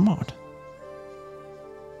couple of them aren't.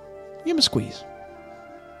 Give them a squeeze.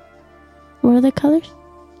 What are the colors?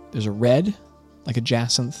 There's a red, like a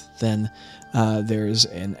jacinth. Then there's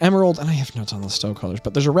an emerald, and I have notes on the stone colors,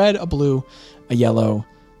 but there's a red, a blue, a yellow,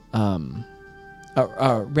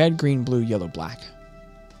 red, green, blue, yellow, black.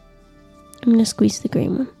 I'm going to squeeze the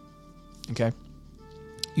green one. Okay.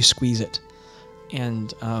 You squeeze it,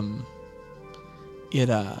 and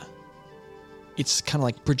it's kind of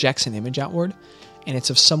like projects an image outward, and it's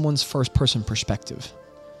of someone's first-person perspective,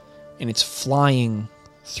 and it's flying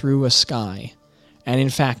through a sky, and in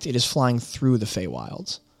fact, it is flying through the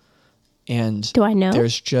Feywilds. And do I know?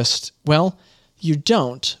 There's just, well, you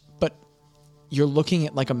don't, but you're looking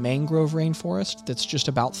at like a mangrove rainforest that's just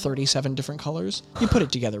about 37 different colors. You put it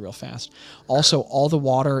together real fast. Also, all the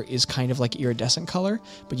water is kind of like iridescent color,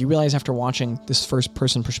 but you realize after watching this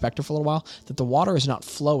first-person perspective for a little while that the water is not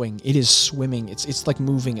flowing, it is swimming. It's like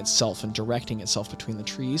moving itself and directing itself between the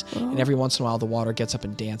trees, and every once in a while the water gets up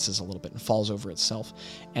and dances a little bit and falls over itself.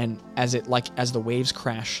 And as the waves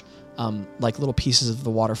crash, like little pieces of the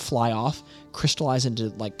water fly off, crystallize into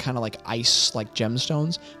like kind of like ice, like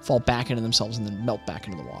gemstones, fall back into themselves and then melt back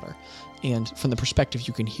into the water. And from the perspective,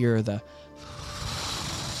 you can hear the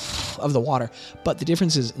of the water. But the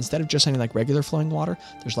difference is, instead of just sounding like regular flowing water,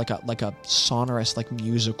 there's like a sonorous, like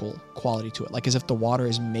musical quality to it, like as if the water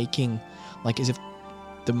is making, like as if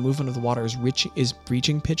the movement of the water is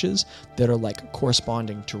reaching pitches that are like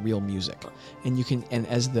corresponding to real music. And you can, and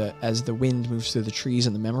as the wind moves through the trees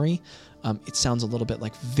and the memory, it sounds a little bit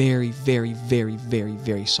like very, very, very, very,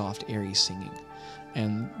 very soft, airy singing.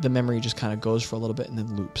 And the memory just kind of goes for a little bit and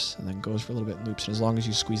then loops, and then goes for a little bit and loops. And as long as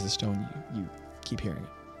you squeeze the stone, you keep hearing it.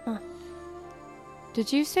 Huh.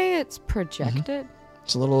 Did you say it's projected?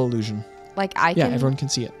 It's a little illusion. Like I can. Yeah, everyone can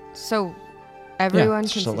see it. So everyone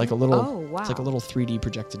it's can just see like it? a little. Oh wow. It's like a little 3D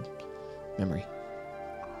projected memory.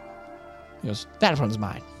 He goes, That one's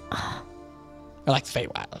mine. I like the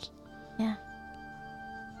Feywild. Yeah.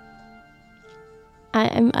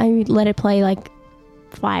 I let it play like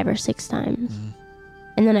 5 or 6 times. Mm-hmm.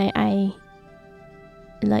 And then I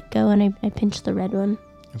let go and I pinch the red one.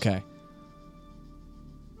 okay.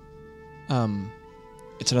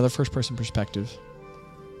 It's another first-person perspective.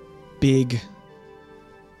 Big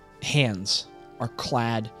hands are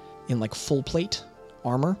clad in like full plate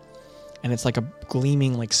armor, and it's like a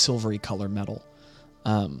gleaming like silvery color metal.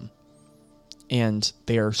 And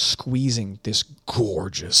they are squeezing this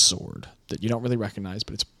gorgeous sword that you don't really recognize,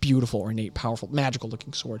 but it's beautiful, ornate, powerful, magical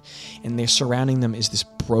looking sword. And they're surrounding them is this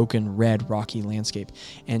broken red rocky landscape.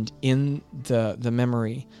 And in the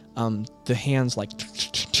memory, the hands like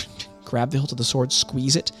grab the hilt of the sword,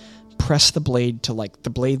 squeeze it, press the blade to like the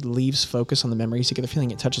blade leaves focus on the memory, so you get the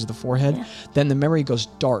feeling it touches the forehead. Yeah. Then the memory goes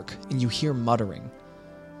dark and you hear muttering,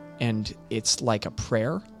 and it's like a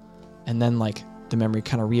prayer. And then like the memory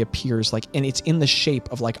kind of reappears, like, and it's in the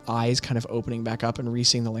shape of like eyes kind of opening back up and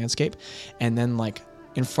re-seeing the landscape. And then like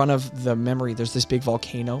in front of the memory, there's this big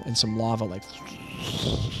volcano and some lava like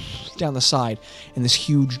down the side, and this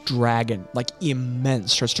huge dragon, like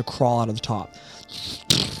immense, starts to crawl out of the top.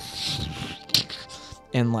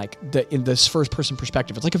 And like in this first person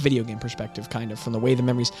perspective, it's like a video game perspective kind of, from the way the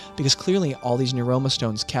memories, because clearly all these neuroma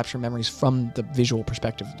stones capture memories from the visual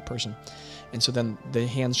perspective of the person. And so then the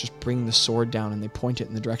hands just bring the sword down and they point it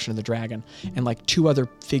in the direction of the dragon. And like 2 other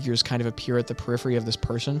figures kind of appear at the periphery of this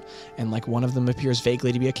person. And like one of them appears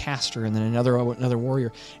vaguely to be a caster, and then another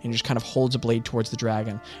warrior, and just kind of holds a blade towards the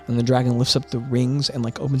dragon. And the dragon lifts up the rings and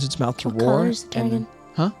like opens its mouth to What roar. color is the dragon?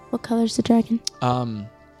 Huh? What color is the dragon?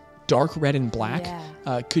 Dark red and black.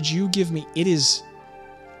 Yeah. Could you give me, it is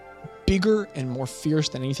bigger and more fierce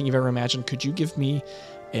than anything you've ever imagined. Could you give me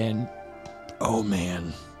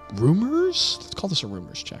rumors? Let's call this a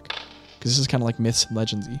rumors check, because this is kind of like myths and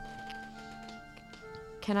legendsy.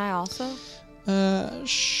 Can I also?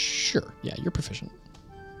 Sure. Yeah, you're proficient.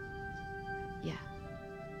 Yeah.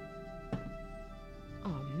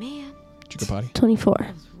 Oh man. Did you go potty? 24.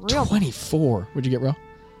 That was real. 24. What'd you get, bro?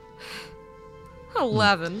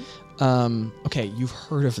 11. Okay, you've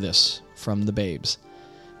heard of this from the babes.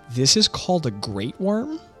 This is called a great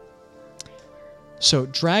worm. So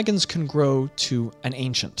dragons can grow to an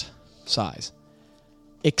ancient size,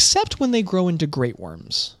 except when they grow into great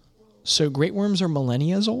worms. So great worms are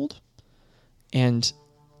millennia old, and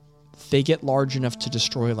they get large enough to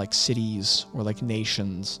destroy like cities or like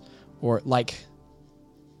nations or like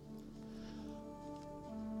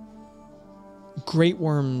great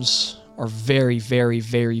worms are very, very,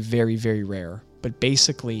 very, very, very rare. But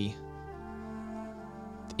basically,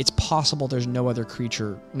 it's possible there's no other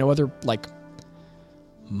creature, no other like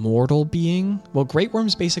mortal being. Well, great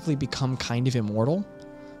worms basically become kind of immortal,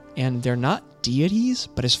 and they're not deities,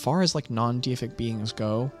 but as far as like non-deific beings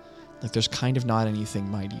go, like there's kind of not anything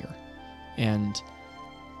mightier. And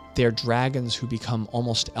they're dragons who become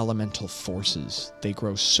almost elemental forces. They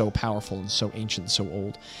grow so powerful and so ancient, so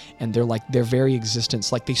old. And they're like, their very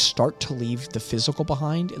existence, like they start to leave the physical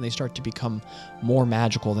behind and they start to become more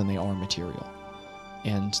magical than they are material.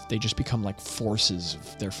 And they just become like forces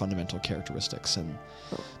of their fundamental characteristics. And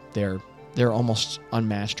they're almost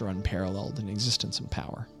unmatched or unparalleled in existence and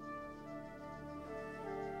power.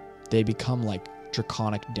 They become like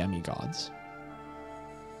draconic demigods.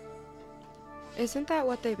 Isn't that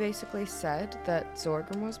what they basically said that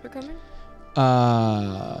Zorgrim was becoming?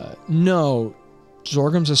 No.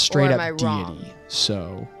 Zorgrim's a straight Or am up I deity, wrong?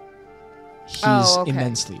 so he's Okay.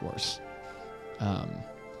 immensely worse.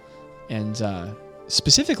 And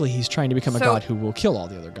specifically, he's trying to become a So- god who will kill all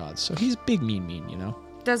the other gods. So he's big, mean, you know?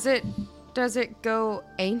 Does it go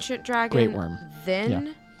ancient dragon, Great worm.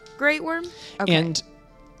 then great worm? Okay. And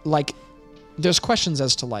like, there's questions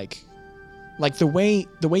as to like the way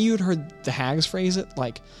you had heard the hags phrase it,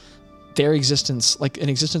 like their existence, like an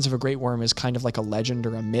existence of a great worm is kind of like a legend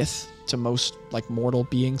or a myth to most like mortal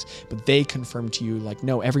beings, but they confirm to you like,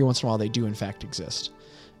 no, every once in a while they do in fact exist.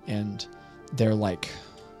 And they're like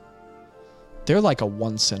a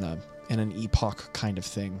once in an epoch kind of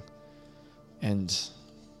thing. And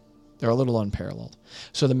they're a little unparalleled.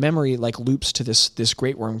 So the memory like loops to this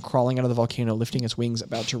great worm crawling out of the volcano, lifting its wings,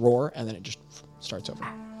 about to roar, and then it just starts over.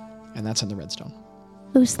 And that's in the redstone.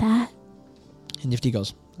 Who's that? And Nifty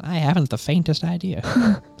goes, I haven't the faintest idea.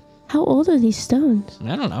 How old are these stones?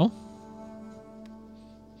 I don't know.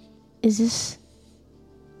 Is this...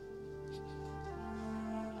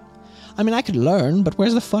 I mean, I could learn, but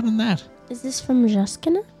where's the fun in that? Is this from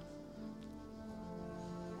Jaskina?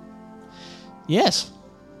 Yes.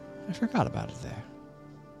 I forgot about it there.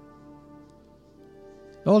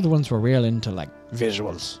 The old ones were real into, like,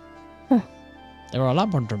 visuals. Huh. They were a lot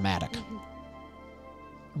more dramatic.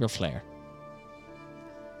 Real flair.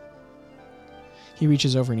 he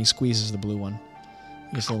reaches over and he squeezes the blue one.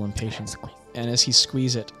 He gets a little impatient. And as he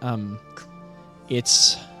squeezes it,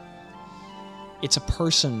 it's a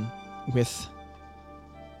person with,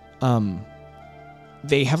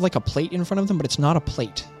 they have like a plate in front of them, but it's not a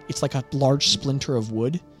plate. It's like a large splinter of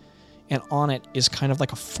wood, and on it is kind of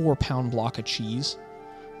like a 4-pound block of cheese.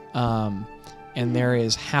 And there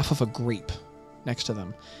is half of a grape next to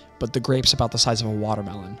them, but the grape's about the size of a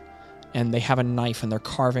watermelon. And they have a knife and they're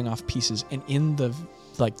carving off pieces. And in the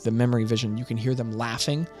memory vision, you can hear them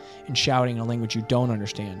laughing and shouting in a language you don't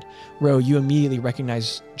understand. Ro, you immediately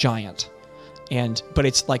recognize giant. But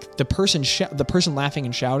it's like the person laughing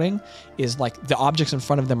and shouting is like the objects in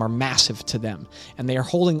front of them are massive to them, and they are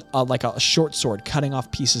holding like a short sword, cutting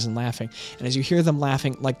off pieces and laughing. And as you hear them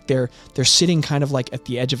laughing, like they're sitting kind of like at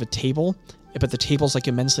the edge of a table, but the table's like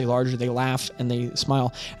immensely larger. They laugh and they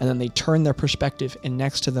smile, and then they turn their perspective, and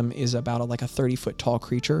next to them is about a 30-foot tall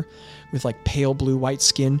creature with like pale blue white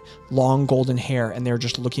skin, long golden hair, and they're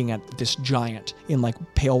just looking at this giant in like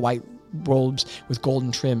pale white robes with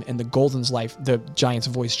golden trim, and the giant's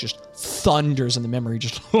voice just thunders in the memory,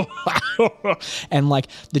 just and like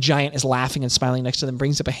the giant is laughing and smiling next to them,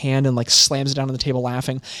 brings up a hand and like slams it down on the table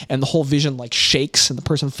laughing, and the whole vision like shakes, and the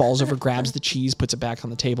person falls over, grabs the cheese, puts it back on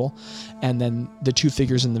the table, and then the two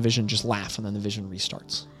figures in the vision just laugh, and then the vision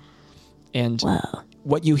restarts. And Wow.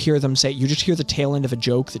 what you hear them say, you just hear the tail end of a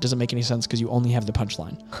joke that doesn't make any sense because you only have the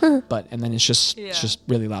punchline, and then it's just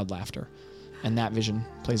really loud laughter. And that vision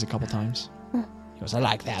plays a couple times. He goes, I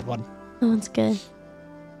like that one. That one's good.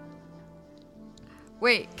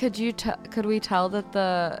 Wait, could we tell that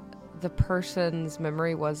the person's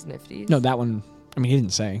memory was Nifty's? No, that one, I mean, he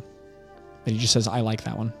didn't say. But he just says, I like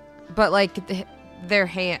that one. But like their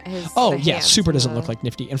hand, Oh, the yeah, hands Super and doesn't the- look like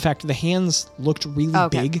Nifty. In fact, the hands looked really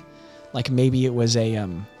Okay. big. Like maybe it was a,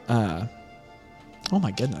 oh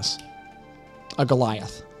my goodness, a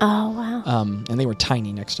Goliath. Oh, wow. And they were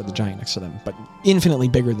tiny next to the giant next to them, but infinitely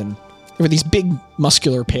bigger than, they were these big,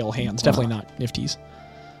 muscular, pale hands. Definitely not Nifty's.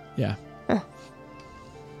 Yeah.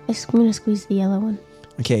 I'm going to squeeze the yellow one.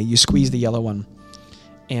 Okay, you squeeze the yellow one,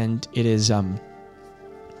 and it is, in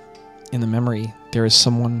the memory, there is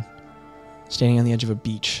someone standing on the edge of a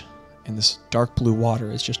beach, and this dark blue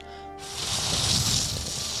water is just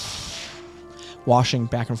washing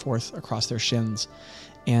back and forth across their shins.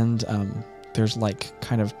 And there's like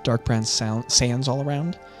kind of dark brown sands all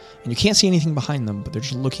around. And you can't see anything behind them, but they're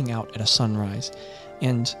just looking out at a sunrise.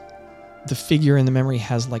 And the figure in the memory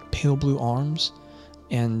has like pale blue arms.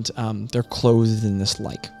 And they're clothed in this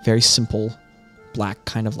like very simple black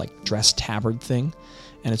kind of like dress tabard thing.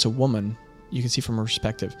 And it's a woman, you can see from her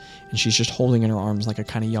perspective. And she's just holding in her arms like a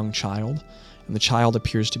kind of young child. And the child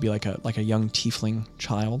appears to be like a young tiefling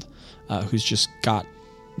child who's just got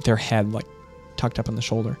their head like tucked up on the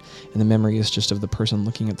shoulder. And the memory is just of the person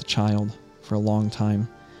looking at the child for a long time,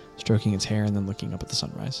 stroking its hair and then looking up at the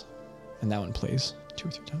sunrise. And that one plays 2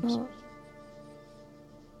 or 3 times. Oh.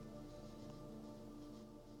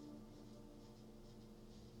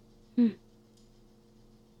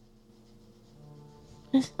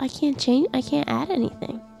 I can't add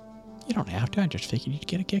anything. You don't have to. I just figured you'd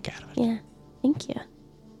get a kick out of it. Yeah. Thank you.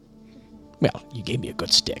 Well, you gave me a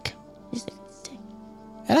good stick. Just a good stick.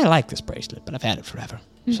 And I like this bracelet, but I've had it forever.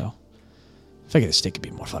 So I figured the stick could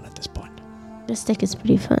be more fun at this point. The stick is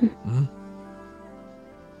pretty fun. And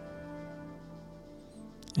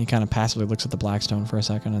he kind of passively looks at the Blackstone for a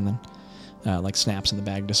second and then like snaps and the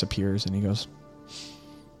bag disappears and he goes,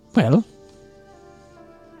 Well,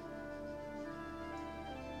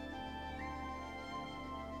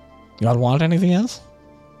 y'all want anything else?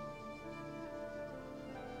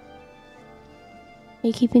 Are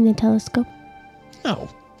you keeping the telescope? No.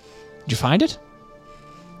 Did you find it?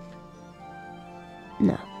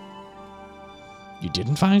 No. You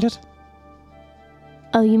didn't find it?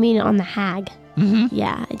 Oh, you mean on the hag? Mm-hmm.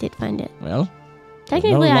 Yeah, I did find it. Well,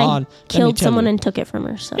 Technically, no law, I let me killed tell someone you. and took it from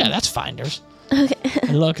her, so. Yeah, that's finders. Okay.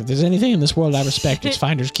 And look, if there's anything in this world I respect, it's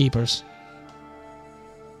finders keepers.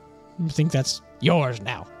 I think that's yours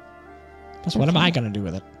now. Plus, what am I going to do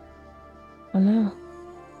with it? I know.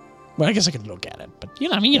 Well, I guess I could look at it, but you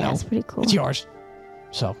know, It's pretty cool. it's yours.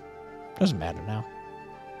 So, doesn't matter now.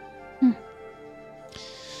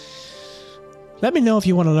 Let me know if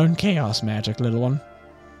you want to learn chaos magic, little one.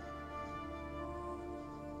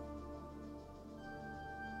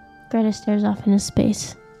 Greta stares off into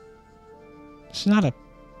space. It's not a...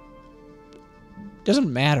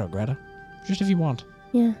 Doesn't matter, Greta. Just if you want.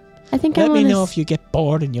 Yeah. I think I Let want me to know if you get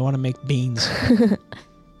bored and you want to make beans.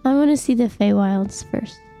 I want to see the Feywilds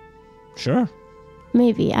first. Sure.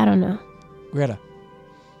 Maybe. I don't know. Greta,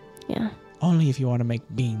 Yeah. only if you want to make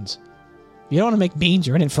beans. If you don't want to make beans,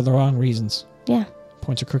 you're in it for the wrong reasons. Yeah.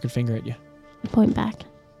 Points a crooked finger at you. Point back.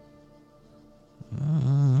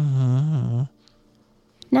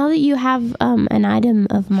 Now that you have an item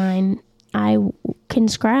of mine, I can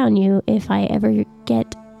scry on you if I ever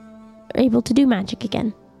get able to do magic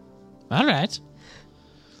again. All right.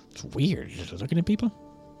 It's weird. You're just looking at people.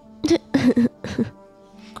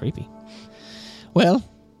 Creepy. Well,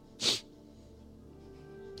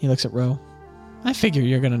 he looks at Ro. I figure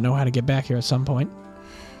you're going to know how to get back here at some point.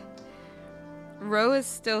 Ro is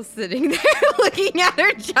still sitting there looking at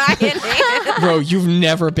her giant hand. Bro, you've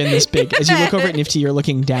never been this big. As you look over at Nifty, you're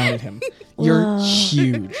looking down at him. You're Whoa.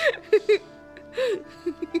 huge.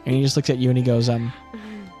 And he just looks at you and he goes,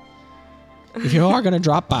 If you are going to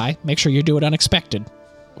drop by, make sure you do it unexpected.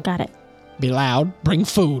 Got it. Be loud. Bring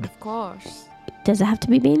food. Of course. Does it have to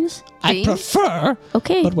be beans? I Beans? prefer,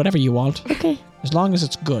 Okay. but whatever you want. Okay. As long as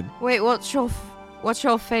it's good. Wait, what's your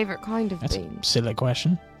favorite kind of That's bean? a silly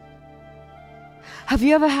question. Have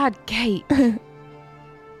you ever had cake?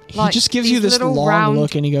 he Like just gives you these this little long round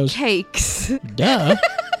look and he goes, Cakes. Duh.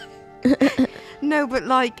 No, but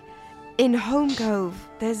like in Home Cove,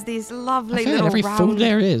 there's these I lovely feel like little every round food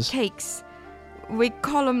there is. cakes. We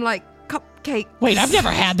call them like cupcakes. Wait, I've never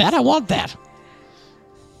had that. I want that.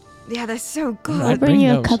 Yeah, they're so good. All I'll right, bring bring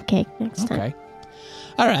you a those. cupcake next time. Okay.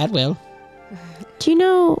 All right, well. Do you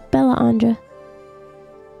know Bella Andra?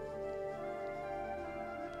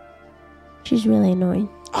 She's really annoying.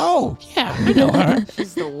 Oh, yeah, I know her.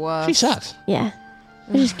 She's the worst. She sucks. Yeah.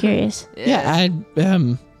 I'm just curious. Yeah, I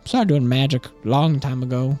started doing magic a long time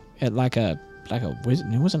ago at like a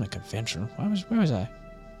wizard. It wasn't a convention. Where was I?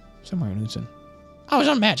 Somewhere in Utzon. I was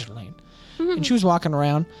on Magic Lane, and she was walking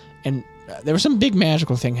around, and there was some big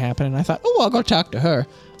magical thing happening. And I thought, oh, I'll go talk to her.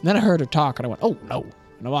 And then I heard her talk, and I went, oh no,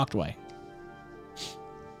 and I walked away.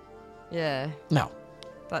 Yeah. No,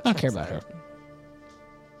 That I don't care checks about out. her.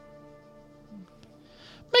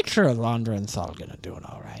 Make sure Alondra and Thalgin are doing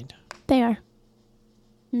all right. They are.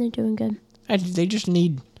 And they're doing good. They just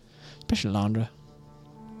need, especially Alondra.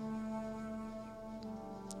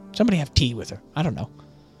 Somebody have tea with her. I don't know.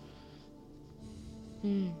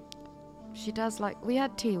 She does like. We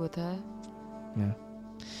had tea with her. Yeah.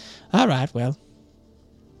 All right, well.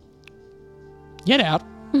 Get out.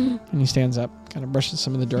 And he stands up, kind of brushes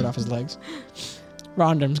some of the dirt off his legs.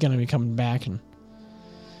 Rondon's going to be coming back, and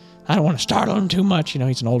I don't want to startle him too much.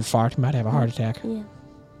 He's an old fart. He might have a heart attack. Yeah.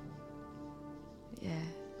 Yeah.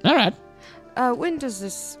 All right. When does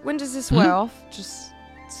this wear off? Just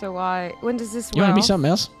so when does this You wear want to be off? something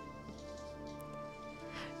else?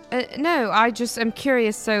 No, I'm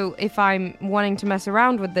curious. So if I'm wanting to mess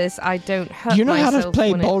around with this, I don't hurt Do you know how to myself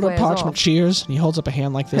play when it boulder wears parchment off. shears? And he holds up a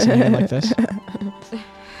hand like this and a hand like this.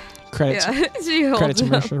 Credits. Yeah, she holds Credits up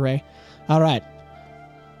Mercer Ray. All right.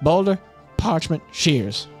 Boulder parchment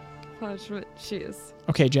shears. parchment shears.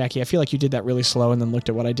 Okay, Jackie, I feel like you did that really slow and then looked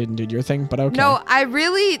at what I did and did your thing, but okay. No, I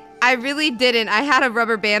really didn't. I had a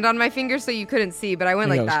rubber band on my finger so you couldn't see, but I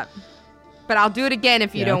went Here like goes. that. But I'll do it again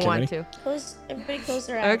if you Yeah, don't okay, want ready? to. Everybody close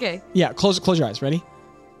their eyes. Okay. Yeah, close your eyes. Ready?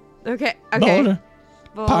 Okay. Boulder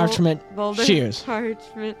parchment boulder, shears.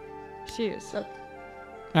 Parchment shears. Look.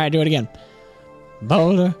 All right, do it again.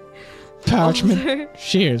 Boulder parchment Boulder,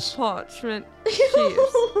 shears. parchment shears.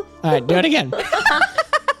 All right, do it again.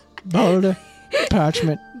 Boulder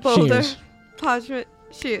parchment Boulder, shears. parchment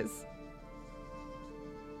shears.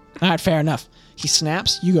 All right, fair enough. He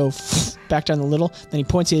snaps. You go back down the little. Then he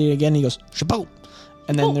points at you again. And he goes shaboot.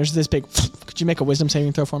 And then there's this big. Could you make a wisdom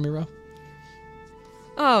saving throw for me, Ro?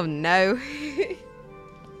 Oh no.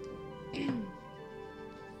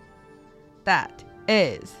 That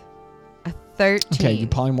is a 13. Okay, you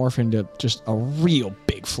polymorph into just a real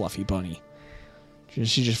big fluffy bunny.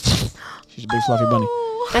 She's a big fluffy bunny.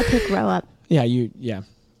 I pick Ro up. Yeah.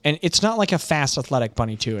 And it's not like a fast athletic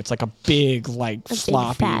bunny too. It's like a big, like big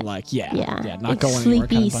floppy, fat- like Yeah. not like going sleepy, anywhere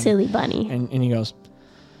kind of bunny. silly bunny. And he goes,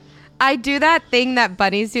 I do that thing that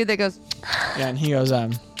bunnies do that goes yeah, and he goes,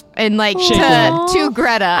 and like Shake your head. to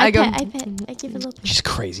Greta. I go I give a little. she's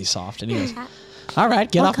crazy soft, and he goes, all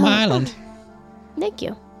right, get off color? my island. Thank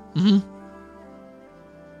you.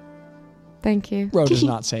 Thank you. Ro does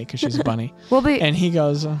not say because she's a bunny, We'll be and he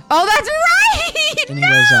goes, Oh, that's right. And he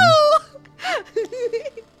no.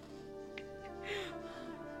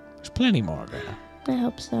 there's plenty more, Greta. I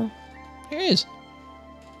hope so. Here is.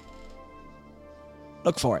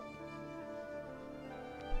 Look for it.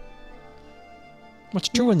 What's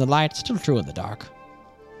true in the light, still true in the dark.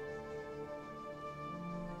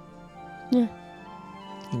 Yeah.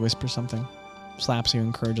 He whispers something, slaps you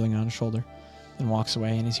encouragingly on his shoulder, and walks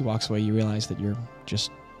away. And as he walks away, you realize that you're just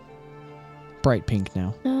bright pink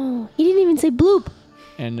now. No, he didn't even say bloop.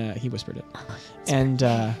 And he whispered it. And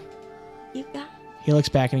You got. he looks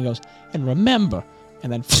back and he goes, and remember.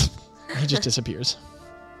 And then he just disappears.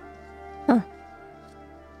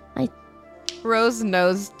 Ro's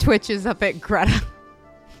nose twitches up at Greta.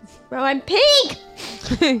 Bro, I'm pink.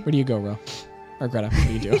 Where do you go, Ro? Or Greta, what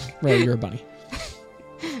do you do? Ro, you're a bunny.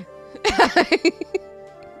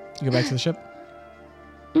 You go back to the ship?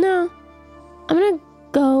 No, I'm gonna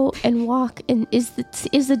go and walk. And is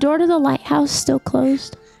the door to the lighthouse still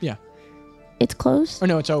closed? Yeah. It's closed. Or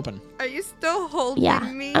no, it's open. Are you still holding Yeah.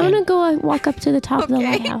 me? I'm gonna go and walk up to the top of the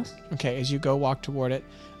Okay. lighthouse. Okay, as you go walk toward it,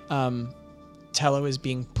 Tello is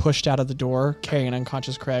being pushed out of the door, carrying an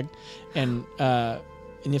unconscious Craig, and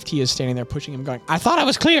Nifty is standing there pushing him, going, I thought I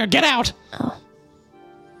was clear, get out! Oh.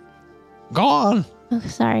 Go on! Oh,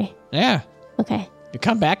 sorry. Yeah. Okay. You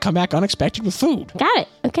come back unexpected with food. Got it.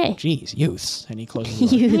 Okay. Jeez, youths. And he closes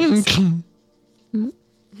the door.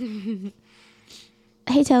 Youths.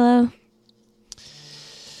 Hey, Tello.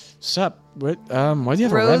 Sup? What do you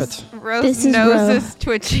have a Ro's rabbit? This is nose Ro. is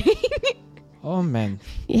twitching. Oh, man.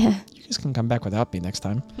 Yeah. You guys can come back without me next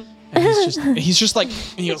time. And he's just like,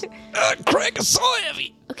 and he goes, Craig is so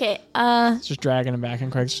heavy. Okay. He's just dragging him back, and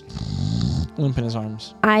Craig's limp in his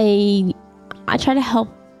arms. I try to help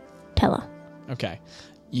Tello. Okay.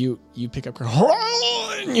 You pick up Craig,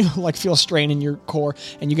 and you like feel a strain in your core,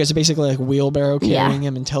 and you guys are basically like wheelbarrow carrying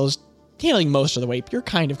him, and Tello's handling most of the weight. But you're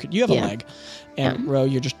kind of, you have a leg, and Ro,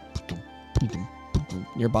 you're just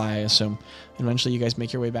nearby, I assume. And eventually, you guys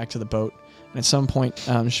make your way back to the boat. And at some point,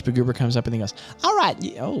 Spagoober comes up and he goes, "All right,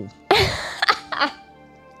 oh,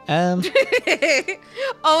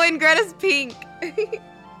 Oh, and Greta's pink.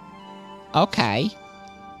 okay.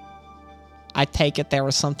 I take it there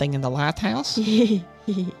was something in the lighthouse."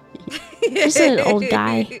 Just an old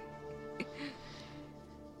guy.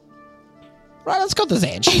 Right, let's go to the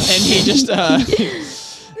edge. And he just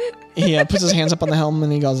he puts his hands up on the helm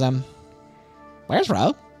and he goes, "Where's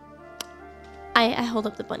Ro?" I hold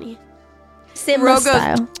up the bunny. Simba Ro goes-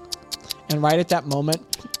 style. And right at that moment,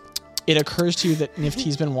 it occurs to you that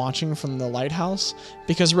Nifty's been watching from the lighthouse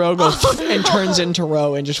because Ro goes and turns into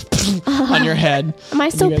Ro and just on your head. Am I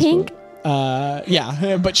still You guys pink?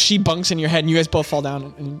 Yeah, but she bunks in your head and you guys both fall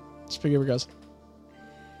down and Spagoober goes,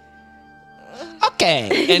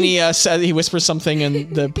 okay. And he whispers something,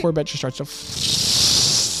 and the poor bet just starts to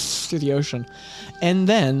through the ocean. And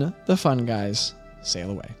then the fun guys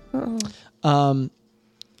sail away. Come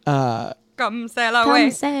sail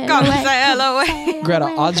away. Come sail away. Greta,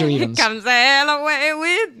 odds or evens? Come sail away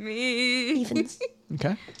with me. Evens.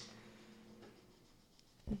 Okay.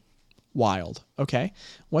 Wild. Okay.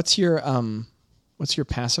 What's your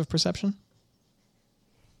passive perception?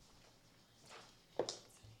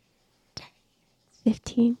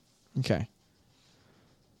 15. Okay.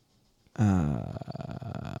 All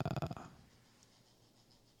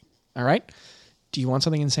right. Do you want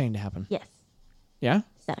something insane to happen? Yes. Yeah?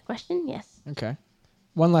 Is that a question? Yes. Okay.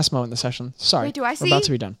 One last moment in the session. Sorry. Wait, do I We're about see?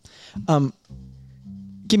 to be done.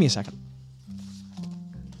 Give me a second.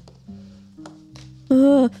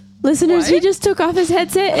 Listeners, he What? just took off his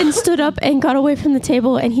headset and stood up and got away from the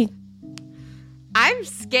table, and he I'm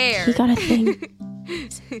scared. got a thing.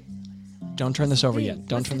 Don't turn this over thing? yet.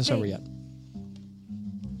 Don't What's turn the this over thing? yet.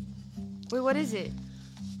 Wait, what is it?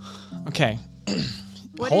 Okay.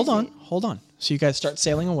 What Hold is on. it? Hold on. So you guys start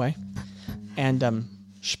sailing away. And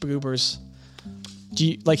Spagoober's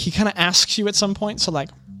he kind of asks you at some point, so like,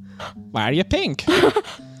 why are you pink? You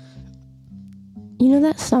know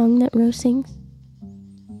that song that Rose sings?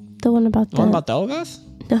 The one about the... What about Dolgoth?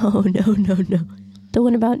 No. The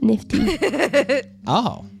one about Nifty.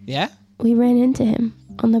 Oh, yeah? We ran into him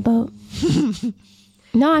on the boat.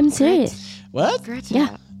 No, I'm serious. What? Greta.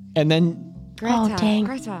 Yeah. And then Greta. Oh, dang.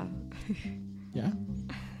 Greta. yeah.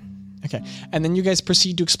 Okay. And then you guys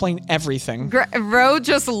proceed to explain everything. Ro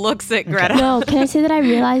just looks at Greta. No, can I say that I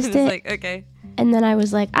realized It's it? like, okay. And then I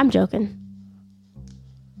was like, I'm joking.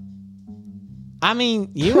 I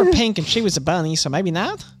mean, you were pink and she was a bunny, so maybe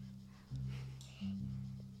not.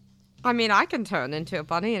 I mean, I can turn into a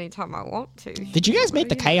bunny anytime I want to. Did you guys meet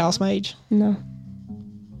the Chaos Mage? No.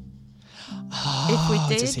 If we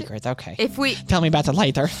It's a did, secret. Okay. if we Tell me about it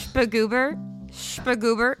later. Spagoober,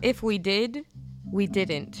 if we did, we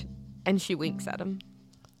didn't. And she winks at him.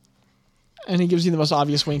 And he gives you the most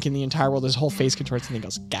obvious wink in the entire world. His whole face contorts and he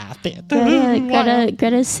goes, got it.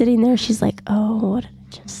 Greta's sitting there. She's like, oh, what did I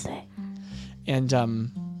just say? And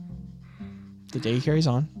the day carries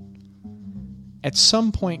on. At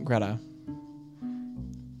some point, Greta,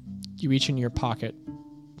 you reach in your pocket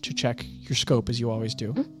to check your scope as you always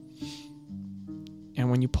do. And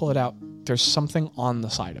when you pull it out, there's something on the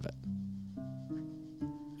side of it.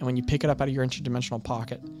 And when you pick it up out of your interdimensional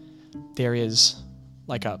pocket, there is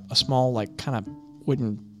like a small, like kind of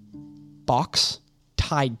wooden box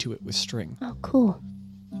tied to it with string. Oh, cool.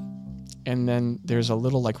 And then there's a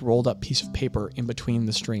little like rolled up piece of paper in between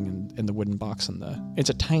the string and the wooden box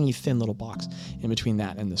it's a tiny thin little box in between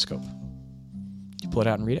that and the scope. You pull it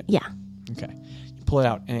out and read it? Yeah. Okay. You pull it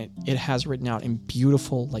out and it has written out in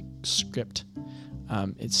beautiful like script.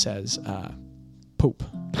 It says Poop.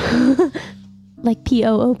 Like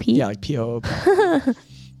P-O-O-P? Yeah, like P-O-O-P.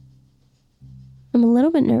 I'm a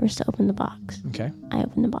little bit nervous to open the box. Okay. I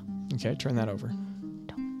open the box. Okay, turn that over.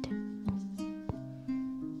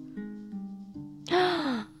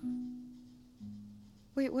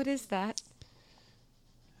 Wait, what is that?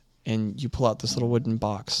 And you pull out this little wooden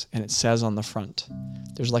box and it says on the front,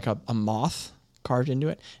 there's like a moth carved into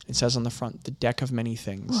it. It says on the front, the deck of many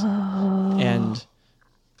things. Whoa. And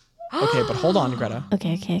okay, but hold on, Greta.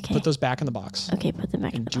 Okay. Put those back in the box. Okay, put them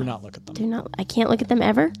back in And the do box. not look at them. Do not. I can't look at them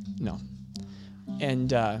ever? No.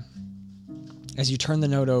 And as you turn the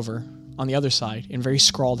note over, on the other side, in very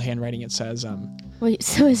scrawled handwriting, it says, Wait,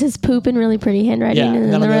 so it says poop in really pretty handwriting? yeah,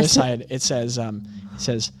 and then on the other rest of- side, it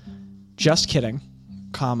says, just kidding,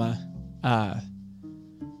 comma,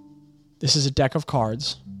 this is a deck of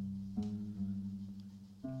cards.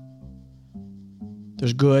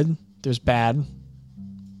 There's good, there's bad.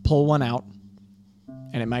 Pull one out,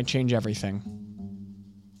 and it might change everything.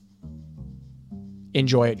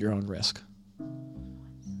 Enjoy at your own risk.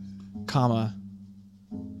 Comma,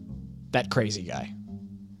 that crazy guy.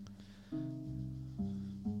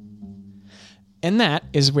 And that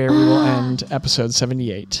is where we will end episode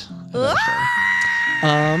 78.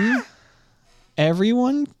 Eventually.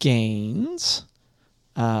 Everyone gains.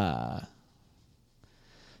 Hold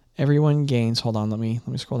on, let me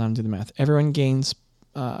scroll down and do the math. Everyone gains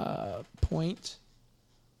 0.1.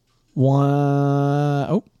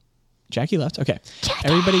 Oh, Jackie left. Okay.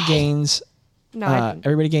 Everybody gains. No, I didn't.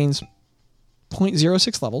 Everybody gains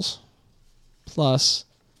 0.06 levels plus.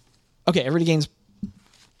 Okay, everybody gains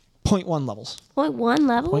 0.1 levels. 0.1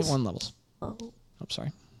 levels? 0.1 levels. Oh. I'm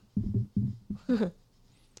sorry. 0.1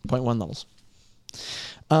 levels.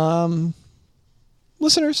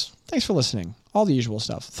 Listeners, thanks for listening. All the usual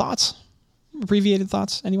stuff. Thoughts? Abbreviated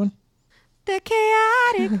thoughts? Anyone? The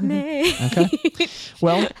chaotic mage. Okay.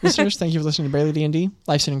 Well, listeners, thank you for listening to Barely D&D.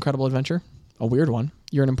 Life's an incredible adventure. A weird one.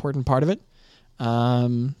 You're an important part of it.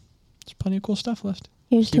 There's plenty of cool stuff left.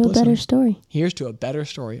 Here's to a better story. Here's to a better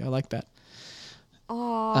story. I like that.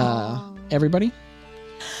 Oh. Everybody.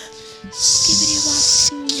 Skibbity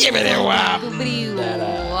wop. Skibbity wop.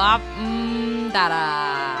 Skibbity wop.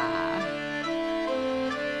 Da-da.